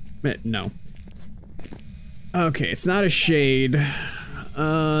 No. Okay, it's not a shade.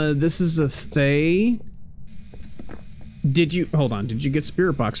 This is a Thay. Hold on, did you get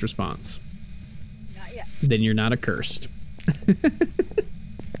Spirit Box response? Not yet. Then you're not accursed.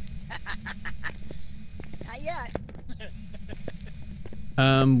 Not yet.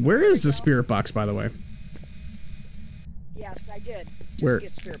 Where is the Spirit Box, by the way? Yes, I did. Just Where?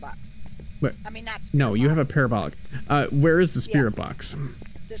 get Spirit Box. Where? I mean, not Spirit No, you have a Box. parabolic. Where is the Spirit Yes. Box?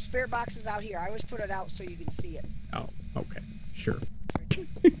 The Spirit Box is out here. I always put it out so you can see it. Oh, okay. Sure.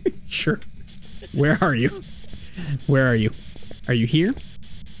 Sure. Where are you? Where are you? Are you here?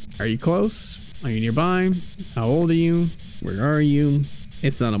 Are you close? Are you nearby? How old are you? Where are you?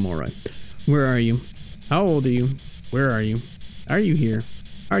 It's not a Moroi. Where are you? How old are you? Where are you? Are you here?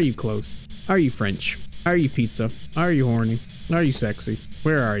 Are you close? Are you French? Are you pizza? Are you horny? Are you sexy?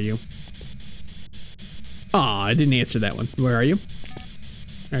 Where are you? Aw, I didn't answer that one. Where are you?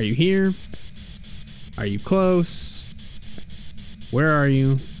 Are you here? Are you close? Where are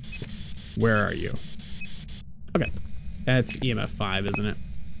you? Where are you? Okay. That's EMF 5, isn't it?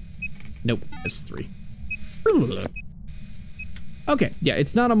 Nope, that's 3. Okay, yeah,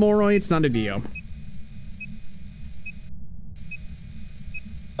 it's not a Moroi, it's not a Dio.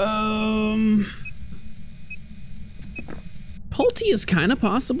 Pulty is kind of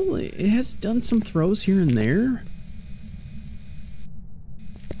possible. It has done some throws here and there.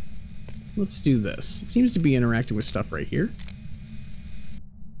 Let's do this. It seems to be interacting with stuff right here.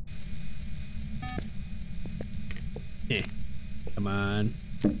 Come on.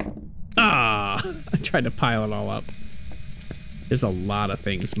 Ah! I tried to pile it all up. There's a lot of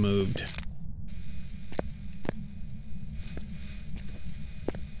things moved.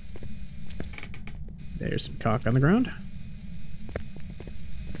 There's some caulk on the ground.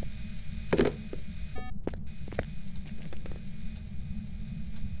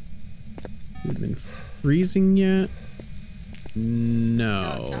 We've been freezing yet? No.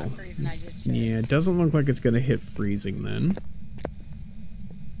 No, it's not freezing. I just checked. Yeah, it doesn't look like it's gonna hit freezing then.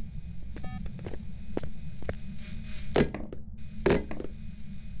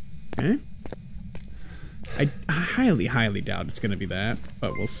 Okay. I highly, highly doubt it's gonna be that,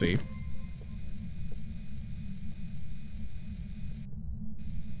 but we'll see.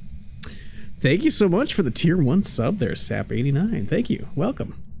 Thank you so much for the tier 1 sub there, Sap89. Thank you.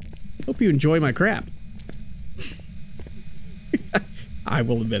 Welcome. Hope you enjoy my crap. I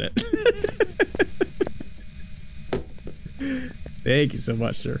will admit it. Thank you so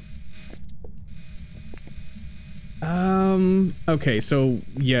much, sir. Okay, so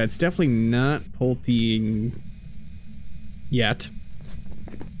yeah, it's definitely not pultying yet.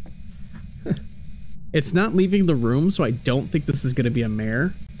 It's not leaving the room, so I don't think this is going to be a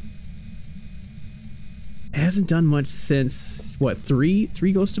mare. It hasn't done much since, what, three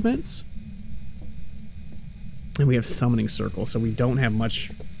ghost events? And we have summoning circle, so we don't have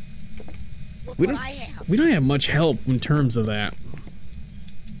much. Look We what don't. I have. We don't have much help in terms of that.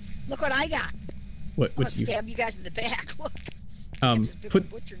 Look what I got. What? I'm gonna What you? stab you guys in the back. Look. It's this big Put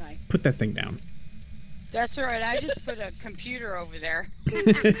butcher knife. that thing down. That's all right. I just put a computer over there.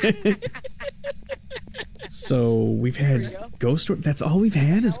 So we've There you had go. ghost orb. That's all we've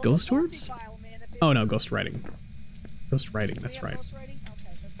had is Hell of a ghost orbs. multi-file, man, if it- Oh no, ghost writing. Ghost writing. We That's have right. ghost writing? Okay,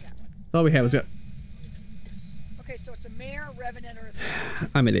 that's that one. That's all we have. Okay, so it's a mare, revenant, or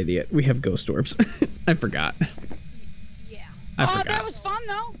I'm an idiot. We have ghost orbs. I forgot. yeah. I Oh, forgot. that was fun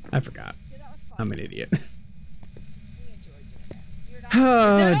though. I forgot. Yeah, that was fun. I'm an idiot. We enjoyed doing that. You're not.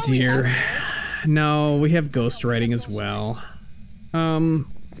 Oh that all we dear. have? No, we have ghost writing as well.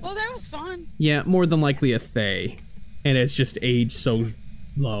 Well, that was fun. Yeah, more than likely a Thay. And it's just aged so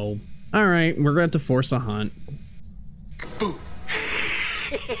low. Alright, we're going to force a hunt.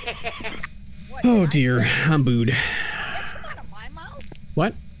 What, Oh did I dear, say- I'm booed. Did that come out of my mouth?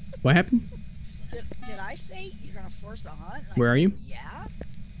 What? What happened? Did I say you're gonna force a hunt? And I Where are said, you? Yeah.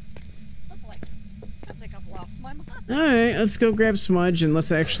 I'm like, I think I've lost my mind. Alright, let's go grab Smudge and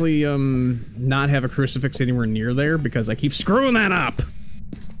let's actually, not have a crucifix anywhere near there because I keep screwing that up!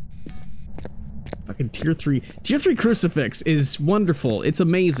 Fucking tier 3. Tier 3 crucifix is wonderful. It's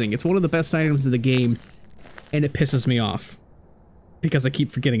amazing. It's one of the best items in the game. And it pisses me off. Because I keep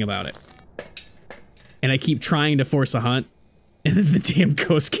forgetting about it. And I keep trying to force a hunt. And then the damn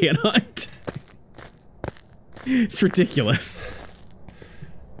ghost can't hunt. It's ridiculous.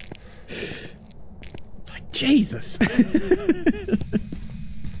 It's like, Jesus.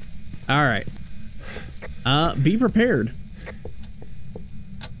 All right. Be prepared.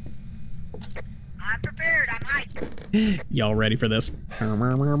 I'm prepared. I'm hyped. Y'all ready for this? Fucking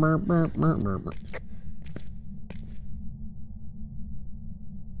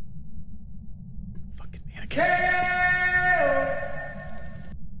mannequins.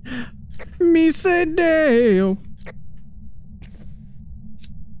 Me say Dale.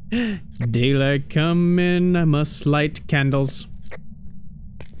 Daylight coming, I must light candles.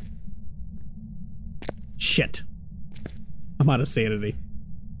 Shit. I'm out of sanity.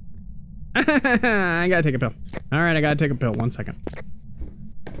 I gotta take a pill. Alright, I gotta take a pill. 1 second.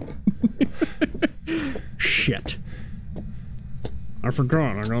 Shit. I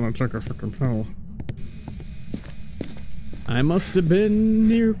forgot. I gotta take a freaking pill. I must have been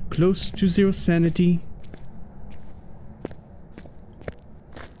near close to 0 sanity.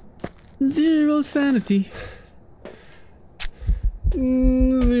 0 sanity.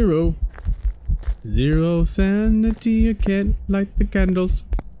 0. 0 sanity. I can't light the candles.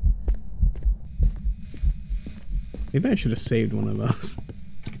 Maybe I should have saved one of those.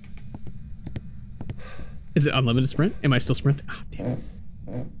 Is it unlimited sprint? Am I still sprinting? Ah, damn it.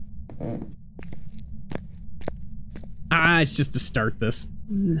 Ah, it's just to start this.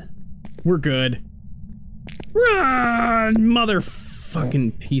 We're good. Run,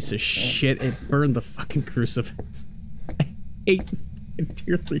 motherfucking piece of shit. It burned the fucking crucifix. I hate this fucking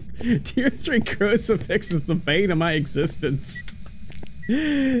tier 3 crucifix is the bane of my existence.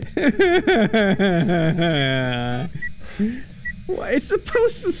 What? It's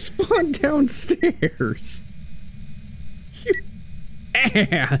supposed to spawn downstairs. You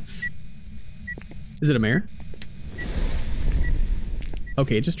ass. Is it a mare?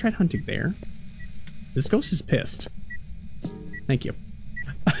 Okay, just tried hunting there. This ghost is pissed. Thank you.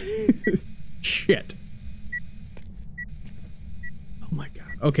 Shit. Oh my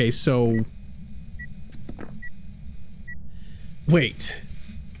god. Okay, so... Wait.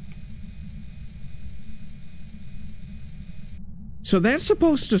 So that's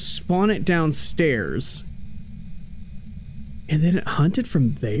supposed to spawn it downstairs. And then it hunted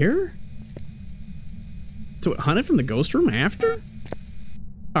from there? So it hunted from the ghost room after?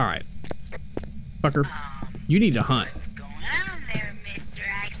 Alright. Fucker. You need to hunt. What's going on there, Mr.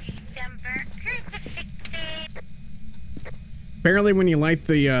 I see some burnt crucifixes. Apparently when you light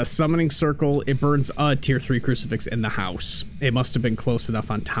the summoning circle, it burns a tier 3 crucifix in the house. It must have been close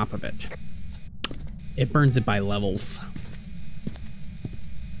enough on top of it. It burns it by levels.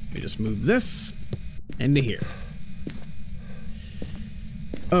 Let me just move this into here.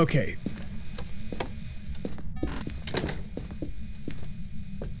 Okay.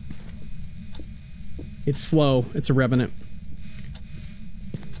 It's slow. It's a revenant.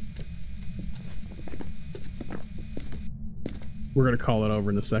 We're gonna call it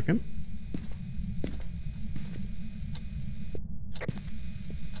over in a second.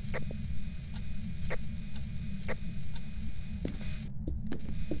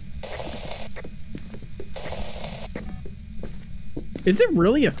 Is it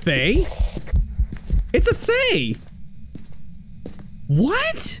really a Thay? It's a Thay!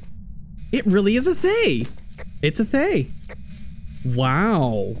 What? It really is a Thay. It's a Thay.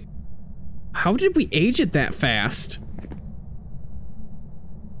 Wow. How did we age it that fast?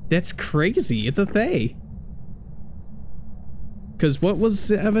 That's crazy. It's a Thay. Because what was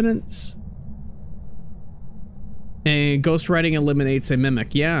the evidence? A ghost writing eliminates a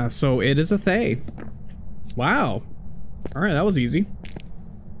mimic. Yeah, so it is a Thay. Wow. Alright, that was easy.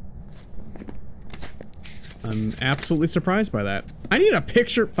 I'm absolutely surprised by that. I need a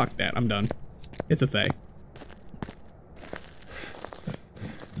picture. Fuck that. I'm done. It's a Thay.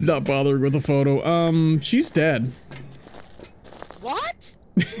 Not bothering with a photo. She's dead. What?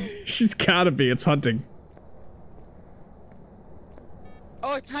 She's gotta be. It's hunting.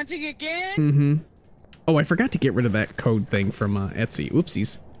 Oh, it's hunting again? Mm-hmm. Oh, I forgot to get rid of that code thing from Etsy.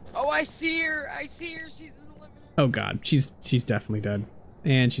 Oopsies. Oh, I see her. I see her. She's in the living room. Oh god, she's definitely dead.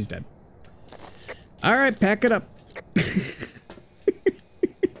 And she's dead. Alright, pack it up.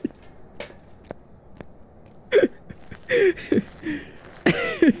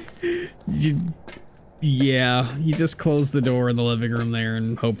 Yeah, you just close the door in the living room there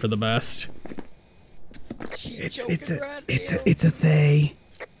and hope for the best. It's a Thay.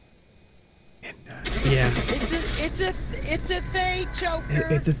 And yeah. It's a Thay, choker.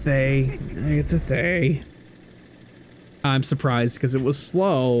 It's a Thay. It's a Thay. I'm surprised because it was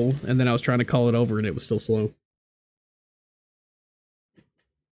slow, and then I was trying to call it over and it was still slow.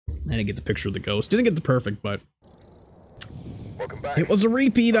 I didn't get the picture of the ghost. Didn't get the perfect, but it was a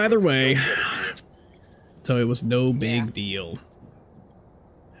repeat either way. So it was no big deal.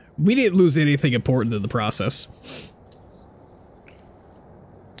 We didn't lose anything important in the process.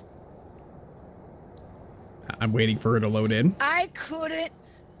 I'm waiting for her to load in. I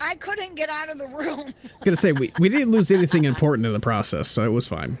couldn't get out of the room. I was gonna say, we didn't lose anything important in the process, so it was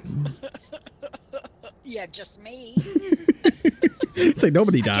fine. Yeah, just me. It's like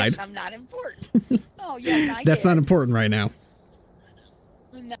nobody I died. guess I'm not important. Oh, yes, I That's did. not important right now.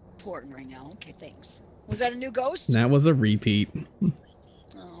 Not important right now. Okay, thanks. Was that a new ghost? That was a repeat.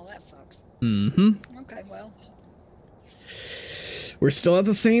 Oh, that sucks. Mm-hmm. Okay, well. We're still at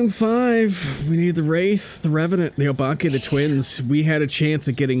the same 5. We need the Wraith, the Revenant, the Obake, the twins. We had a chance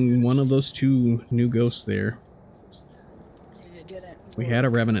at getting one of those 2 new ghosts there. You didn't. We had a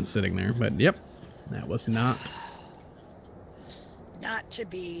Revenant sitting there, but yep, that was not. Not to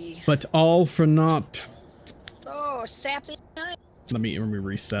be. But all for naught. Oh, sappy night. Let me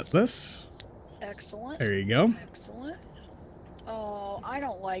reset this. Excellent. There you go. Excellent. Oh, I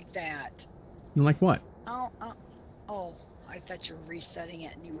don't like that. You like what? Oh, I thought you were resetting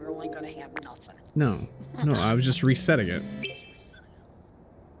it and you were only going to have nothing. No, I was just resetting it.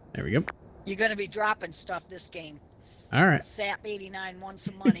 There we go. You're going to be dropping stuff this game. All right. Sap 89 wants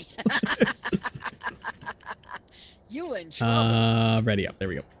some money. You in trouble. Ready up. There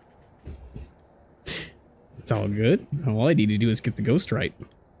we go. It's all good. All I need to do is get the ghost right.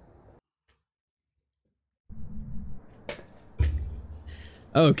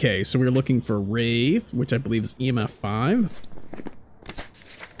 Okay, so we're looking for Wraith, which I believe is EMF 5.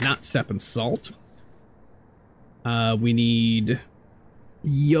 Not Sep and Salt. We need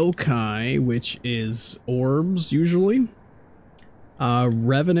Yokai, which is orbs, usually.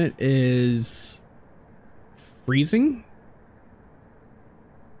 Revenant is freezing.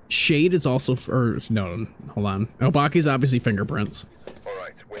 Shade is also, no, hold on. Obake is obviously fingerprints. All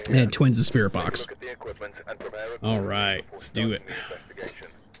right, And twins is spirit box. look at the equipment and prepare All right, let's do it.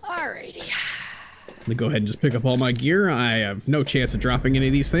 Alrighty. Let me go ahead and just pick up all my gear. I have no chance of dropping any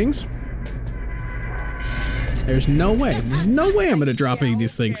of these things. There's no way. There's no way I'm going to drop any of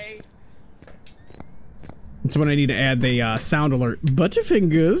these things. That's when I need to add the sound alert.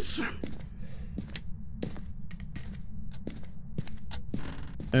 Butterfingers.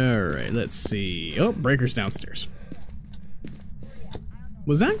 Alright, let's see. Oh, breaker's downstairs.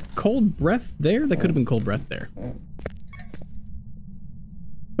 Was that cold breath there? That could have been cold breath there.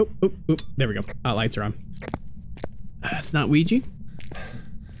 Oh, there we go. Lights are on. It's not Ouija.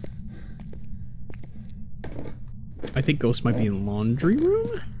 I think Ghost might be in laundry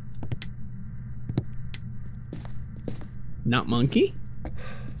room. Not Monkey.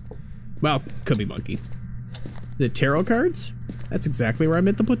 Well, could be Monkey. The tarot cards? That's exactly where I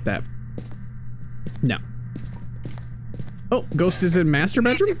meant to put that. No. Oh, Ghost is in master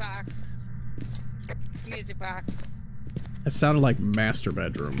bedroom? Music box. Music box. That sounded like master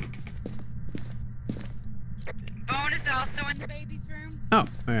bedroom. Bone is also in the baby's room. Oh,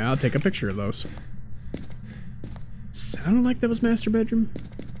 yeah, I'll take a picture of those. Sounded like that was master bedroom.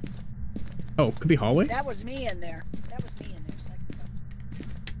 Oh, could be hallway? That was me in there. That was me in there a second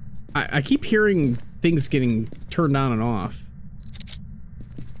ago. I keep hearing things getting turned on and off.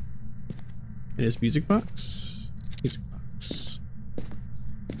 It is music box. Music box.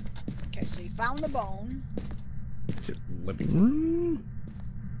 Okay, so you found the bone. Is it living room?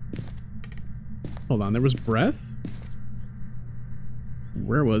 Hold on, there was breath?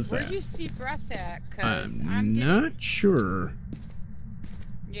 Where was Where that? do you see breath at? Cause I'm not sure.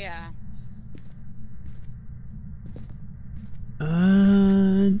 Yeah.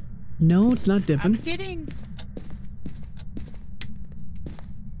 No, it's not dipping. I'm getting.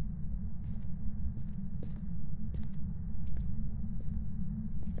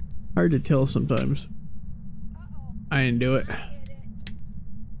 Hard to tell sometimes. I didn't do it.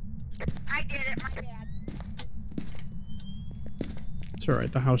 I did it. My bad. It's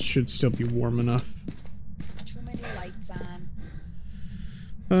alright, the house should still be warm enough. Too many lights on.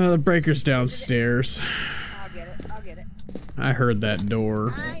 The breaker's downstairs. I'll get it. I'll get it. I heard that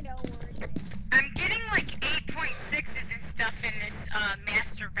door. I know where it is. I'm getting like 8.6s and stuff in this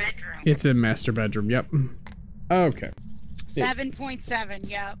master bedroom. It's in master bedroom, yep. Okay. 7.7.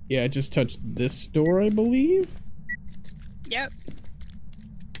 Yep. Yeah, I just touched this door, I believe. Yep.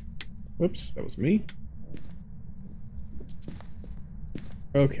 Whoops, that was me.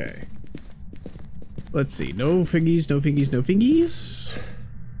 Okay. Let's see. No fingies, no fingies, no fingies.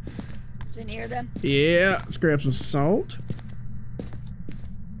 It's in here then? Yeah, let's grab some salt.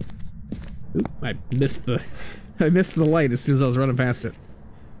 Oop, I missed the light as soon as I was running past it.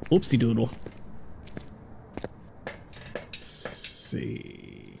 Oopsie doodle. Let's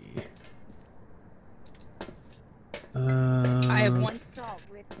see. I have one salt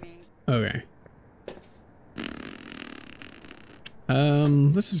with me. Okay.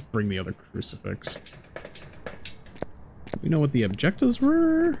 Let's just bring the other crucifix. We know what the objectives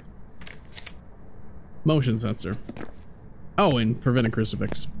were. Motion sensor. Oh, and prevent a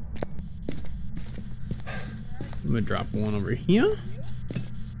crucifix. I'm gonna drop one over here. Are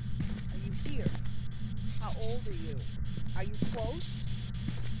you here? How old are you? Are you close?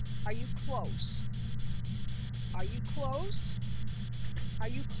 Are you close? Are you close? Are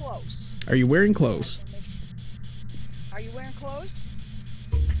you close? Are you wearing clothes? Are you wearing clothes?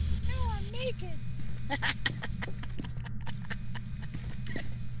 No, I'm naked.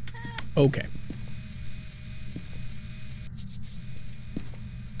 Okay.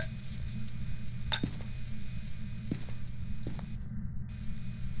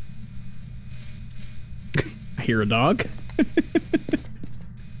 I hear a dog.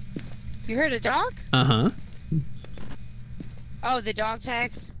 You heard a dog? Uh-huh. Oh, the dog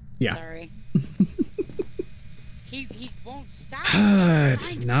tags? Yeah. Sorry. He won't stop.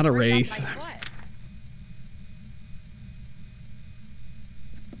 It's not a Right up wraith. my butt.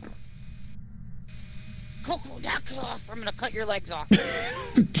 Coco, knock it off. I'm gonna cut your legs off.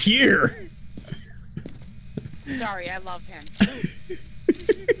 Dear. Sorry, I love him.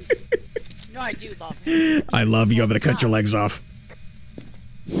 No, I do love him. I love you. I'm gonna cut your legs off.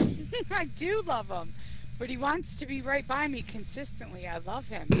 I do love him. But he wants to be right by me consistently. I love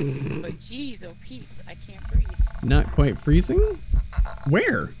him. But geez, oh Pete, I can't breathe. Not quite freezing?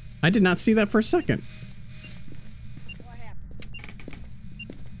 Where? I did not see that for a second. What happened?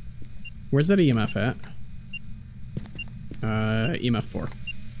 Where's that EMF at? EMF 4.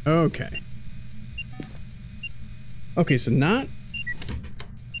 Okay. Okay, so not...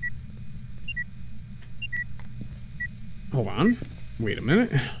 Hold on. Wait a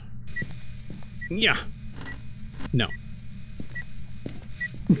minute. Yeah. No.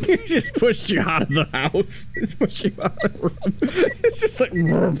 It just pushed you out of the house. It's pushed you out of the room. It's just like...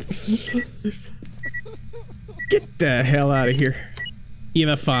 Get the hell out of here.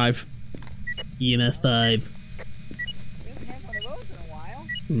 EMF 5. EMF 5. We haven't had one of those in a while.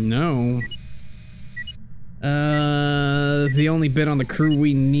 No. The only bit on the crew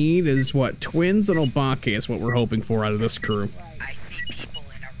we need is what? Twins and Obake is what we're hoping for out of this crew. I see people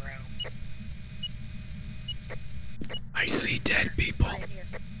in a room. I see dead people. Right here.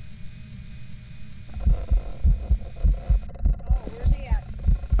 Oh, where's he at?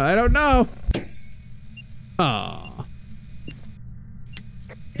 I don't know. Aw.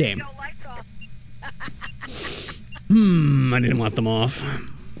 Damn. No light off. I didn't want them off. I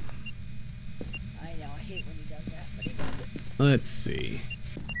know, I hate when he does that, but he does it. Let's see.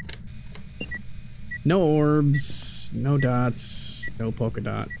 No orbs, no dots, no polka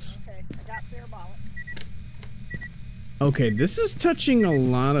dots. Okay, I got parabolic. Okay, this is touching a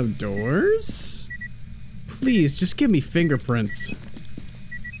lot of doors. Please, just give me fingerprints.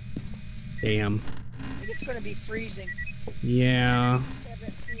 Damn. I think it's going to be freezing. Yeah. I just have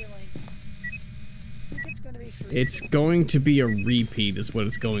that feeling. I think it's going to be freezing. It's going to be a repeat is what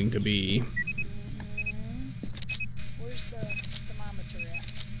it's going to be. Where's the thermometer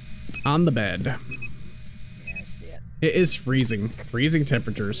at? On the bed. Yeah, I see it. It is freezing. Freezing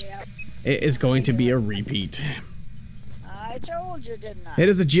temperatures. Yep. It is going to be a repeat. I told you, didn't I? It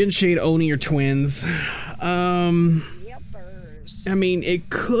is a Jin Shade Oni or twins. Yepers. I mean, it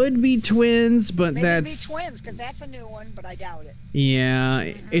could be twins, but Maybe that's... it'd be twins, because that's a new one, but I doubt it. Yeah,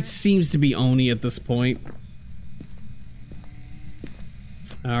 it seems to be Oni at this point.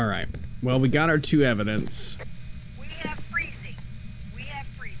 Alright. Well, we got our 2 evidence. We have freezing. We have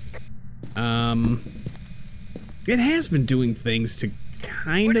freezing. It has been doing things to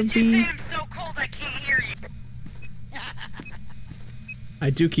kind What of did you be... say? I'm so cold I can't hear you. I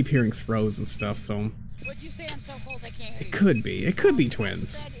do keep hearing throws and stuff, so... What'd you say? I'm so cold I can't hear you. It could be. It could be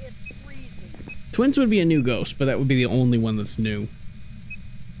twins. Said it's freezing. Twins would be a new ghost, but that would be the only one that's new.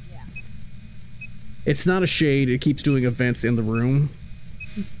 Yeah. It's not a shade. It keeps doing events in the room.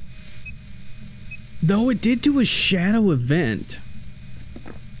 Though it did do a shadow event.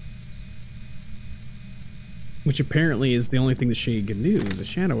 Which apparently is the only thing the shade can do, is a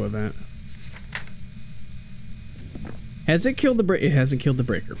shadow event. Has it killed the breaker? It hasn't killed the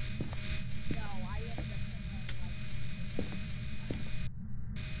breaker. No, I ended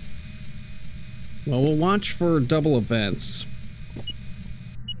up Well, we'll watch for double events.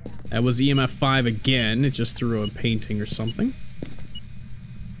 That was EMF 5 again. It just threw a painting or something.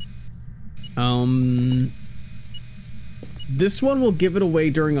 This one will give it away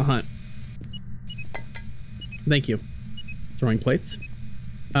during a hunt. Thank you. Throwing plates.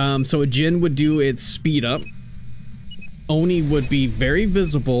 So a Jinn would do its speed up. Oni would be very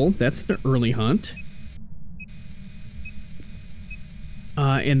visible. That's an early hunt.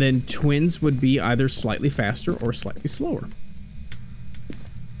 And then twins would be either slightly faster or slightly slower.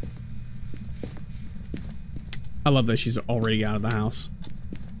 I love that she's already out of the house.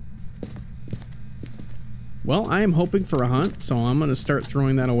 Well, I am hoping for a hunt, so I'm going to start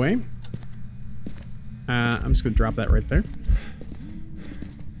throwing that away. I'm just going to drop that right there.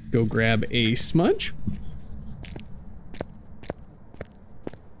 Go grab a smudge.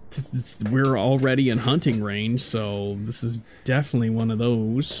 We're already in hunting range, so this is definitely one of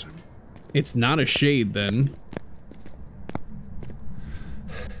those. It's not a shade then.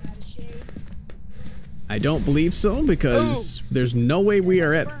 Not a shade. I don't believe so, because there's no way we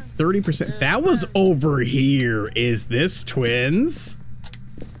are at 30%. That was over here. Is this twins?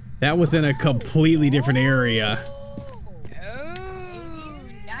 That was in a completely different area. Oh,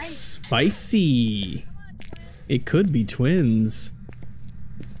 nice. Spicy. It could be twins.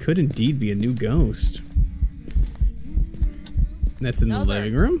 Could indeed be a new ghost. And that's in the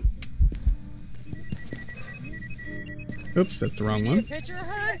living room. Oops, that's the wrong one. Picture of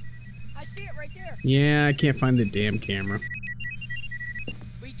her? I see it right there. Yeah, I can't find the damn camera.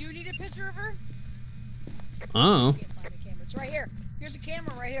 We do need a picture of her? Oh. Can't find the camera. It's right here. Here's a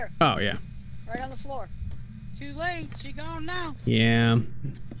camera right here. Oh, yeah. Right on the floor. Too late. She gone now. Yeah.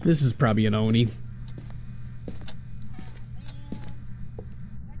 This is probably an Oni. Why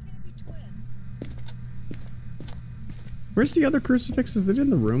can't it be twins? Where's the other crucifix? Is it in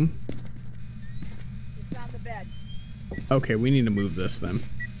the room? It's on the bed. Okay, we need to move this then.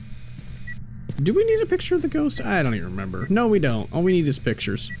 Do we need a picture of the ghost? I don't even remember. No, we don't. All we need is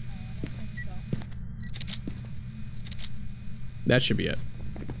pictures. I don't think so. That should be it.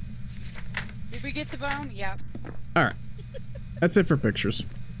 Did we get the bone? Yep. Alright. That's it for pictures.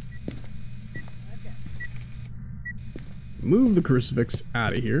 Okay. Move the crucifix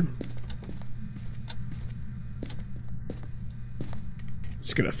out of here.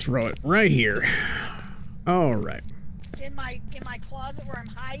 Just gonna throw it right here. Alright. In my closet where I'm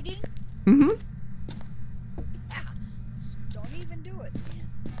hiding? Mm-hmm. Yeah. Just don't even do it, man.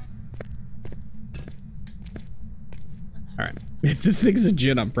 Alright. If this thing's a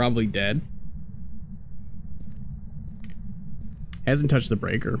djinn, I'm probably dead. Hasn't touched the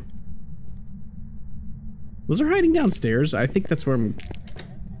breaker. Was there hiding downstairs? I think that's where I'm...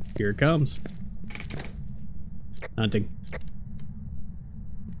 Here it comes. Hunting.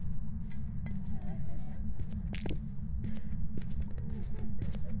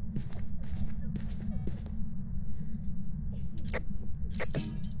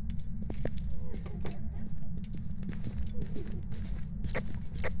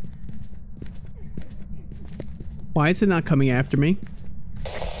 Why is it not coming after me?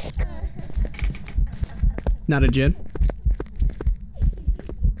 Not a djinn.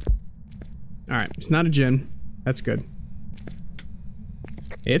 Alright, it's not a djinn. That's good.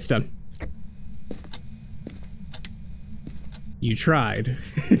 It's done. You tried.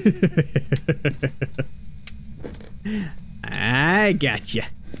 I gotcha.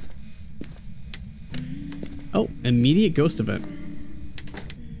 Oh, immediate ghost event.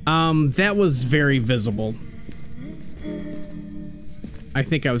 That was very visible. I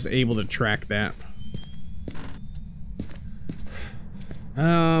think I was able to track that.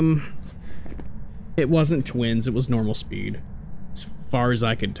 It wasn't twins, it was normal speed. As far as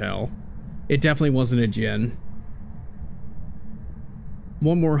I could tell. It definitely wasn't a djinn.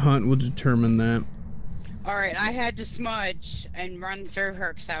 One more hunt will determine that. Alright, I had to smudge and run through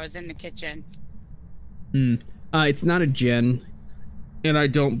her because I was in the kitchen. It's not a djinn. And I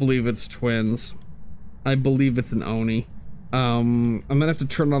don't believe it's twins. I believe it's an Oni. I'm gonna have to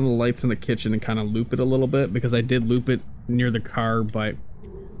turn on the lights in the kitchen and kind of loop it a little bit because I did loop it near the car, but...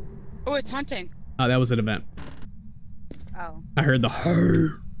 Oh, it's hunting. Oh, that was an event. Oh. I heard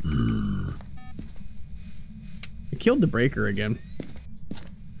the... It killed the breaker again.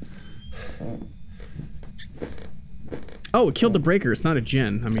 Oh, it killed the breaker. It's not a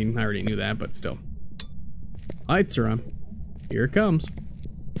djinn. I mean, I already knew that, but still. Lights are on. Here it comes.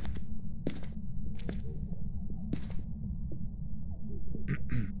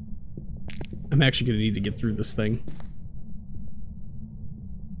 I'm actually gonna need to get through this thing.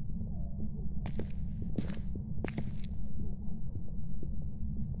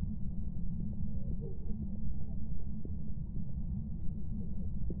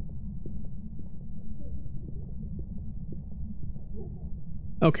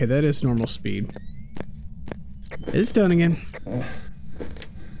 Okay, that is normal speed. It's done again.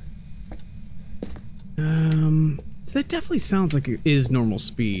 That definitely sounds like it is normal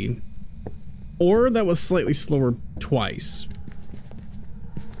speed. Or that was slightly slower twice.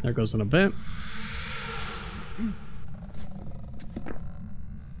 There goes an event.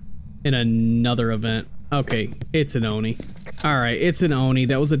 And another event. Okay, it's an Oni. Alright, it's an Oni.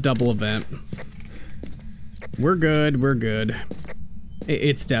 That was a double event. We're good, we're good.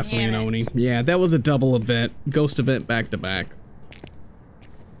 It's definitely an Oni. Yeah, that was a double event. Ghost event back to back.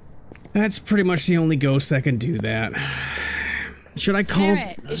 That's pretty much the only ghost that can do that. Should I call...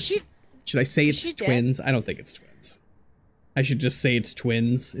 Should I say it's twins? I don't think it's twins. I should just say it's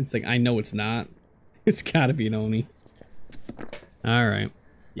twins. It's like, I know it's not. It's gotta be an Oni. Alright.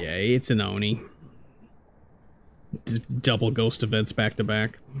 Yeah, it's an Oni. Just double ghost events back to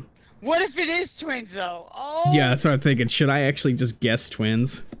back. What if it is twins, though? Oh! Yeah, that's what I'm thinking. Should I actually just guess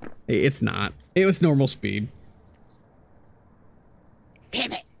twins? It's not. It was normal speed.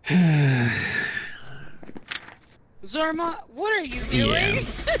 Damn it! Zorma, what are you doing?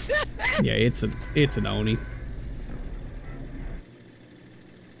 Yeah, it's an Oni.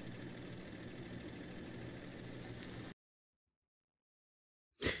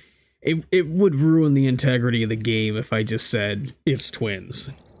 It would ruin the integrity of the game if I just said it's twins,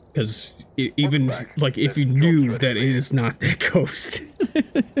 because even like if you knew that it is not that ghost,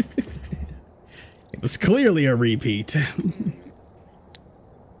 it was clearly a repeat.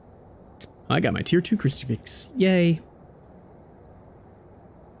 I got my tier 2 crucifix. Yay.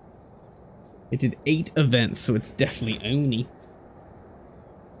 It did 8 events, so it's definitely Oni.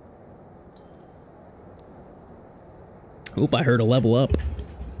 Oop, I heard a level up.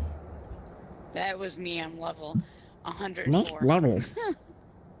 That was me on level 104. Not level.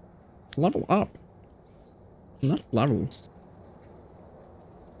 Level up. Not level.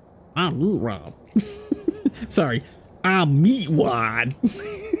 I'm Meatwad. Sorry. I'm Meatwad.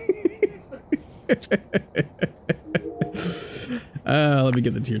 Let me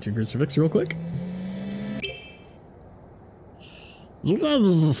get the tier 2 crucifix real quick. You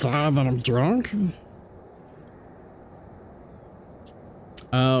guys decide that I'm drunk?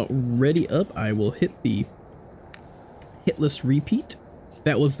 Ready up, I will hit the Hitlist repeat.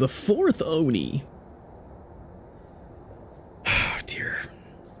 That was the 4th Oni. Oh dear.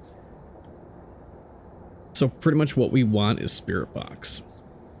 So pretty much what we want is Spirit Box.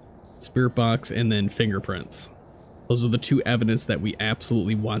 Spirit Box and then fingerprints. Those are the 2 evidence that we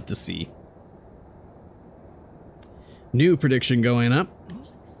absolutely want to see. New prediction going up.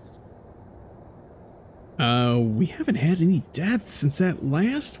 We haven't had any deaths since that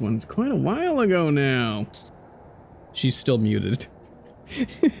last one's quite a while ago now. She's still muted.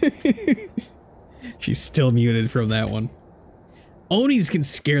 She's still muted from that one. Onis can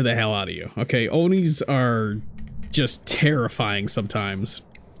scare the hell out of you, okay? Onis are just terrifying sometimes.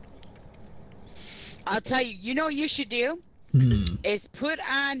 I'll tell you, you know what you should do? Is put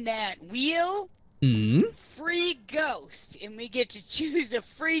on that wheel, free ghost, and we get to choose a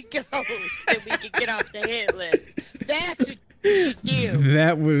free ghost that we can get off the hit list. That's what you should do.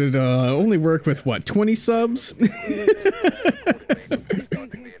 That would only work with, what, 20 subs?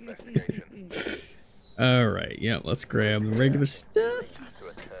 Alright, yeah, let's grab the regular stuff.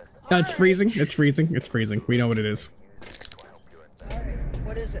 Oh, it's freezing, it's freezing, it's freezing. We know what it is. Alright,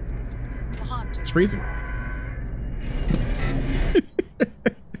 what is it? A haunt. It's freezing.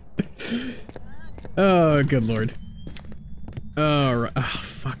 Oh, good lord. Oh,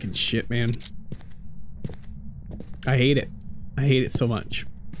 fucking shit, man. I hate it. I hate it so much.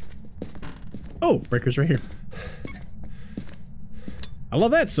 Oh, breaker's right here. I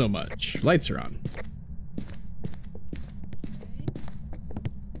love that so much. Lights are on.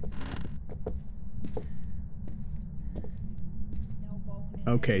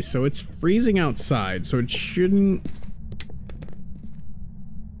 Okay, so it's freezing outside, so it shouldn't...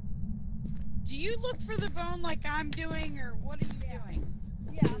 Do you look for the bone like I'm doing, or what are you doing?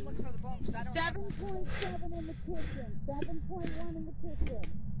 Yeah, I'm looking for the bones. 7.7 in the kitchen. 7.1 in the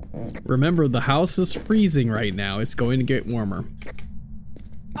kitchen. Remember, the house is freezing right now. It's going to get warmer.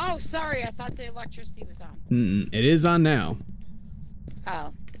 Oh, sorry. I thought the electricity was on. It is on now.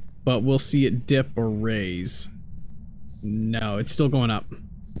 Oh. But we'll see it dip or raise. No, it's still going up.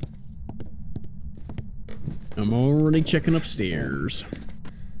 I'm already checking upstairs.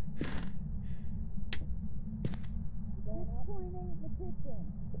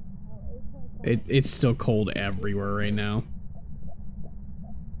 It's still cold everywhere right now.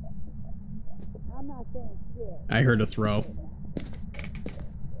 I heard a throw.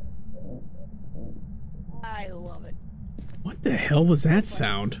 I love it. What the hell was that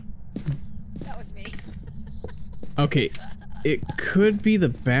sound? That was me. Okay, it could be the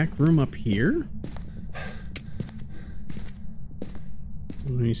back room up here.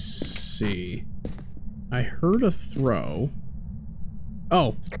 Let me see. I heard a throw.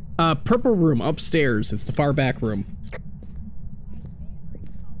 Oh, purple room upstairs. It's the far back room.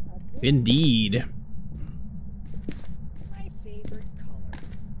 Indeed. My favorite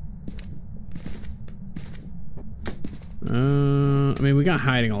color. I mean, we got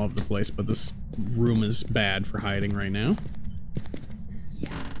hiding all over the place, but this room is bad for hiding right now.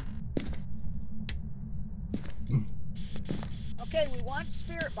 Okay, we want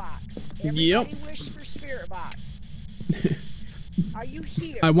spirit box. Everybody wish for spirit box. Are you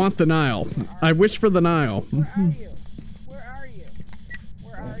here? I want the Nile. I wish for the Nile. Where are you? Where are you?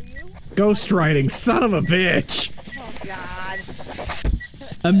 Where are you? Ghost writing, son of a bitch. Oh God.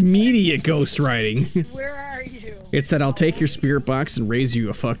 Immediate ghost writing. Where are you? It said, I'll take your spirit box and raise you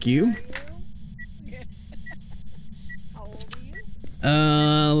a fuck you. How old are you?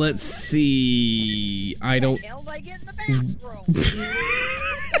 Let's see. I don't. How the hell did I get in the bathroom?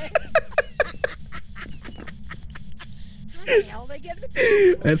 How the hell did I get in the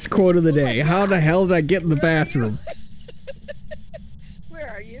bathroom? That's quote of the day. How the hell did I get in the bathroom? Where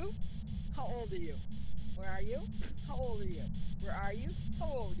are you? How old are you? Where are you? How old are you? Where are you? How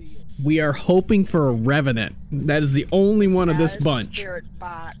old are you? We are hoping for a revenant. That is the only one of this bunch. Spirit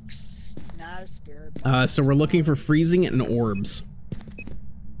box. It's not a spirit box. So we're looking for freezing and orbs.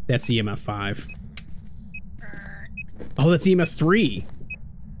 That's EMF 5. Oh, that's EMF 3.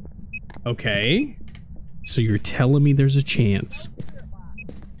 Okay. So you're telling me there's a chance.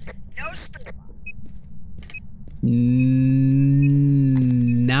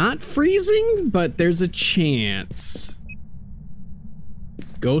 Not freezing, but there's a chance.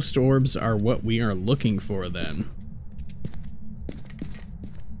 Ghost orbs are what we are looking for then.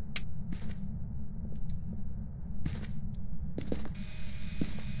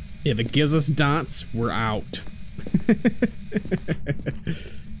 If it gives us dots, we're out.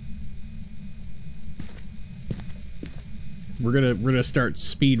 We're gonna start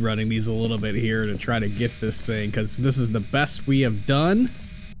speed running these a little bit here to try to get this thing, because this is the best we have done.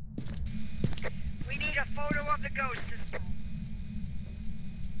 We need a photo of the ghost.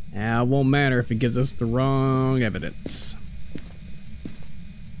 It won't matter if it gives us the wrong evidence.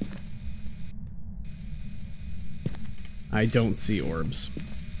 I don't see orbs.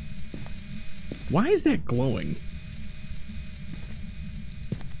 Why is that glowing?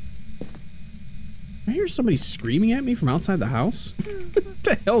 I hear somebody screaming at me from outside the house. What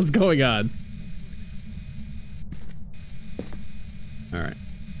the hell is going on? Alright.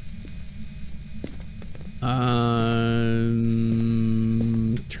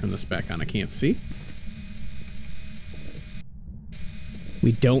 Turn this back on. I can't see.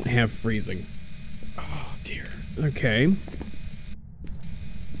 We don't have freezing. Oh, dear. Okay.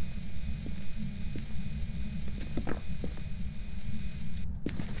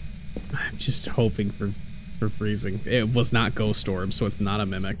 I'm just hoping for freezing. It was not ghost orb, so it's not a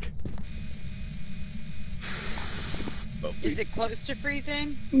mimic. Is it close to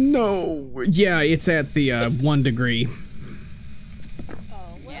freezing? No. Yeah, it's at the 1 degree.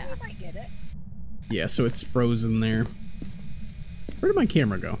 Oh, well, we might get it. Yeah, so it's frozen there. Where did my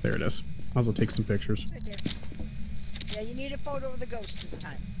camera go? There it is. I'll also take some pictures. Right there. Yeah, you need a photo of the ghost this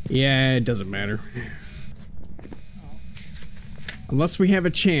time. Yeah, it doesn't matter. Oh. Unless we have a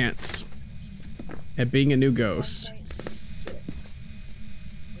chance at being a new ghost. 1.6. But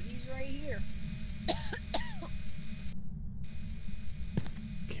he's right here.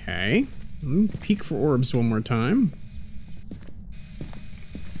 Okay. Peek for orbs one more time.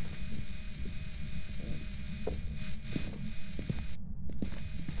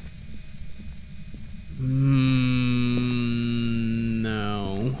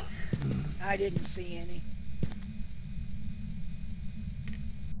 No. I didn't see any.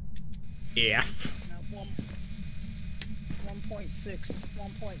 F. No, 1.6,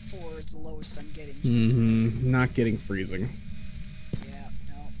 1.4 is the lowest I'm getting. So Not getting freezing. yeah,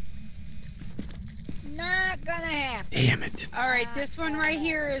 no. Not gonna happen. Damn it. Alright, this one right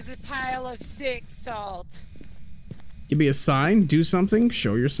here is a pile of 6 salt. Give me a sign, do something,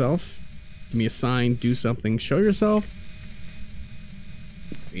 show yourself. Give me a sign, do something, show yourself.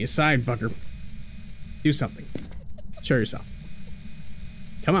 Give me a sign, fucker. Do something. Show yourself.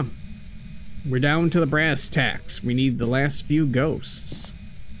 Come on. We're down to the brass tacks. We need the last few ghosts.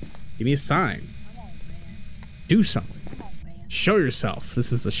 Give me a sign. Come on, man. Do something. Come on, man. Show yourself.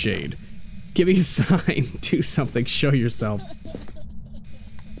 This is a shade. Give me a sign. Do something. Show yourself.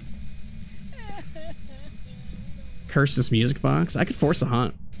 Curse this music box. I could force a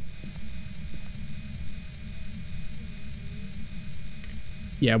hunt.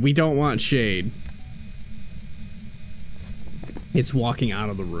 Yeah, we don't want shade. It's walking out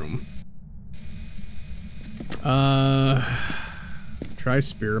of the room. Try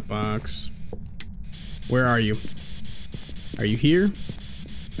spirit box. Where are you? Are you here?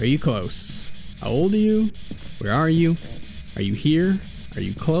 Are you close? How old are you? Where are you? Are you here? Are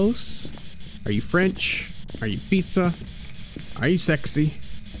you close? Are you French? Are you pizza? Are you sexy?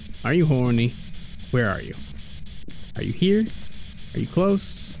 Are you horny? Where are you? Are you here? Are you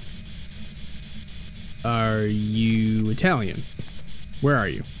close? Are you Italian? Where are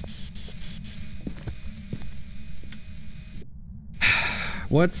you?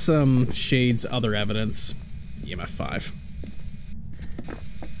 What's Shade's other evidence? EMF 5.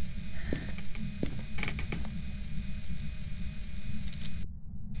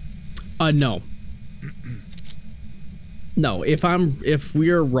 No. No, if we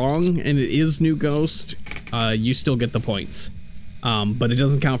are wrong and it is new ghost, you still get the points. But it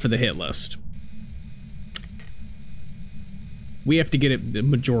doesn't count for the hit list. We have to get it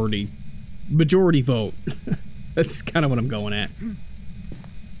majority vote. That's kind of what I'm going at.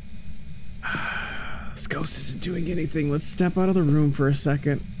 This ghost isn't doing anything. Let's step out of the room for a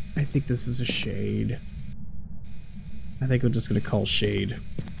second. I think this is a Shade. I think we're just gonna call Shade.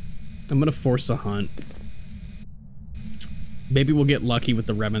 I'm gonna force a hunt. Maybe we'll get lucky with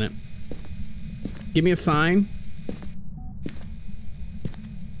the Revenant. Give me a sign.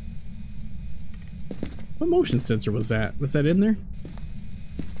 What motion sensor was that? Was that in there?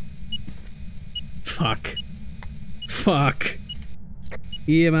 Fuck. Fuck.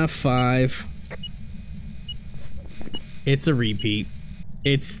 EMF 5. It's a repeat.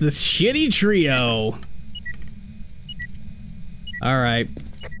 It's the shitty trio. Alright.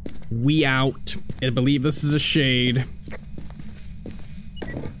 We out. I believe this is a Shade.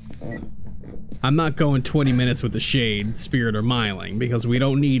 I'm not going 20 minutes with the Shade, Spirit, or Myling, because we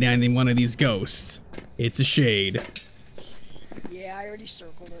don't need any one of these ghosts. It's a Shade. Yeah, I already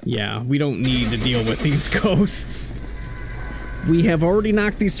circled it. Yeah, we don't need to deal with these ghosts. We have already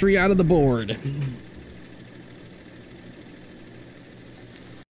knocked these 3 out of the board.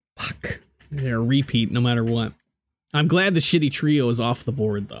 Fuck. They're a repeat no matter what. I'm glad the shitty trio is off the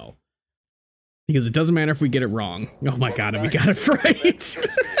board, though. Because it doesn't matter if we get it wrong. Oh my god, and we got it right.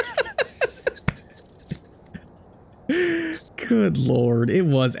 Good lord, it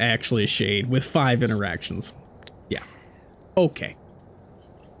was actually a Shade with 5 interactions. Yeah. Okay.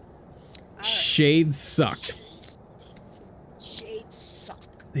 Shades suck. Shades suck.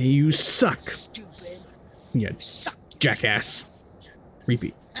 You suck. Stupid. Yeah, Suck. jackass.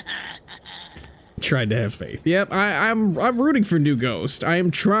 Repeat. Tried to have faith. Yep, I'm rooting for New Ghost. I am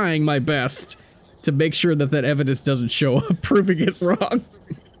trying my best to make sure that that evidence doesn't show up, proving it wrong.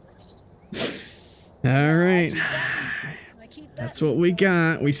 All right. That's what we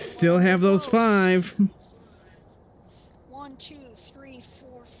got. We still have those 5. 1, 2, 3,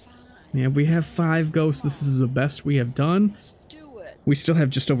 4, 5. Yeah, we have 5 ghosts. This is the best we have done. Let's do it. We still have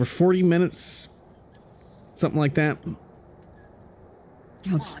just over 40 minutes. Something like that.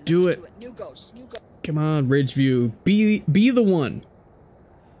 Let's do it. New ghost. New ghost. Come on, Ridgeview. Be the one.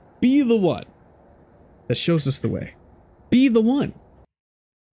 Be the one that shows us the way. Be the one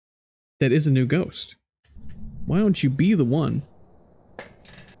that is a new ghost. Why don't you be the one?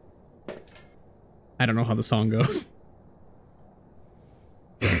 I don't know how the song goes.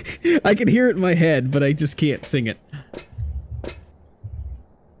 I can hear it in my head, but I just can't sing it.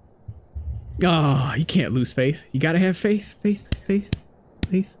 Oh, you can't lose faith. You gotta have faith. Faith.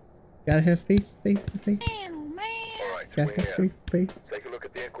 Gotta have faith. Man, man. Alright, Gotta we're have here. faith. Take a look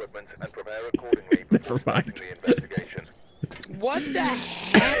at the equipment and prepare accordingly for Never mind. starting the investigation. What the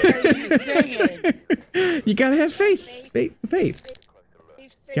heck are you saying? You gotta have faith. Faith.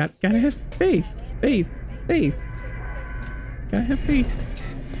 Gotta have faith. Gotta have faith.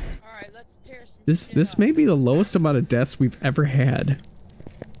 Alright, let's tear some shit This up. may be the lowest amount of deaths we've ever had.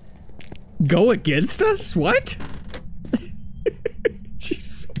 Go against us? What?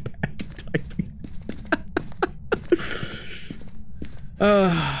 She's so bad at typing.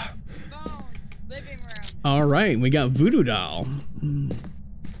 Phone, living room. Alright, we got Voodoo Doll.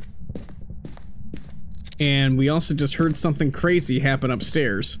 And we also just heard something crazy happen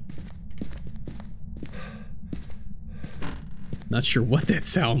upstairs. Not sure what that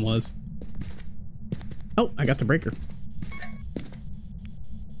sound was. Oh, I got the breaker.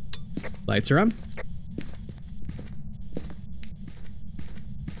 Lights are on.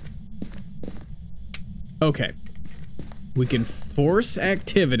 Okay. We can force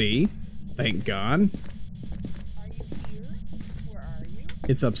activity. Thank God. Are you here? Where are you?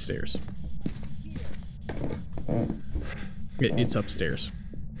 It's upstairs. Here. It's upstairs.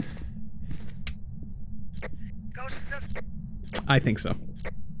 Ghost system. I think so.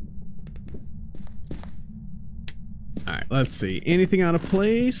 Alright, let's see. Anything out of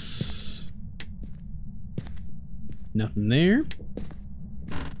place? Nothing there.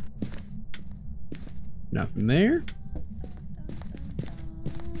 Nothing there.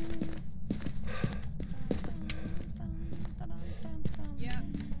 Yeah.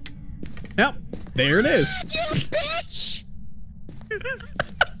 Yep, there it is. You bitch!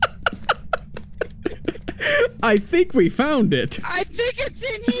 I think we found it. I think it's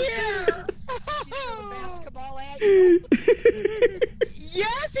in here! She threw a basketball at you.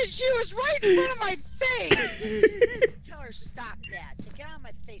 Yes, and she was right in front of my face! Tell her stop that. Say, get out of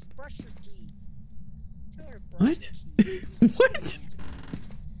my face. Brush your teeth. Tell her brush What? your teeth. What?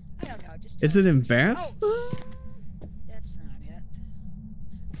 I don't know. Just Is tell it her. in bath? Oh, that's not it.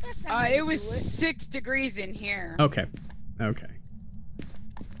 That's not how It you was do it. 6 degrees in here. Okay. Okay.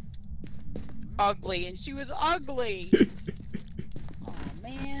 Ugly, and she was ugly. Oh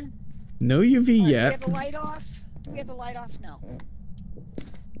man. No UV Alright, do we yet. have the light off? Do we have the light off? No. Let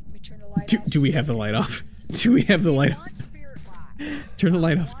me turn the light off. Do we have the light off? Do we have the light off? Want spirit box. Turn the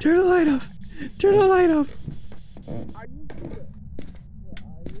light off. Turn the light off. Turn the light off.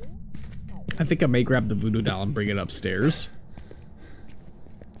 I think I may grab the voodoo doll and bring it upstairs.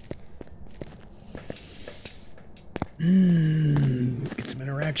 Get some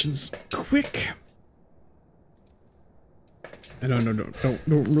interactions quick. I don't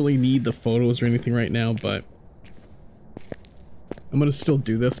really need the photos or anything right now, but I'm gonna still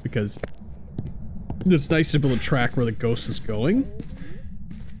do this because it's nice to be able to track where the ghost is going.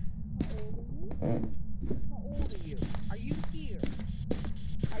 How old are you? Are you here?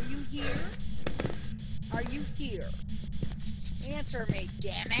 Are you here? Are you here? Answer me,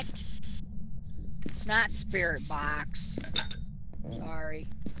 damn it. It's not spirit box. Sorry.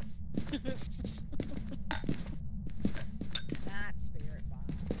 Not spirit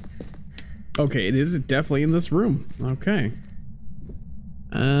box. Okay, it is definitely in this room. Okay.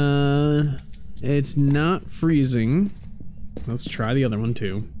 It's not freezing. Let's try the other one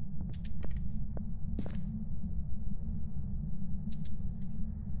too.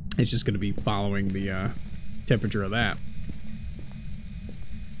 It's just gonna be following the temperature of that.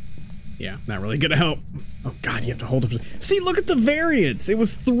 Yeah, not really gonna help. Oh god, you have to hold it. See, look at the variance. It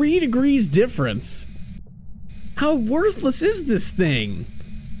was 3 degrees difference. How worthless is this thing?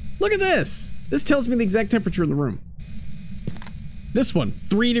 Look at this. This tells me the exact temperature in the room. This one,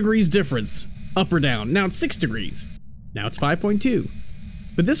 3 degrees difference, up or down. Now it's 6 degrees. Now it's 5.2.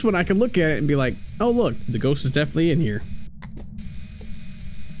 But this one, I can look at it and be like, oh look, the ghost is definitely in here.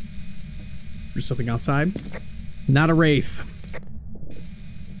 There's something outside. Not a wraith.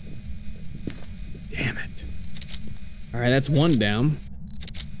 Damn it. Alright, that's one down.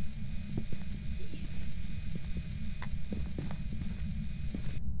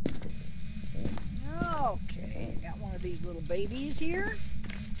 Okay, got one of these little babies here.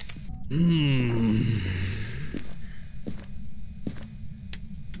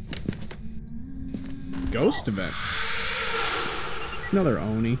 Ghost event. It's another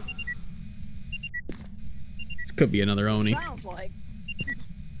Oni. Could be another Oni. Sounds like.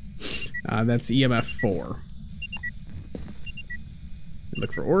 That's EMF 4.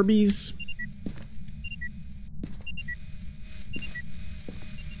 Look for Orbeez.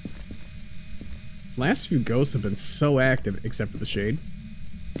 These last few ghosts have been so active, except for the shade.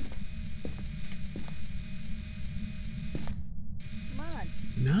 Come on.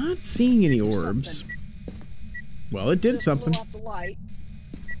 Not seeing any Do orbs. something. Well, it did Just something. Blow out the light.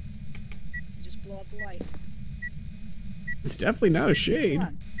 Just blow out the light. It's definitely not a shade. Come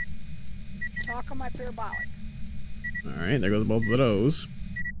on. Talk on my parabolic. Alright, there goes both of those.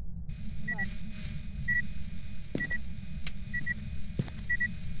 Come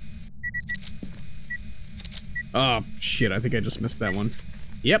on. Oh, shit, I think I just missed that one.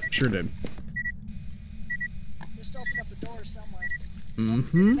 Yep, sure did. Just open up the door somewhere.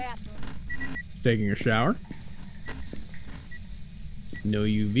 Mm-hmm. Bathroom. Taking a shower. No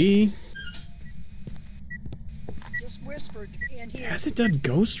UV. Just whispered in here. Has it done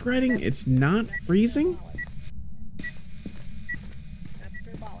ghost writing? It's not freezing? That's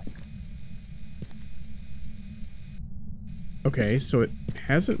parabolic. Okay, so it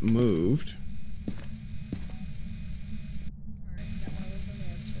hasn't moved. Alright, got one of those in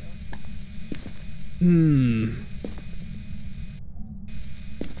there too.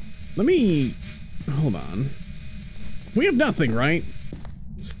 Let me... Hold on. We have nothing, right?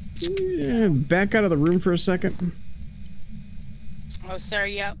 Let's, back out of the room for a second. Oh,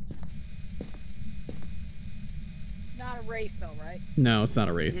 sorry, yep. It's not a wraith though, right? No, it's not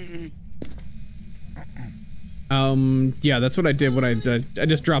a wraith. Mm-mm. Yeah, that's what I did when I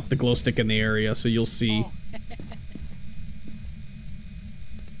just dropped the glow stick in the area, so you'll see. Oh.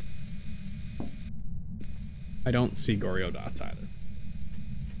 don't see Goryo dots either.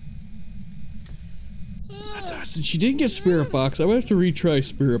 Dots, and she didn't get Spirit Box. I might have to retry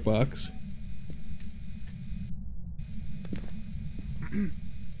Spirit Box.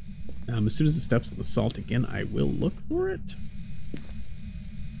 As soon as it steps in the salt again, I will look for it.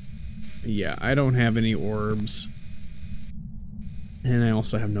 Yeah, I don't have any orbs. And I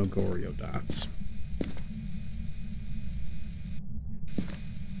also have no Goryo dots.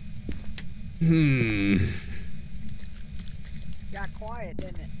 Got quiet,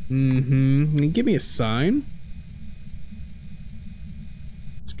 didn't it? Mm-hmm. Give me a sign.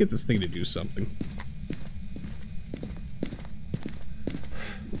 Let's get this thing to do something.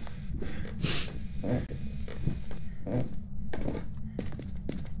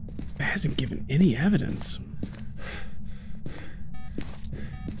 It hasn't given any evidence.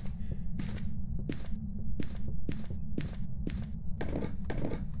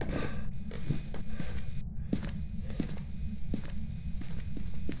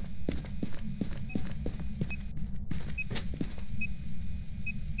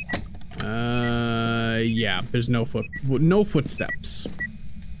 Yeah, there's no footsteps.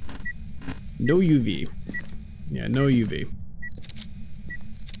 No UV. Yeah, no UV.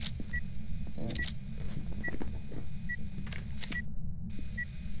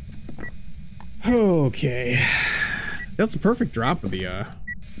 Okay. That's a perfect drop of the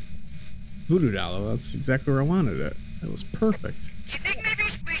voodoo doll. That's exactly where I wanted it. That was perfect. Do you think maybe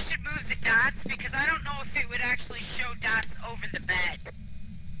we should move the dots? Because I don't know if it would actually show dots over the bed.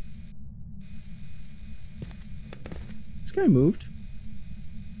 This guy moved.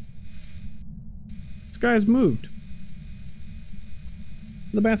 This guy's moved.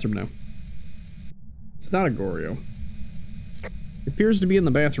 In the bathroom now. It's not a Goryo. It appears to be in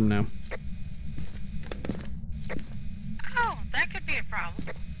the bathroom now. Oh, that could be a problem.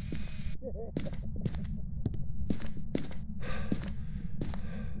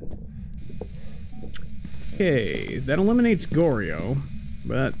 Okay, that eliminates Goryo,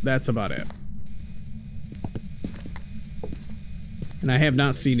 but that's about it. And I have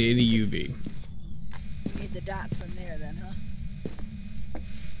not seen any UV. We need the dots in there then, huh?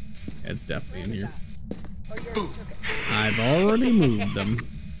 It's definitely in here. Oh, you already took it. I've already moved them.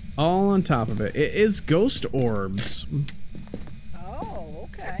 All on top of it. It is ghost orbs. Oh,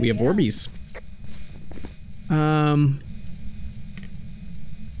 okay. We have Orbeez.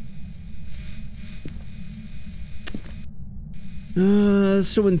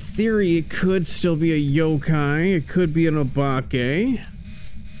 So in theory, it could still be a yokai. It could be an obake.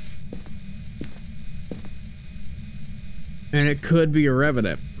 And it could be a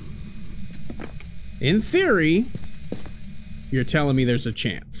revenant. In theory, you're telling me there's a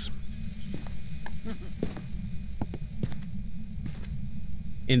chance.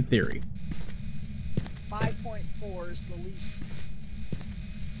 In theory. 5.4 is the least.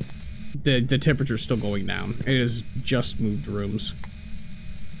 The temperature's still going down. It has just moved rooms.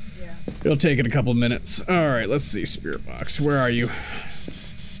 Yeah. It'll take it a couple minutes. Alright, let's see. Spirit Box, where are you?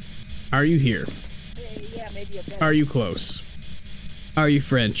 Are you here? Yeah, maybe a bit. Are you close? Are you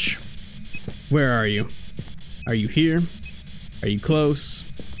French? Where are you? Are you here? Are you close?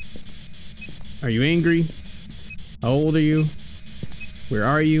 Are you angry? How old are you? Where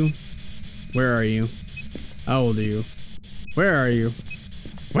are you? Where are you? How old are you? Where are you?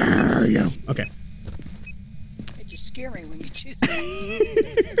 Where are you? Okay. It just scare me when you do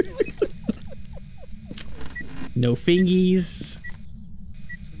that. No fingies.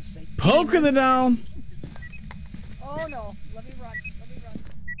 Poking the down. Oh no, let me run.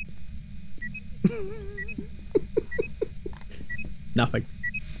 Nothing.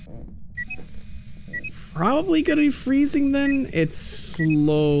 Probably gonna be freezing then. It's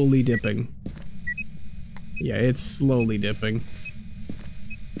slowly dipping. Yeah, it's slowly dipping.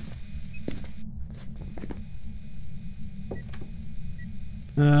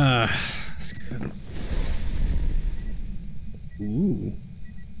 It's good. Ooh.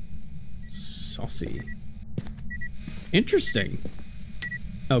 Saucy. Interesting.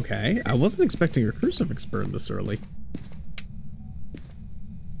 Okay, I wasn't expecting a crucifix burn this early.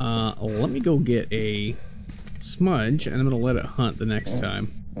 Let me go get a smudge, and I'm gonna let it hunt the next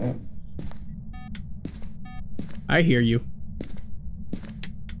time. I hear you.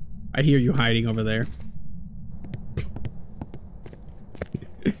 I hear you hiding over there.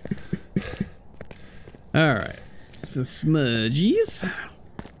 Alright. Some smudgies.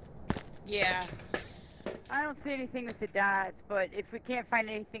 Yeah. I don't see anything with the dots, but if we can't find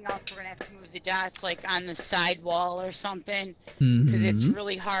anything else, we're gonna have to move the dots like on the side wall or something. Because it's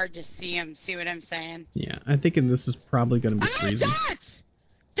really hard to see them. See what I'm saying? Yeah, I'm thinking this is probably gonna be freezing. Dots!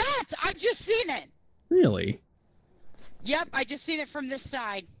 Dots! I've just seen it! Really? Yep, I just seen it from this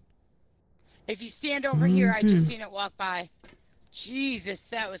side. If you stand over here, I just seen it walk by. Jesus,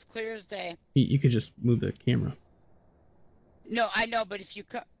 that was clear as day. You could just move the camera. No, I know, but if you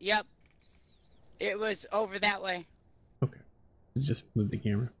yep. It was over that way. Okay. Let's just move the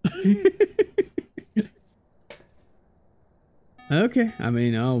camera. Okay, I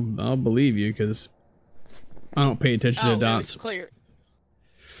mean, I'll believe you because I don't pay attention to dots. It was clear.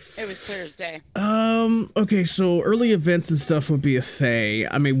 It was clear as day. Okay, so early events and stuff would be a Thay.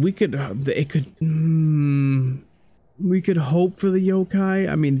 I mean, we could hope for the yokai.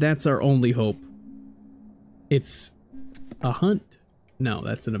 I mean, that's our only hope. It's a hunt. No,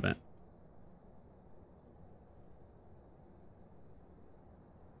 that's an event.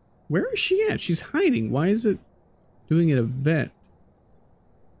 Where is she at? She's hiding. Why is it doing an event?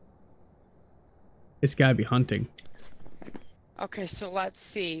 It's gotta be hunting. Okay, so let's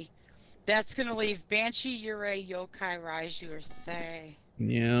see. That's gonna leave Banshee, Yurei, Yokai, Raiju, or Thay.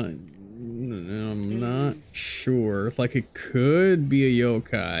 Yeah, I'm not sure. Like, it could be a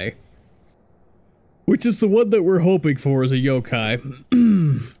yokai. Which is the one that we're hoping for is a yokai.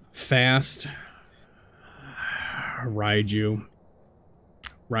 Fast. Raiju.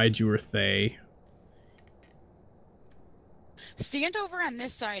 Raiju or Thay. Stand over on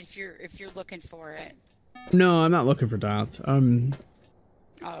this side if you're looking for it. No, I'm not looking for dots. Oh,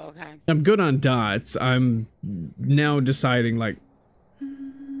 okay. I'm good on dots. I'm now deciding, like...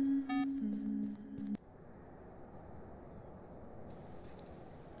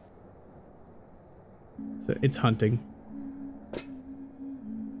 So it's hunting.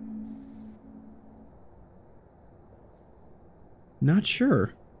 Not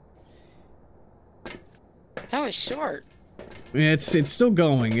sure. That was short. It's still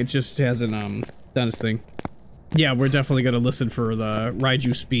going. It just hasn't done its thing. Yeah, we're definitely gonna listen for the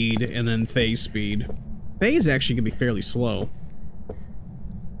Raiju speed and then Thay speed. Thay's actually gonna be fairly slow.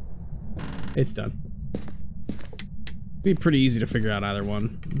 It's done. Be pretty easy to figure out either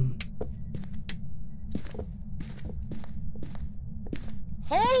one.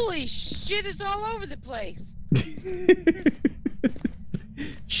 Holy shit is all over the place.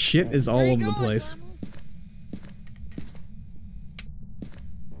 Shit is all over the place.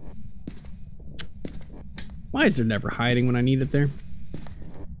 Why is there never hiding when I need it there?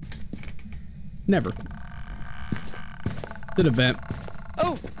 Never. It's an event.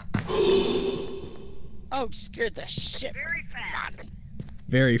 Oh! Oh, scared the shit. Very fast.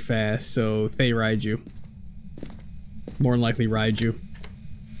 Very fast, so Thay Raiju. More than likely Raiju.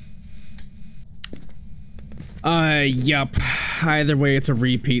 Yup. Either way, it's a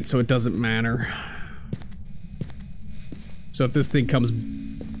repeat, so it doesn't matter. So if this thing comes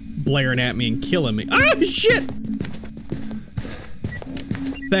blaring at me and killing me— ah, shit!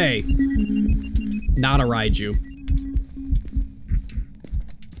 Thay. Not a Raiju.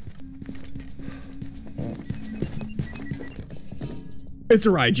 It's a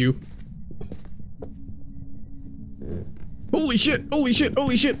Raiju. Holy shit, holy shit,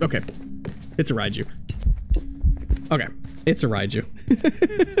 holy shit. Okay. It's a Raiju. Okay. It's a Raiju.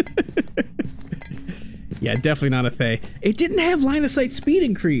 Yeah, definitely not a Thay. It didn't have line of sight speed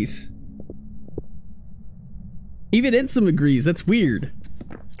increase. Even Insum agrees. That's weird.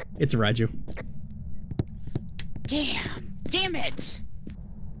 It's a Raiju. Damn. Damn it.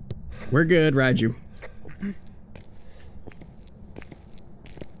 We're good, Raiju.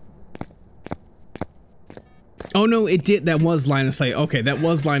 Oh no, it did. That was line of sight. Okay, that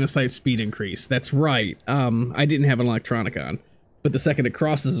was line of sight speed increase. That's right. I didn't have an electronic on. But the second it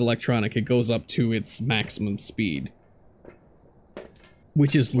crosses electronic, it goes up to its maximum speed.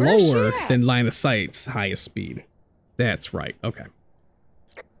 Which is lower than line of sight's highest speed. That's right. Okay.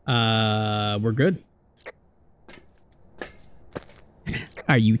 We're good.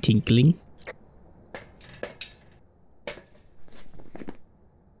 Are you tinkling?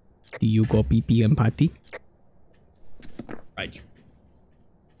 Do you go pee pee and potty? Right.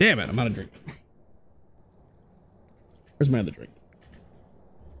 Damn it, I'm out of drink. Where's my other drink?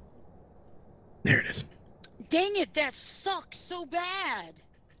 There it is. Dang it, that sucks so bad.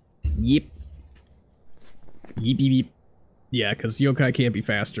 Yep. Yeep, yeep, yeep. Yeah, because Yokai can't be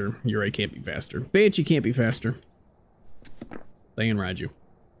faster. Yurei can't be faster. Banshee can't be faster. Thay and Raiju.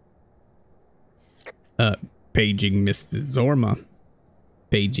 Paging Mrs. Zorma.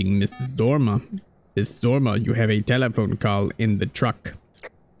 Paging Mrs. Zorma. Miss Zorma, you have a telephone call in the truck.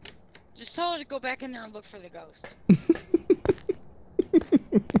 Just tell her to go back in there and look for the ghost.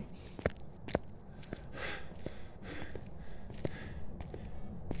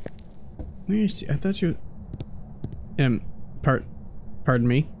 Where is she? I thought you... pardon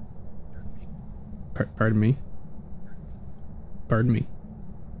me? Pardon me? Pardon me.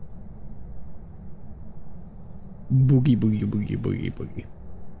 Boogie, boogie, boogie, boogie, boogie.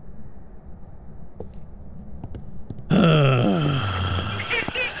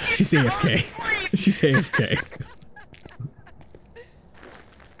 She's AFK. She's AFK.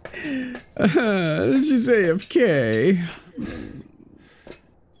 She's AFK.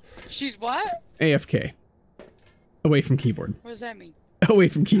 She's what? AFK. Away from keyboard. What does that mean? Away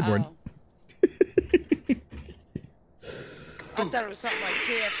from keyboard. Oh. I thought it was something like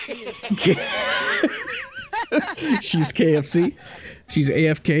KFC or something. She's KFC. She's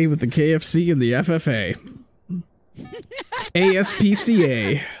AFK with the KFC and the FFA.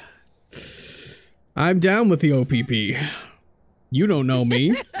 ASPCA. I'm down with the OPP. You don't know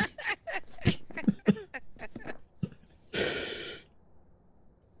me.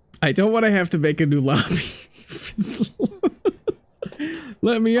 I don't want to have to make a new lobby.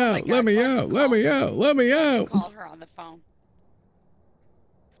 Let me out. Let me out. Let me out. Let me out. Call her on the phone.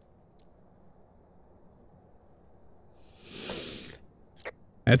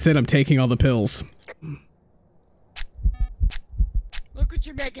 That's it. I'm taking all the pills. Look what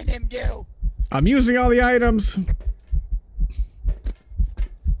you're making him do. I'm using all the items.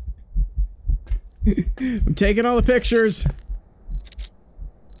 I'm taking all the pictures.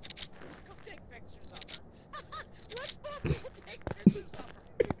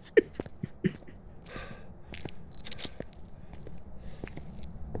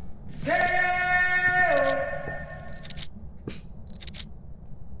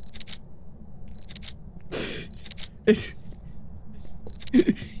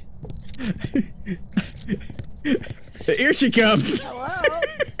 Here she comes. Hello.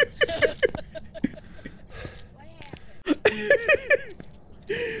 What happened?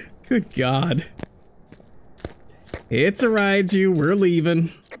 Good God. It's a ride, you. We're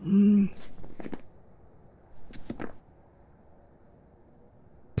leaving.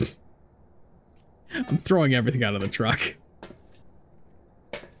 I'm throwing everything out of the truck.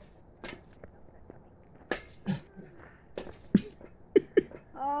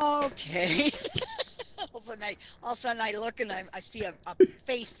 Okay. all of a sudden I look and I see a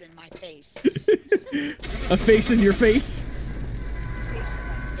face in my face. A face in your face? A face in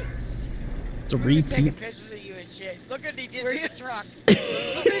my face. It's a We're just taking repeat. pictures of you and shit. Look at he did the truck. Look at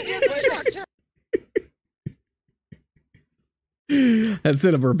he did the truck. That's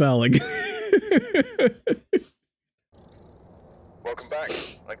it of rebelling. Welcome back.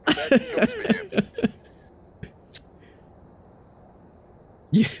 Like the bed jobs for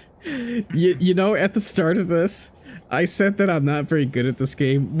you. You know, at the start of this, I said that I'm not very good at this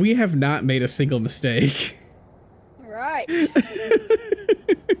game. We have not made a single mistake. Right.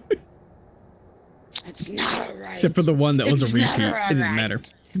 It's not alright. Except for the one that was a It's repeat. never It didn't alright. matter.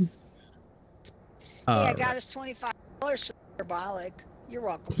 Hey, I got us $25 for Herbalic. You're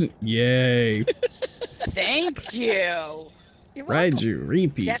welcome. Yay. Thank you. You're welcome. Raiju,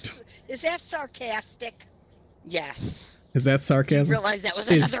 repeat. Is that sarcastic? Yes. Is that sarcasm? Realize that was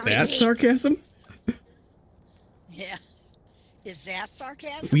Is another that repeat. sarcasm? Yeah. Is that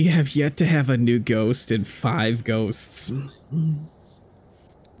sarcasm? We have yet to have a new ghost in 5 ghosts.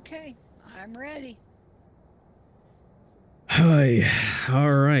 Okay, I'm ready. Hi.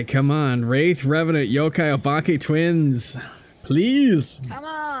 Alright, come on. Wraith, Revenant, Yokai, Obake twins. Please. Come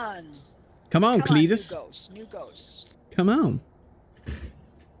on. Come on, Come Cletus. on, new ghosts. New ghosts. Come on.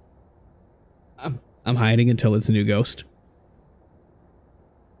 I'm hiding until it's a new ghost.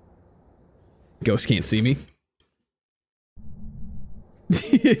 Ghost can't see me.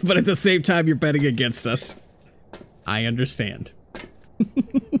 But at the same time, you're betting against us. I understand.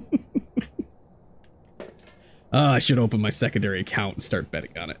 I should open my secondary account and start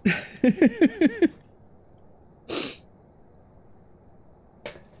betting on it.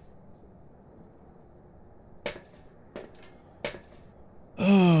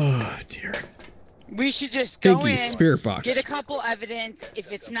 Oh, dear. We should just go Thank you, in, Spirit Box. get a couple evidence.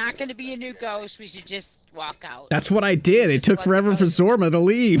 If it's not going to be a new ghost, we should just walk out. That's what I did. It Just took let the forever for ghost- Zorma to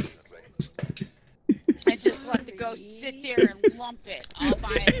leave. And just let the ghost sit there and lump it all by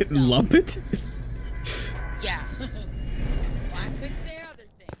itself. Lump it? Yes. Well, I could say other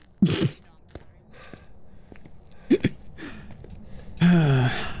things.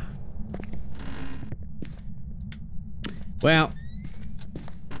 Well,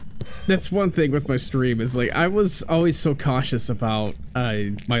 that's one thing with my stream is like I was always so cautious about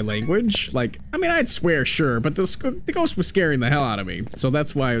my language. Like, I mean, I'd swear, sure, but the ghost was scaring the hell out of me, so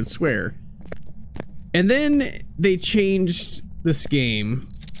that's why I would swear. And then they changed this game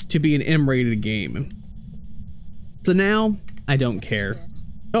to be an M-rated game. So now I don't care.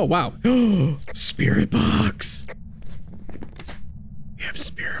 Oh wow, Spirit Box. have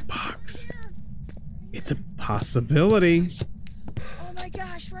spirit box. It's a possibility. Oh my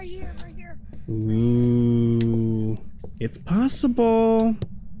gosh, right here, right here. Ooh, it's possible.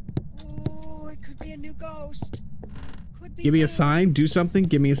 Oh, it could be a new ghost. Could be. Give me a sign, do something,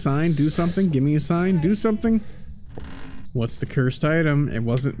 give me a sign, do something, give me a sign, do something. What's the cursed item? It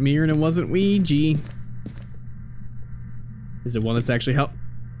wasn't mirror and it wasn't Ouija. Is it one that's actually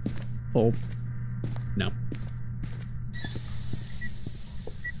helpful? No.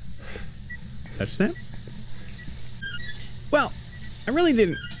 Touch that? Well, I really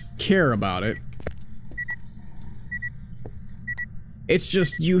didn't care about it. It's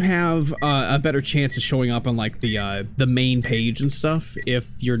just you have a better chance of showing up on like the main page and stuff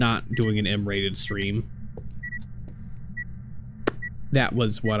if you're not doing an M-rated stream. That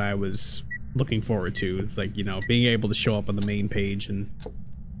was what I was looking forward to, is like, you know, being able to show up on the main page and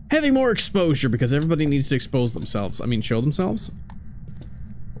having more exposure, because everybody needs to expose themselves. I mean, show themselves.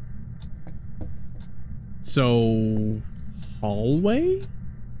 So, hallway?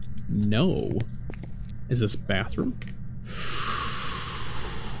 No. Is this bathroom?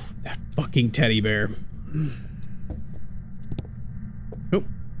 That fucking teddy bear. Oh.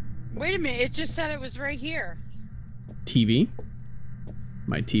 Wait a minute, it just said it was right here. TV?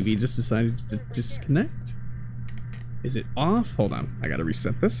 My TV just decided to disconnect. Is it off? Hold on, I gotta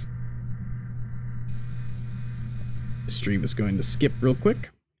reset this. The stream is going to skip real quick.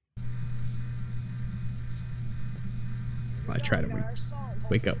 I try to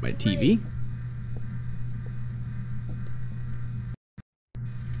wake up my TV.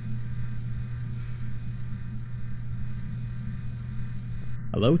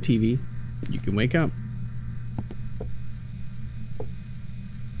 Hello, TV. You can wake up.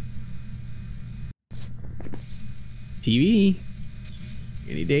 TV.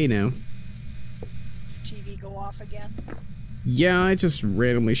 Any day now. TV go off again? Yeah, I just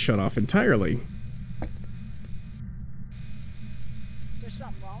randomly shut off entirely. Is there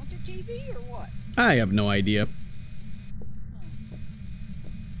something wrong with the TV or what? I have no idea.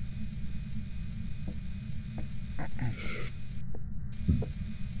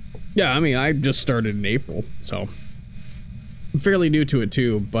 Yeah, I mean, I just started in April, so I'm fairly new to it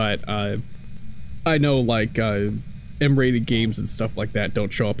too, but I know like M-rated games and stuff like that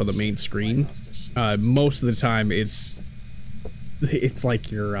don't show up on the main screen. Most of the time it's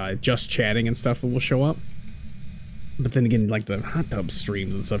like you're just chatting and stuff will show up. But then again, like the hot tub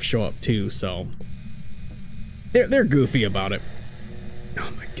streams and stuff show up too, so they're goofy about it.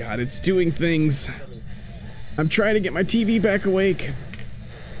 Oh my god, it's doing things. I'm trying to get my TV back awake.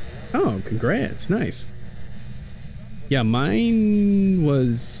 Oh, congrats, nice. Yeah, mine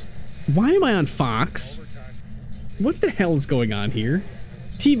was... Why am I on Fox? What the hell is going on here?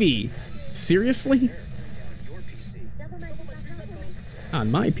 TV, seriously?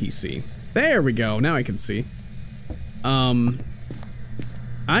 On my PC. There we go, now I can see. I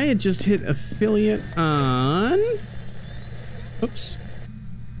had just hit affiliate on... Oops.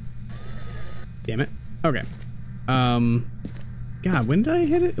 Damn it. Okay. God, when did I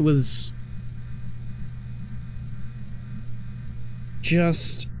hit it? It was...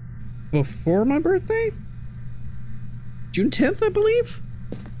 just before my birthday? June 10th, I believe?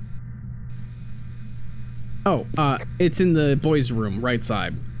 Oh, it's in the boys' room, right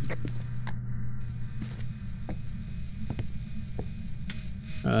side.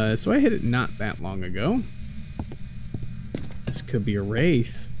 So I hit it not that long ago. This could be a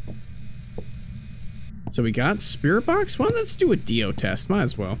wraith. So we got spirit box? Well, let's do a Dio test. Might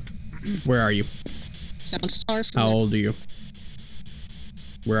as well. Where are you? How old are you?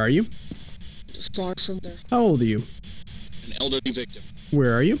 Where are you? Far from there. How old are you? An elderly victim.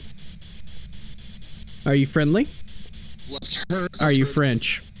 Where are you? Are you friendly? Left her. Are you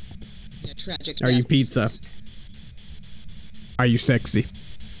French? Yeah, tragic. Are you pizza? Are you sexy?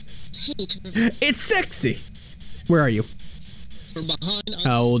 It's sexy! Where are you? From behind.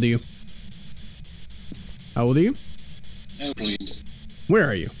 How old are you? How old are you? Airplane. Where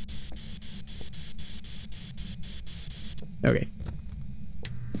are you? Okay.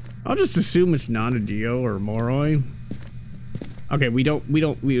 I'll just assume it's not a Dio or Moroi. Okay, we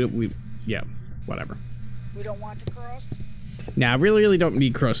yeah, whatever. We don't want to cross? Nah, I really don't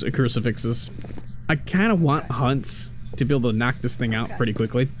need crucifixes. I kind of want hunts to be able to knock this thing out pretty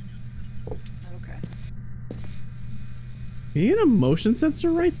quickly. Okay. And a motion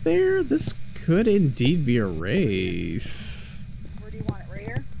sensor right there? This could indeed be a wraith. Where do you want it? Right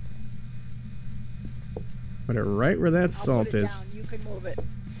here? Put it right where that salt put it is. down. You can move it.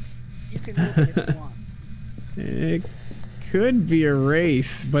 You can move it if you want. It could be a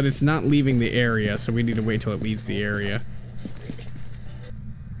wraith, but it's not leaving the area, so we need to wait till it leaves the area.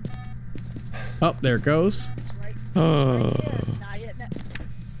 Oh, there it goes. It's right. Oh. It's right there. It's not hitting it.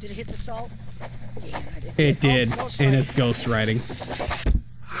 Did it hit the salt? Damn it. It did, ghost and writing. it's ghost writing.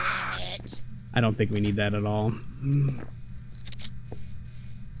 Damn it. I don't think we need that at all.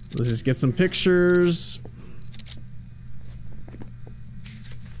 Let's just get some pictures.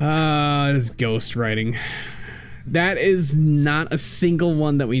 It is ghost writing. That is not a single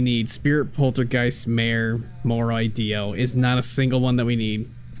one that we need. Spirit, Poltergeist, Mare, Moroi, Dio is not a single one that we need.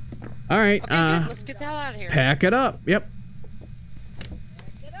 All right, Okay, good. Let's get the hell out of here. pack it up. Yep.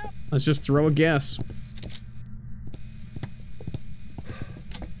 Get up. Let's just throw a guess.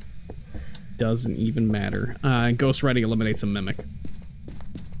 Doesn't even matter. Ghost writing eliminates a mimic.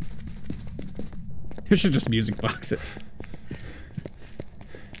 We should just music box it.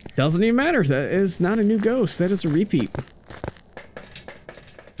 Doesn't even matter. That is not a new ghost. That is a repeat.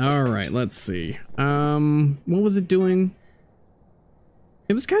 All right, let's see. What was it doing?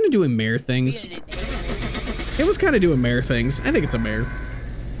 It was kind of doing mare things. It was kind of doing mare things. I think it's a mare.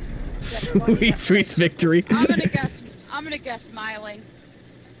 Sweet, sweet victory. I'm gonna guess smiling.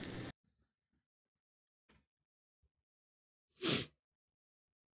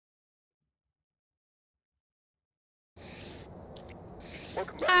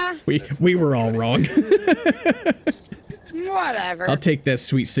 We were all wrong. Whatever. I'll take that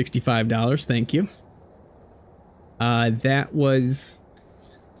sweet $65. Thank you. That was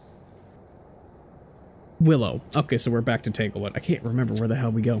Willow. Okay, so we're back to Tanglewood. I can't remember where the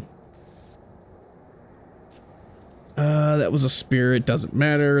hell we go. That was a spirit. Doesn't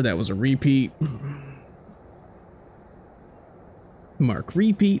matter. That was a repeat. Mark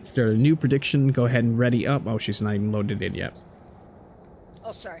repeat. Start a new prediction. Go ahead and ready up. Oh, she's not even loaded in yet.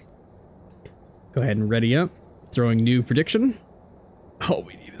 Oh, sorry. Go ahead and ready up. Throwing new prediction. All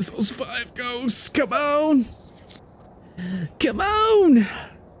we need is those 5 ghosts. Come on. Come on.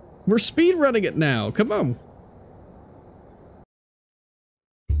 We're speed running it now. Come on.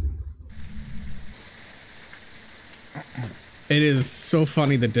 It is so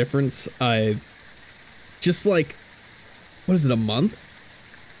funny, the difference. Just like, what is it, a month?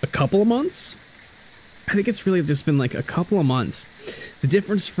 A couple of months? I think it's really just been like a couple of months. The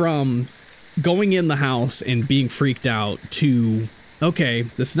difference from going in the house and being freaked out to, okay,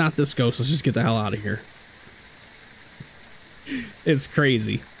 this is not this ghost, let's just get the hell out of here. It's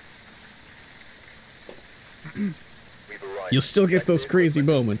crazy. You'll still get those crazy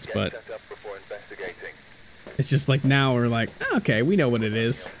moments, but it's just like now we're like, okay, we know what it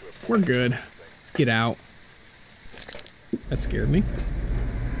is. We're good. Let's get out. That scared me.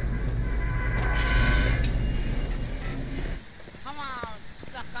 Come on,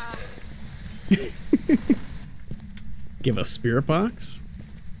 sucker. Give us spirit box.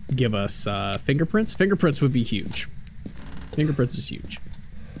 Give us fingerprints. Fingerprints would be huge. Fingerprints is huge.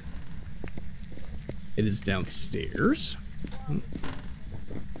 It is downstairs.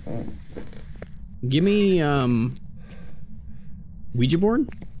 Give me Ouija board.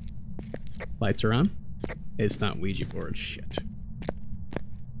 Lights are on. It's not Ouija board. Shit.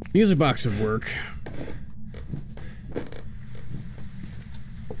 Music box would work.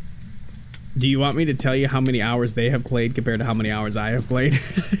 Do you want me to tell you how many hours they have played compared to how many hours I have played?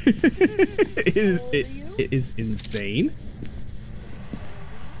 It is insane.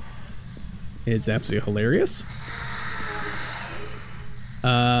 It's absolutely hilarious.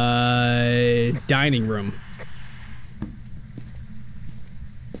 Dining room.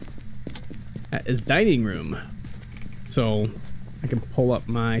 That is dining room. So I can pull up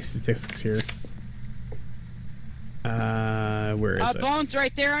my statistics here. Where is it? Bone's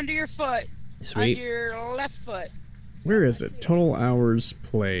right there under your foot. Sweet. Under your left foot. Where is it? Total hours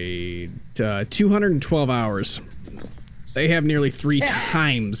played. 212 hours. They have nearly 3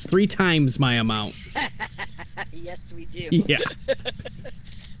 times my amount. Yes, we do. Yeah.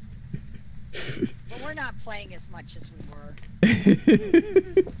 Well, we're not playing as much as we were.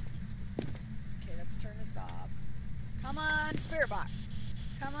 Okay, let's turn this off. Come on, spirit box.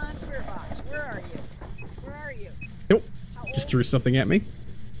 Come on, spirit box. Where are you? Where are you? Nope. Just threw something at me.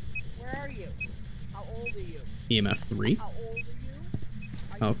 Where are you? How old are you? EMF 3. How old are you?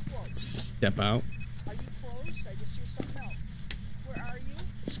 Are you I'll close? step out. Are you close? I just hear something else. Where are you?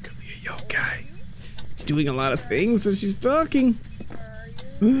 This could be a How old are yokai. you? It's doing a lot of things as she's talking. Where are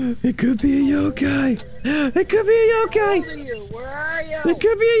you? It could be a yokai. It could be a How old yokai. are you? Where are you? It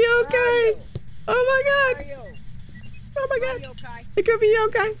could be a Where are yokai. you? Oh Where my are god. you? Oh my Come on, god. yokai. It could be a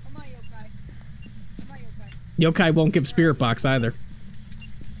yokai. Come on, yokai. Come on, yokai. Yokai won't give spirit box either.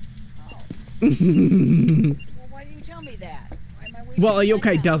 Oh. Well, why didn't you tell me that? Why am I wasting Well, a my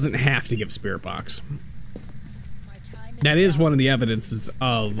yokai time? doesn't have to give spirit box. My time That is valuable. one of the evidences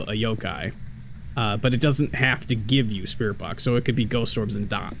of a yokai. But it doesn't have to give you spirit box, so it could be ghost orbs and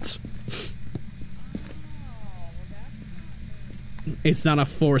dots. It's not a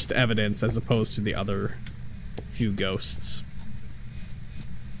forced evidence as opposed to the other few ghosts.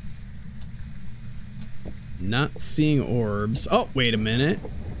 Not seeing orbs. Oh, wait a minute.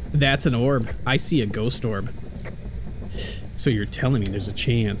 That's an orb. I see a ghost orb. So you're telling me there's a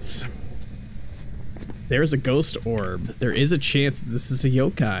chance. There's a ghost orb. There is a chance that this is a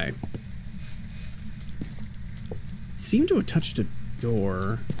yokai. It seemed to have touched a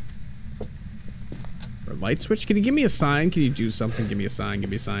door. Or a light switch. Can you give me a sign? Can you do something? Give me a sign. Give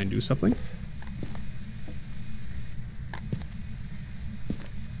me a sign. Do something.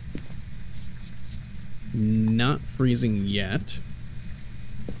 Not freezing yet.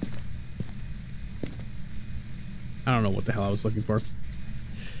 I don't know what the hell I was looking for.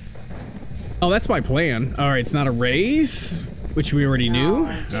 Oh, that's my plan. All right, it's not a wraith, which we already knew.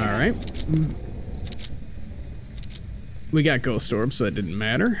 All right. We got ghost orbs, so that didn't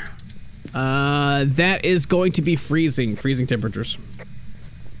matter. That is going to be freezing temperatures.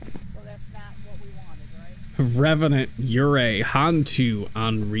 So that's not what we wanted, right? Revenant, Yurei, Hantu,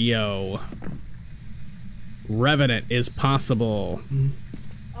 Onryo. Revenant is possible.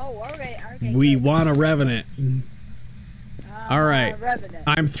 Oh, okay. We want a Revenant. All right. Revenant.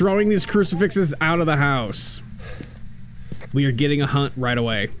 I'm throwing these crucifixes out of the house. We are getting a hunt right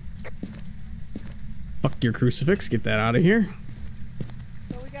away. Fuck your crucifix. Get that out of here.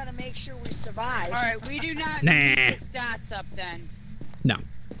 So we gotta make sure we survive. All right, we do not Nah. need this dots up then. No.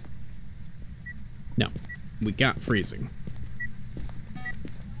 No. We got freezing.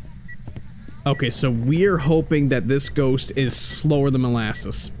 Okay, so we're hoping that this ghost is slower than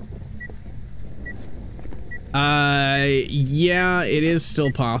molasses. Yeah, it is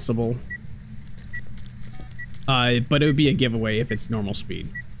still possible. But it would be a giveaway if it's normal speed.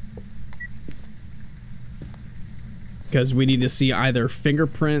 Because we need to see either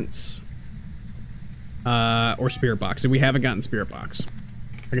fingerprints, or spirit box. And we haven't gotten spirit box.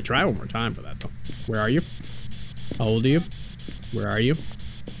 I could try one more time for that, though. Where are you? How old are you? Where are you?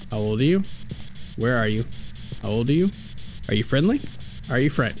 How old are you? Where are you? How old are you? Are you friendly? Are you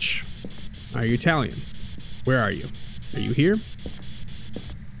French? Are you Italian? Where are you? Are you here?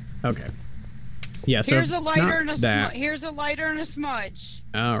 Okay. Yeah, so Here's a lighter and a that. here's a lighter and a smudge.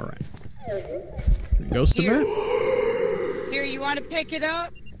 All right. Ghost of it? Here, you want to pick it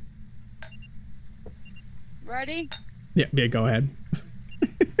up? Ready? Yeah, go ahead.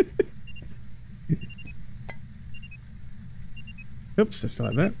 Oops, I still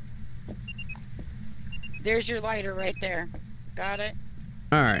have it. There's your lighter right there. Got it?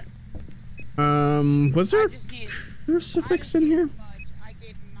 All right. Was there a need crucifix in here? I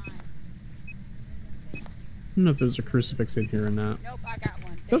gave him mine. I don't know if there's a crucifix in here or not. Nope, I got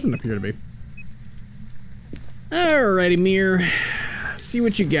one. Doesn't appear to be. Alrighty, Mir. See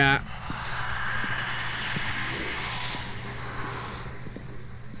what you got.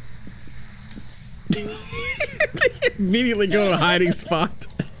 Immediately go to a hiding spot.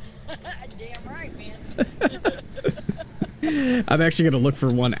 Damn right, man. I'm actually gonna look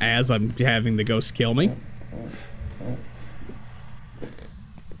for one as I'm having the ghost kill me.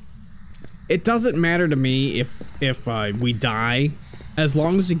 It doesn't matter to me if we die, as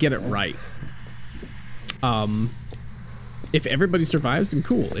long as we get it right. If everybody survives, then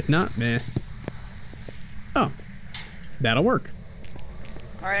cool. If not, meh. Oh, that'll work.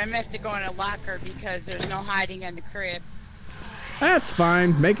 All right, I'm gonna have to go in a locker because there's no hiding in the crib. That's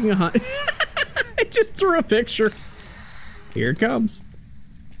fine. Making a hunt. I just threw a picture. Here it comes.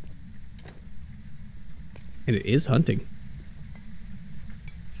 And it is hunting.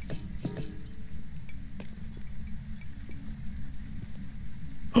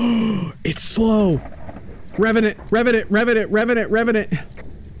 Oh, it's slow. Revenant, Revenant, Revenant, Revenant, Revenant.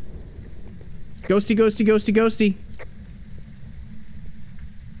 Ghosty, ghosty, ghosty, ghosty.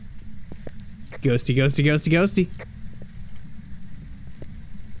 Ghosty, ghosty, ghosty, ghosty.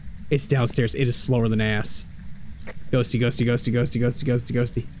 It's downstairs. It is slower than ass. Ghosty, ghosty, ghosty, ghosty, ghosty, ghosty,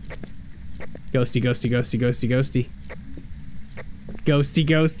 ghosty. Ghosty, ghosty, ghosty, ghosty, ghosty. Ghosty,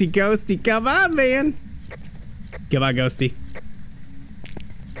 ghosty, ghosty. Come on, man. Come on, ghosty.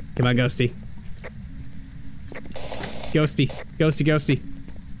 Come on, ghosty. Ghosty, ghosty, ghosty.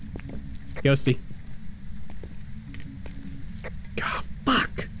 Ghosty. God,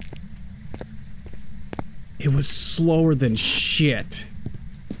 fuck. It was slower than shit.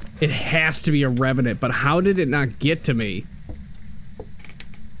 It has to be a Revenant, but how did it not get to me?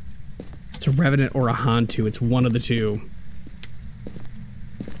 It's a Revenant or a Hantu. It's one of the two.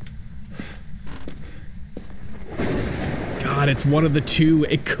 God, it's one of the two.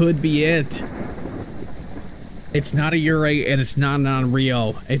 It could be it. It's not a Ure and it's not an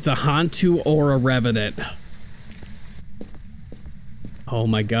Onryo. It's a Hantu or a Revenant. Oh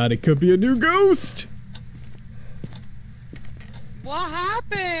my god, it could be a new ghost! What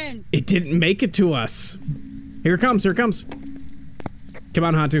happened? It didn't make it to us. Here it comes, here it comes. Come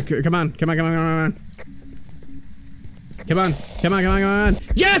on, Hantu, come on, come on, come on, come on. Come on, come on, come on, come on.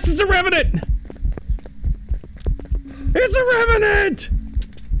 Yes, it's a Revenant! It's a Revenant!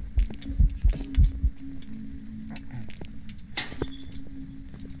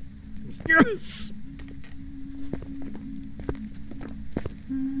 Yes!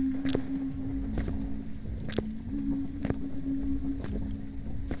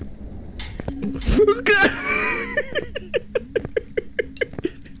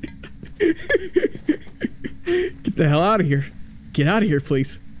 Get the hell out of here. Get out of here,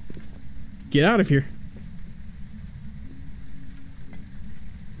 please. Get out of here.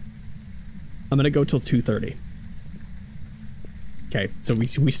 I'm gonna go till 2:30. Okay, so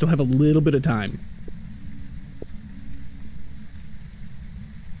we still have a little bit of time.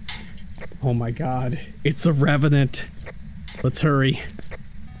 Oh my god, it's a Revenant. Let's hurry.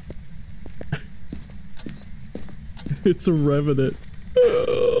 It's a Revenant.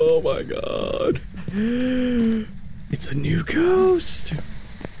 Oh my god. It's a new ghost. Get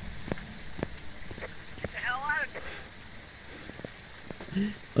the hell out of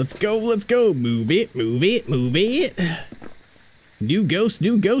here. Let's go, let's go. Move it, move it, move it. New ghost,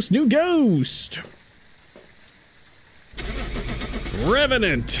 new ghost, new ghost.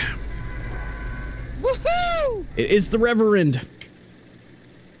 Revenant. Woohoo! It is the Reverend.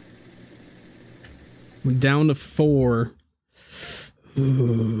 We're down to 4.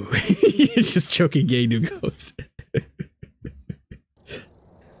 Ooh. Just choking gay new ghost.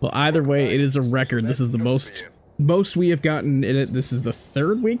 Well, either way, it is a record. This is the most we have gotten in it. This is the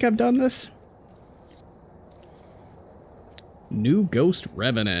 3rd week I've done this. New Ghost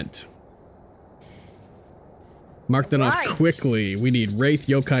Revenant. Mark that off quickly. We need Wraith,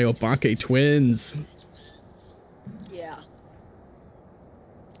 Yokai, Obake twins. Yeah.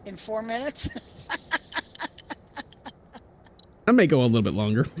 In 4 minutes? I may go a little bit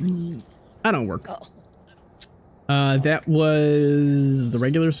longer. I don't work. Oh. That was the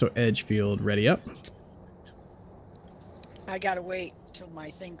regular, so Edgefield, ready up. I gotta wait till my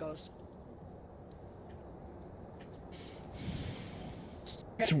thing goes.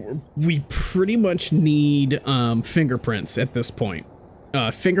 So we pretty much need fingerprints at this point.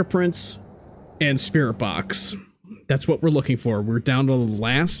 Fingerprints and spirit box. That's what we're looking for. We're down to the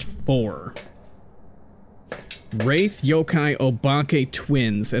last 4. Wraith, Yokai, Obake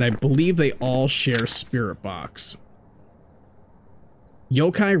twins, and I believe they all share spirit box.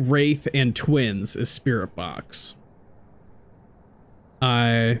 Yokai, Wraith, and twins is spirit box.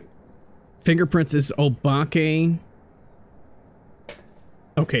 Fingerprints is Obake.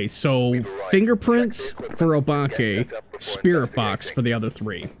 Okay, so fingerprints for Obake, spirit box for the other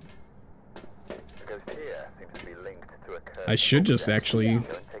 3. I should just actually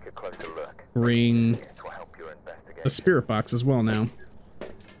bring a spirit box as well now.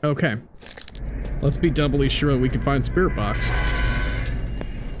 Okay. Let's be doubly sure that we can find spirit box.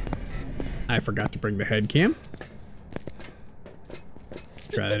 I forgot to bring the head cam.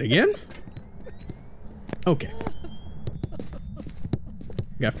 Try that again. Okay.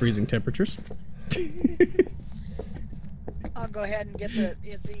 Got freezing temperatures. I'll go ahead and get the...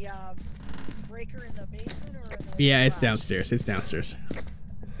 Is the breaker in the basement or in the... Yeah, it's downstairs. It's downstairs.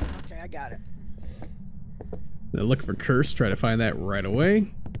 Okay, I got it. Now look for curse. Try to find that right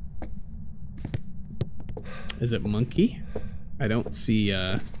away. Is it monkey? I don't see,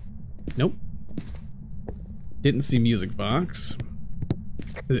 nope. Didn't see music box.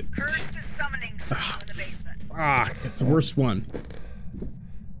 Is it... Curse is summoning someone in the basement. Fuck, it's the worst one.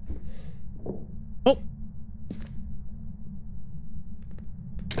 Oh!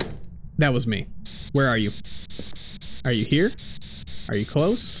 That was me. Where are you? Are you here? Are you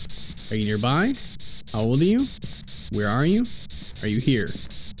close? Are you nearby? How old are you? Where are you? Are you here?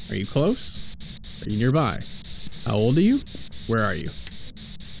 Are you close? Are you nearby? How old are you? Where are you?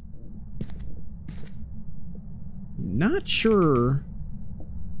 Not sure.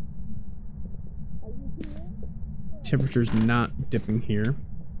 Temperature's not dipping here.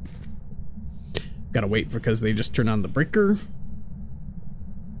 Gotta wait because they just turned on the breaker.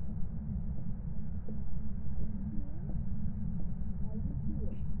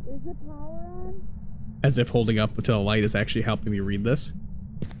 Is the power on? As if holding up until a light is actually helping me read this.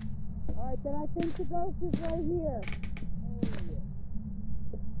 Alright, then I think the ghost is right here.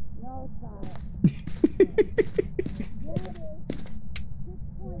 No, it's not. Yeah, it is.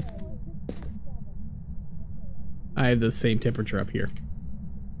 6.4, 6.7. I have the same temperature up here.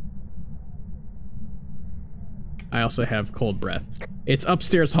 I also have cold breath. It's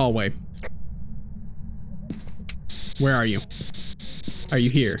upstairs hallway. Where are you? Are you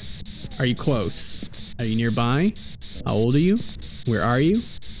here? Are you close? Are you nearby? How old are you? Where are you?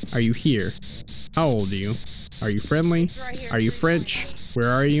 Are you here? How old are you? Are you friendly? Are you French? Where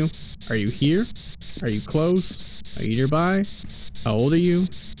are you? Are you here? Are you close? Are you nearby? How old are you?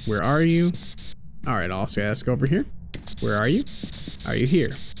 Where are you? Alright, I'll also ask over here. Where are you? Are you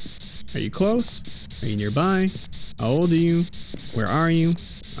here? Are you close? Are you nearby? How old are you? Where are you?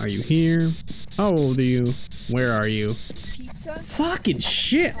 Are you here? How old are you? Where are you? Pizza? Fucking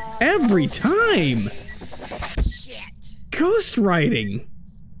shit! Every time! Shit. Ghost writing!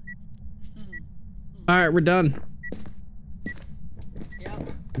 Alright, we're done. Yep.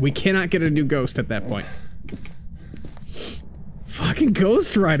 We cannot get a new ghost at that point. Fucking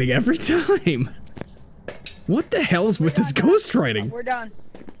ghost writing every time! What the hell's with this ghost writing? We're done.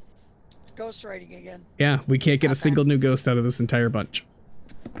 Ghost writing again. Yeah, we can't get a single new ghost out of this entire bunch.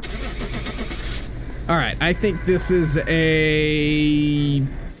 Alright, I think this is a...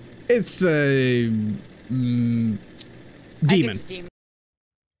 It's a... demon. It's a demon.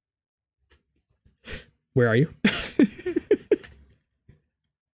 Where are you?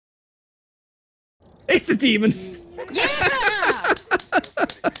 It's a demon! Yeah!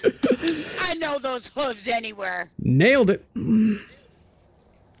 I know those hooves anywhere. Nailed it.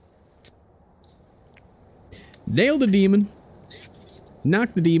 Nailed the demon.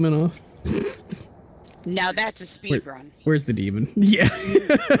 Knocked the demon off. Now that's a speed run. Where's the demon? Yeah.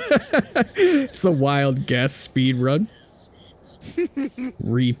 It's a wild guess speed run.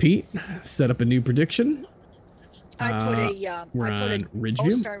 Repeat. Set up a new prediction. I put a we're I put on a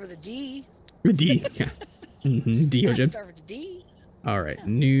Ridgeview. start with a D. D. Yeah. Deogen. Start with a D. Alright,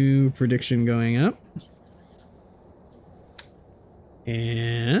 new prediction going up.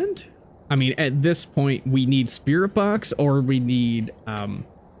 And I mean, at this point we need Spirit Box or we need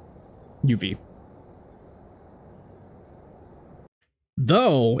UV.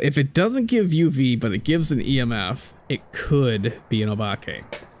 Though, if it doesn't give UV but it gives an EMF, it could be an Obake.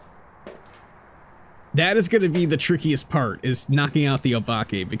 That is going to be the trickiest part, is knocking out the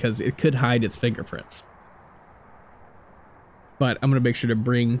Obake, because it could hide its fingerprints. But I'm going to make sure to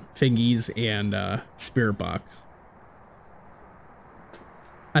bring Fingies and Spirit Box.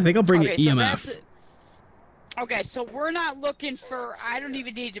 I think I'll bring an EMF. Okay, so we're not looking for... I don't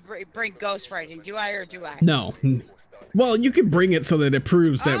even need to bring ghost writing, do I, or do I? No. Well, you can bring it so that it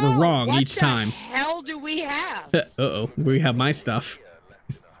proves that we're wrong each time. What the hell do we have? Uh-oh, we have my stuff.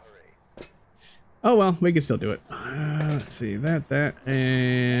 Oh well, we can still do it. Let's see, that,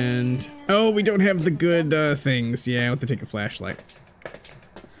 and... Oh, we don't have the good things. Yeah, I have to take a flashlight.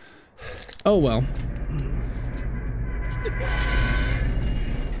 Oh well.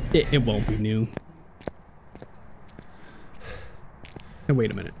 It won't be new. Oh,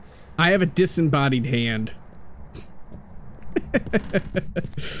 wait a minute. I have a disembodied hand.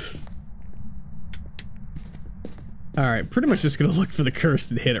 Alright, pretty much just gonna look for the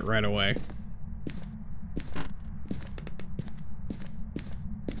cursed and hit it right away.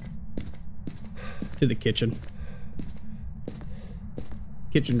 To the kitchen.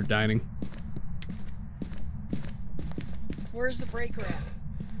 Kitchen or dining. Where's the breaker at?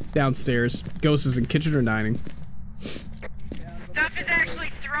 Downstairs. Ghost is in kitchen or dining. Stuff is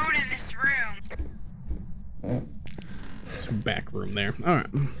actually thrown in this room. There's a back room there. Alright.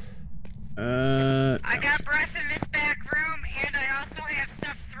 I got breath in this back room, and I also have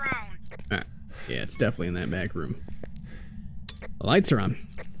stuff thrown. Yeah, it's definitely in that back room. The lights are on.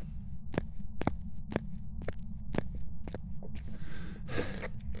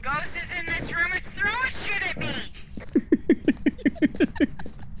 Ghost is in this room. It's throwing shit at me.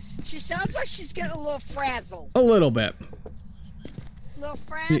 She sounds like she's getting a little frazzled. A little bit. Little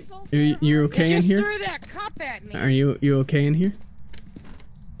frazzled. You okay in here? Just threw that cup at me. Are you okay in here?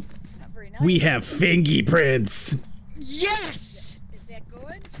 It's not very nice. We have fingy prints. Yes! Is that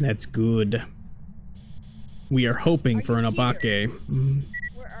good? That's good. We are hoping for an Obake.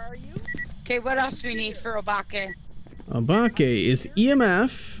 Where are you? Okay, what else do we need for Obake? Obake is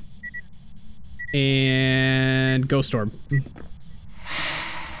EMF and Ghost Orb.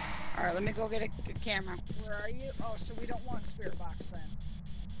 Alright, let me go get a camera. Where are you? Oh, so we don't want Spirit Box then.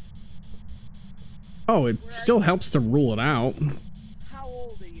 Oh, it still helps to rule it out. How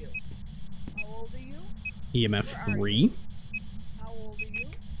old are you? How old are you? EMF 3. How old are you?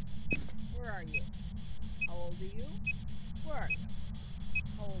 Where are you? How old are you? Where are you?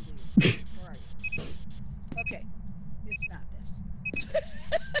 How old are you? Where are you? Okay, it's not this.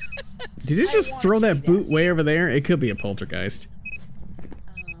 Did it just throw that boot way over there? It could be a poltergeist.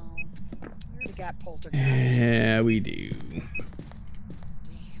 We already got poltergeist. Yeah, we do. Damn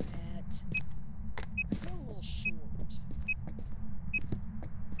it. I feel a little short.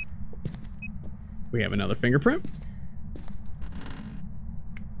 We have another fingerprint.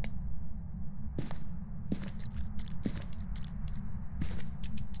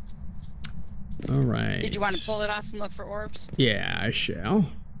 All right. Did you want to pull it off and look for orbs? Yeah, I shall.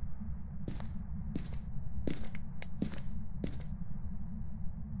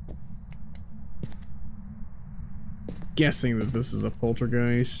 Guessing that this is a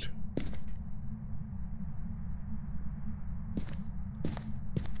poltergeist.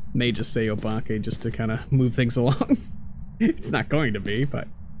 May just say Obake just to kind of move things along. It's not going to be, but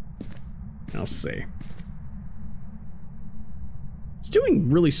I'll see. It's doing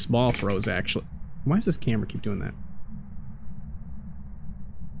really small throws, actually. Why does this camera keep doing that?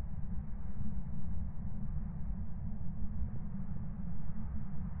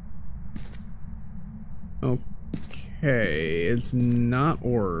 Okay, it's not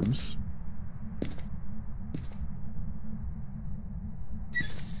orbs.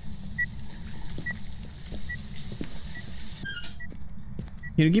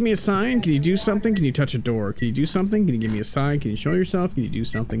 Can you give me a sign? Can you do something? Can you touch a door? Can you do something? Can you give me a sign? Can you show yourself? Can you do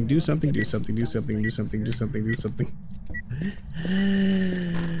something? Do something, do something, do something, do something, do something, do something.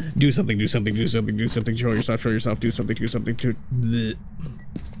 Do something, do something, do something, do something, show yourself, do something, do something, do...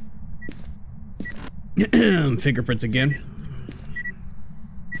 Fingerprints again.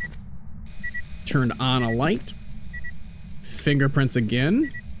 Turned on a light. Fingerprints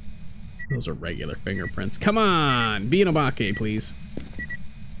again. Those are regular fingerprints. Come on! Be an Obake, please.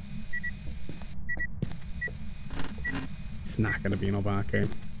 It's not gonna be an Obake.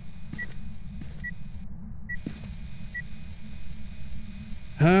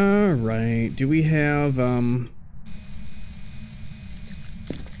 Alright, do we have,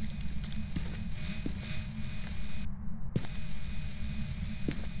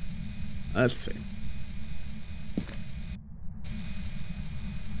 let's see.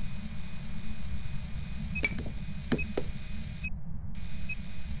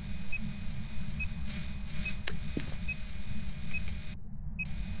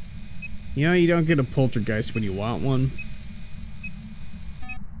 You know, you don't get a poltergeist when you want one.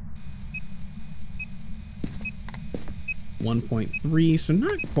 .3, so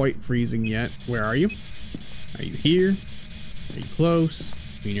not quite freezing yet. Where are you? Are you here? Are you close?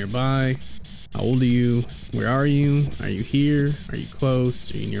 Are you nearby? How old are you? Where are you? Are you here? Are you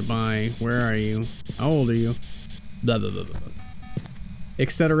close? Are you nearby? Where are you? How old are you? Blah, blah, blah, blah, blah.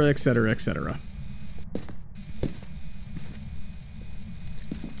 Etc., etc., etc.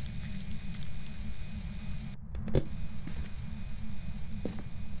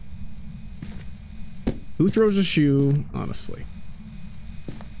 Who throws a shoe? Honestly.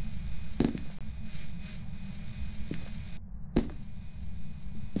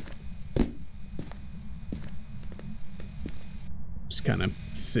 Just kind of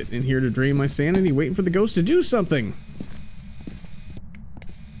sitting in here to drain my sanity, waiting for the ghost to do something.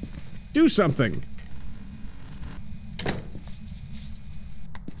 Do something.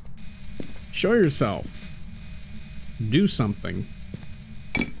 Show yourself. Do something.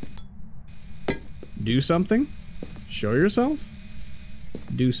 Do something? Show yourself?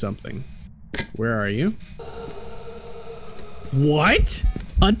 Do something. Where are you? What?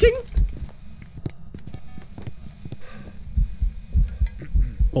 Hunting?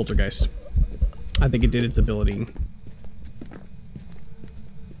 Poltergeist. I think it did its ability.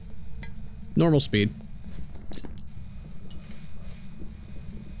 Normal speed.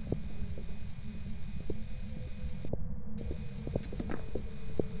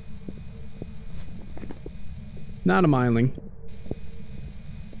 Not a miling.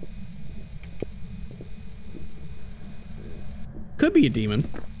 Could be a demon.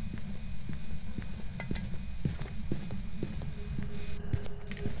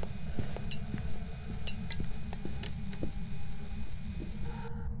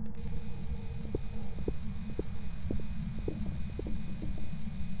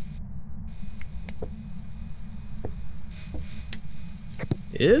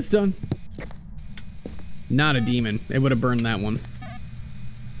 It's done. Not a demon. It would have burned that one.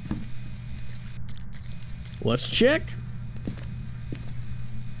 Let's check.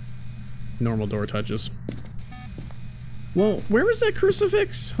 Normal door touches. Well, where was that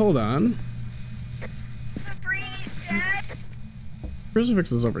crucifix? Hold on. Sabrina's dead.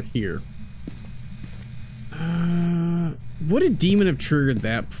 Crucifix is over here. Would a demon have triggered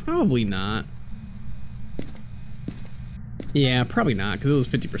that? Probably not. Yeah, probably not, because it was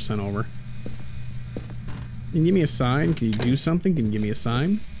 50% over. Can you give me a sign? Can you do something? Can you give me a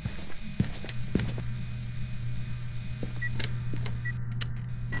sign?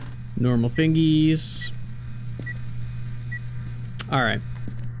 Normal fingies. Alright.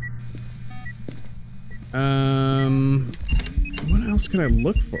 What else could I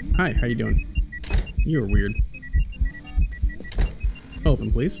look for? Hi, how you doing? You're weird.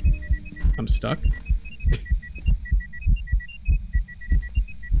 Open, please. I'm stuck.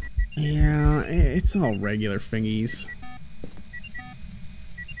 Yeah, it's all regular fingies.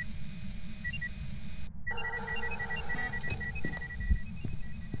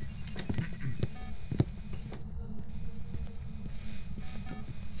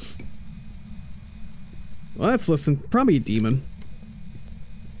 Well, let's listen. Probably a demon.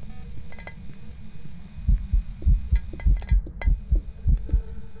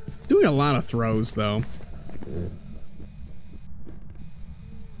 Doing a lot of throws, though.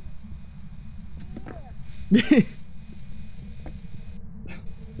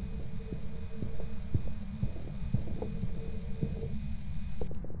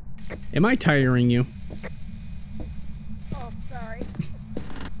 Am I tiring you? Oh, sorry.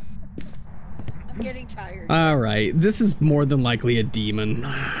 I'm getting tired. Alright, this is more than likely a demon.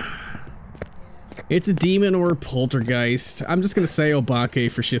 It's a demon or a poltergeist. I'm just gonna say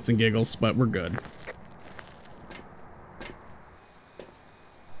Obake for shits and giggles, but we're good.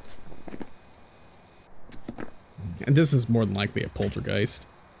 And this is more than likely a poltergeist.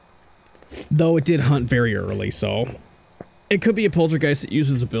 Though it did hunt very early, so... It could be a poltergeist that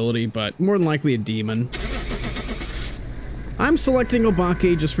uses ability, but more than likely a demon. I'm selecting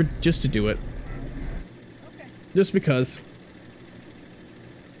Obake just to do it. Okay. Just because.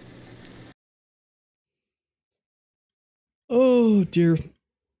 Oh dear.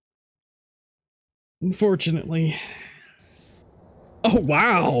 Unfortunately. Oh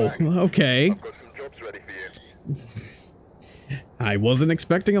wow. Okay. I've got some jobs ready for you. I wasn't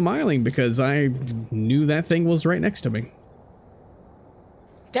expecting a miling because I knew that thing was right next to me.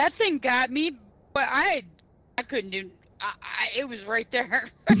 That thing got me, but I couldn't do. It was right there.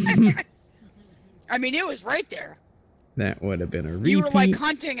 I mean, it was right there. That would have been a repeat. You were like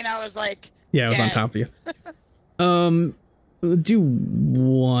hunting, and I was like, yeah, I was on top of you. Do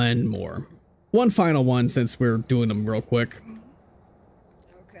one more. One final one since we're doing them real quick.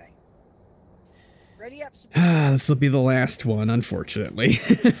 Okay. Ready up. This will be the last one, unfortunately.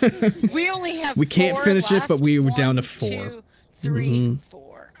 We only have. We can't finish left. it, but we were down to 1, 4. 2, 3, 4.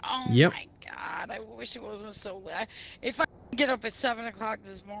 Oh Yep. my god! I wish it wasn't so late. If I could get up at 7 o'clock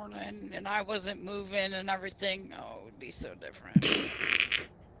this morning and I wasn't moving and everything, oh, it would be so different.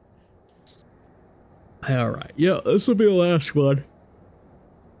 Alright, yeah, this will be the last one.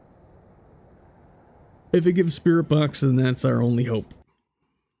 If it gives Spirit Box, then that's our only hope.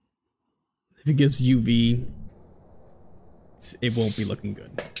 If it gives UV, it won't be looking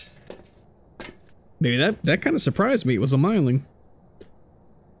good. Maybe that kind of surprised me. It was a miling.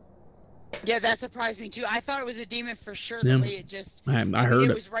 Yeah, that surprised me too. I thought it was a demon for sure. Yeah. The way it just, I heard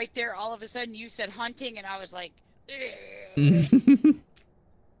it it. was right there. All of a sudden, you said hunting, and I was like,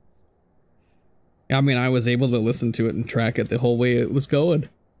 I mean, I was able to listen to it and track it the whole way it was going.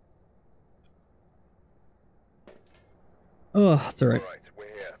 Oh, it's alright.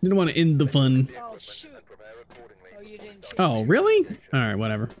 Didn't want to end the fun. Oh, shoot. Oh, you didn't change Oh, really? Alright,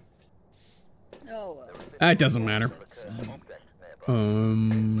 whatever. Oh, It doesn't matter.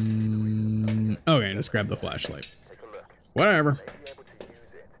 Okay, just grab the flashlight. Whatever.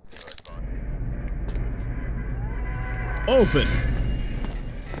 Open.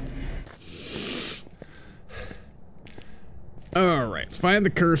 Alright, find the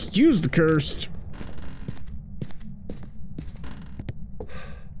cursed, use the cursed.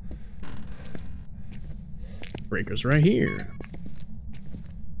 Breaker's right here.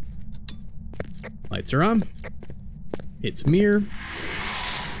 Lights are on. It's mirror.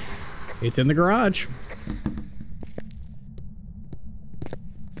 It's in the garage.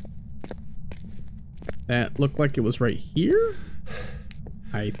 That looked like it was right here.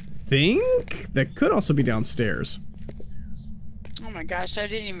 I think that could also be downstairs. oh my gosh, I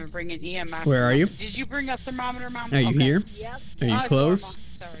didn't even bring an EMF. Where are you? Did you bring a thermometer, Mom? Are you here? yes. Are you it's close?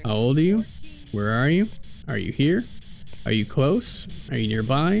 normal. Sorry. How old are you? Where are you? Are you here? Are you close? Are you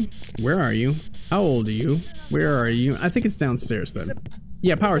nearby? Where are you? How old are you? Where are you? I think it's downstairs then.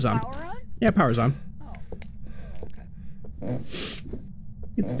 Yeah, power's on. Power on? Yeah, power's on. Oh. Okay.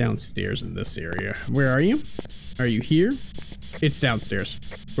 It's downstairs in this area. Where are you? Are you here? It's downstairs.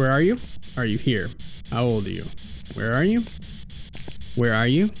 Where are you? Are you here? How old are you? Where are you? Where are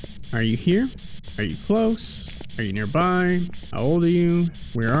you? Are you here? Are you close? Are you nearby? How old are you?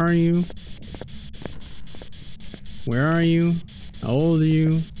 Where are you? Where are you? How old are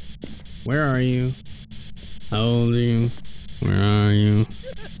you? Where are you? How old are you? Where are you?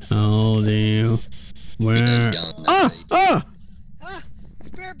 How old are you? Where? Ah! Ah! Ah,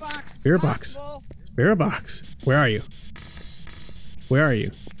 spirit box. Spirit box. Spirit box. Where are you? Where are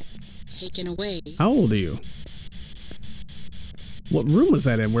you? Taken away. How old are you? What room was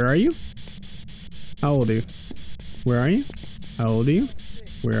that in? Where are you? How old are you? Where are you? How old are you?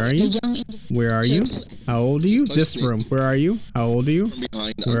 Where are you? Where are you? How old are you? This room. Where are you? How old are you?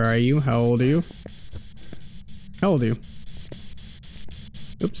 Where are you? How old are you? How old are you?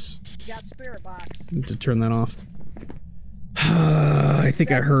 Oops. You got spirit box. I need to turn that off. I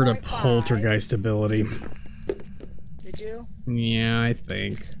think I heard a poltergeist ability. Did you? Yeah, I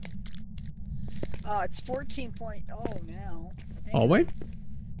think. It's 14.0 now. All the way?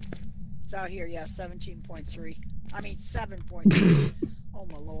 It's out here, yeah, 17.3. I mean 7.3. Oh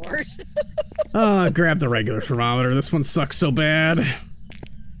my lord. Grab the regular thermometer. This one sucks so bad.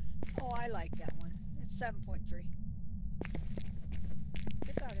 Oh, I like that one. It's 7.3.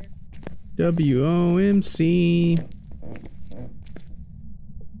 It's out here. WOMC.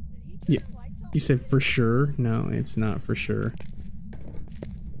 Yeah, you said for sure? No, it's not for sure.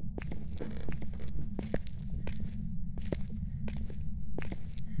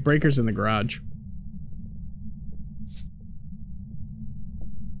 Breaker's in the garage.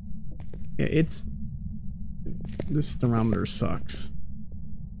 Yeah, it's... This thermometer sucks.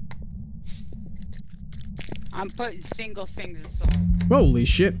 I'm putting single things of salt. Holy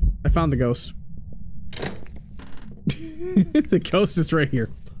shit. I found the ghost. The ghost is right here.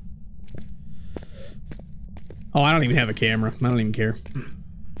 Oh, I don't even have a camera. I don't even care.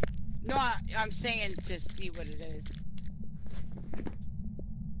 No, I'm saying to see what it is.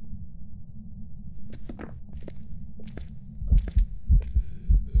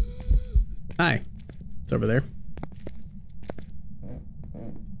 Hi. It's over there.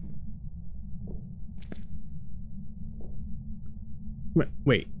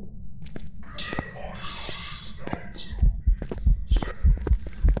 Wait.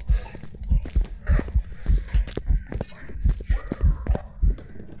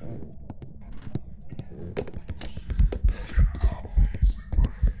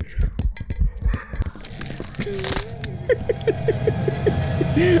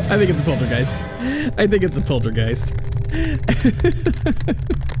 I think it's a poltergeist. I think it's a poltergeist.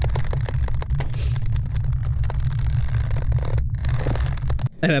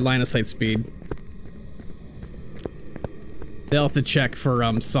 That had line of sight speed. They'll have to check for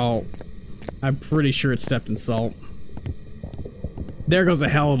salt. I'm pretty sure it stepped in salt. There goes a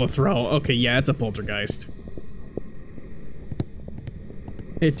hell of a throw. Okay, yeah, it's a poltergeist.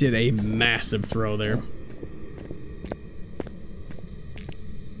 It did a massive throw there.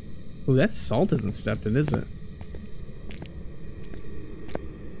 Oh, that salt isn't stepped in, is it?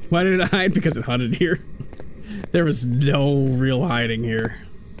 Why did it hide? Because it hunted here. There was no real hiding here.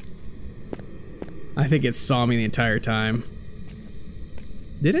 I think it saw me the entire time.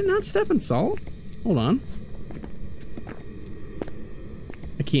 Did it not step in salt? Hold on.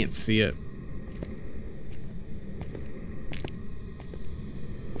 I can't see it.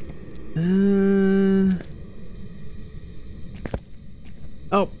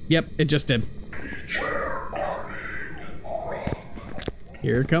 Oh, yep, it just did.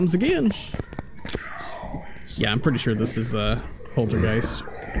 Here it comes again. Yeah, I'm pretty sure this is a poltergeist.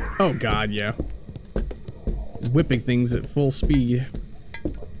 Oh god, yeah. Whipping things at full speed.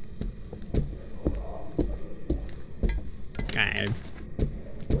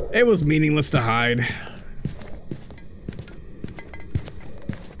 It was meaningless to hide.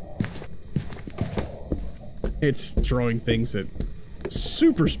 It's throwing things at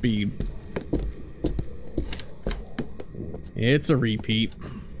super speed. It's a repeat.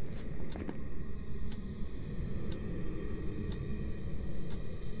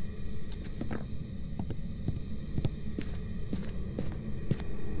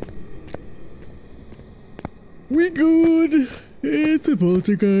 We good. It's a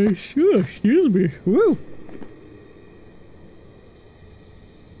poltergeist. Oh, excuse me. Woo.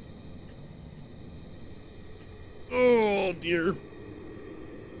 Oh dear.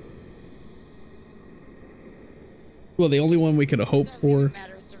 Well, the only one we could have hoped for.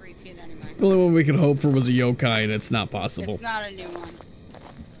 Matter, it's a repeat anyway. The only one we could hope for was a yokai, and it's not possible. It's not a new one.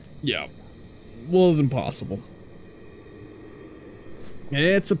 Yeah. Well, it's impossible.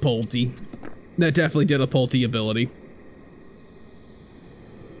 It's a polty. That definitely did a polty ability.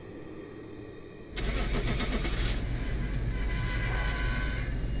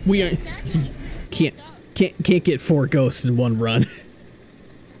 We are can't Can't get 4 ghosts in one run.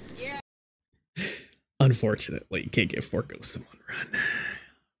 Yeah. Unfortunately, can't get 4 ghosts in one run.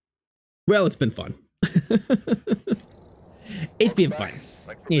 Well, it's been fun. It's been fun.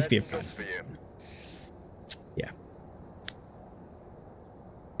 It's been fun. Yeah.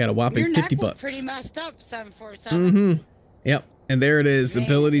 Got a whopping Your 50 neck bucks. pretty messed up, 747. Yep. And there it is. Man.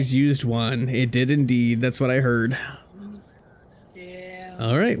 Abilities used 1. It did indeed. That's what I heard. Yeah.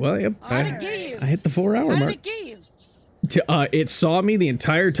 All right. Well, yep. How did it get you? I hit the 4-hour How mark. did it get you? It saw me the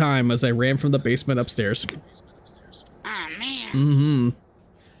entire time as I ran from the basement upstairs. Oh, man.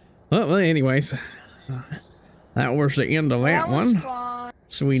 Well, anyways. That was the end of that was one. fun.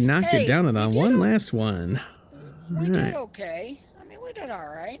 So we knocked it down on one did last one. We did okay. I mean, we did all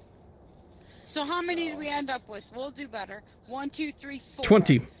right. So how many did we end up with? We'll do better. 1, 2, 3, 4.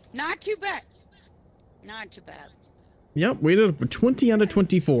 20. Not too bad. Not too bad. Yep, we did 20 out of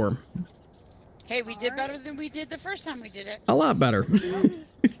 24. Hey, we did better than we did the first time we did it. A lot better. A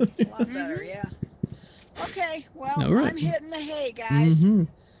lot better, yeah. Okay, well, All right. I'm hitting the hay, guys.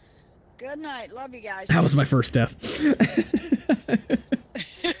 Good night. Love you guys. That was my first death.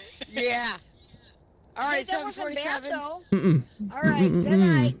 Yeah. All right, Hey, that wasn't bad, 747. though. All right, good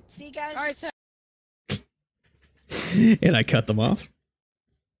night. See you guys. All right, so And I cut them off.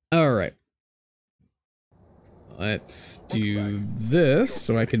 All right. Let's do this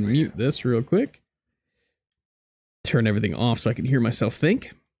so I can mute this real quick. Turn everything off so I can hear myself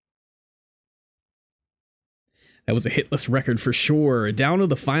think. That was a hitless record for sure. Down to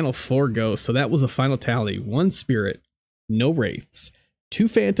the final 4 ghosts. So that was the final tally. 1 spirit, no wraiths, 2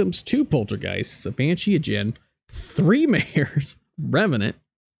 phantoms, 2 poltergeists, a banshee, a djinn, 3 mares, revenant,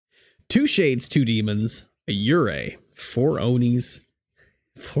 2 shades, 2 demons, a Ure, 4 Onis.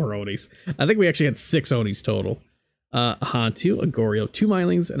 4 Onis. I think we actually had 6 Onis total. A Hantu, a Goryo, 2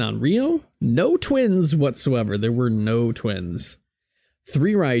 Mylings, and on Rio, no twins whatsoever. There were no twins.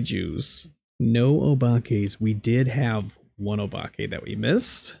 3 Raijus, no Obakes. We did have 1 Obake that we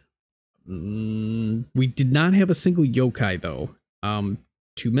missed. We did not have a single yokai though.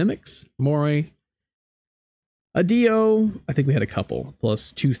 2 mimics, Morai, a Dio. I think we had a couple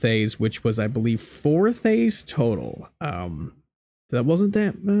plus 2 Thays, which was I believe 4 Thays total. That wasn't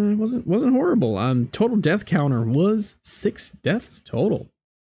horrible. Total death counter was 6 deaths total.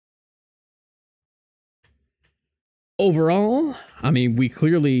 Overall, I mean, we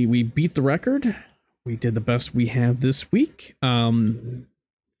beat the record. We did the best we have this week. For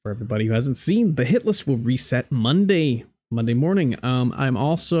everybody who hasn't seen, the hit list will reset Monday morning. I'm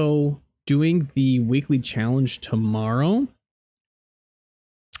also doing the weekly challenge tomorrow.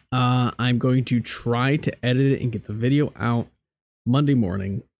 I'm going to try to edit it and get the video out Monday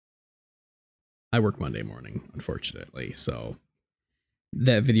morning. I work Monday morning, unfortunately, so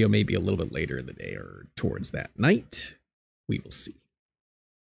that video may be a little bit later in the day or towards that night. We will see.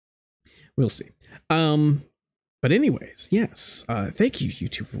 We'll see. But anyways, yes. Thank you,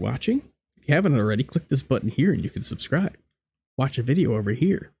 YouTube, for watching. If you haven't already, click this button here and you can subscribe. Watch a video over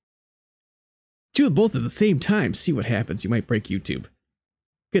here. Do both at the same time. See what happens. You might break YouTube.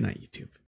 Good night, YouTube.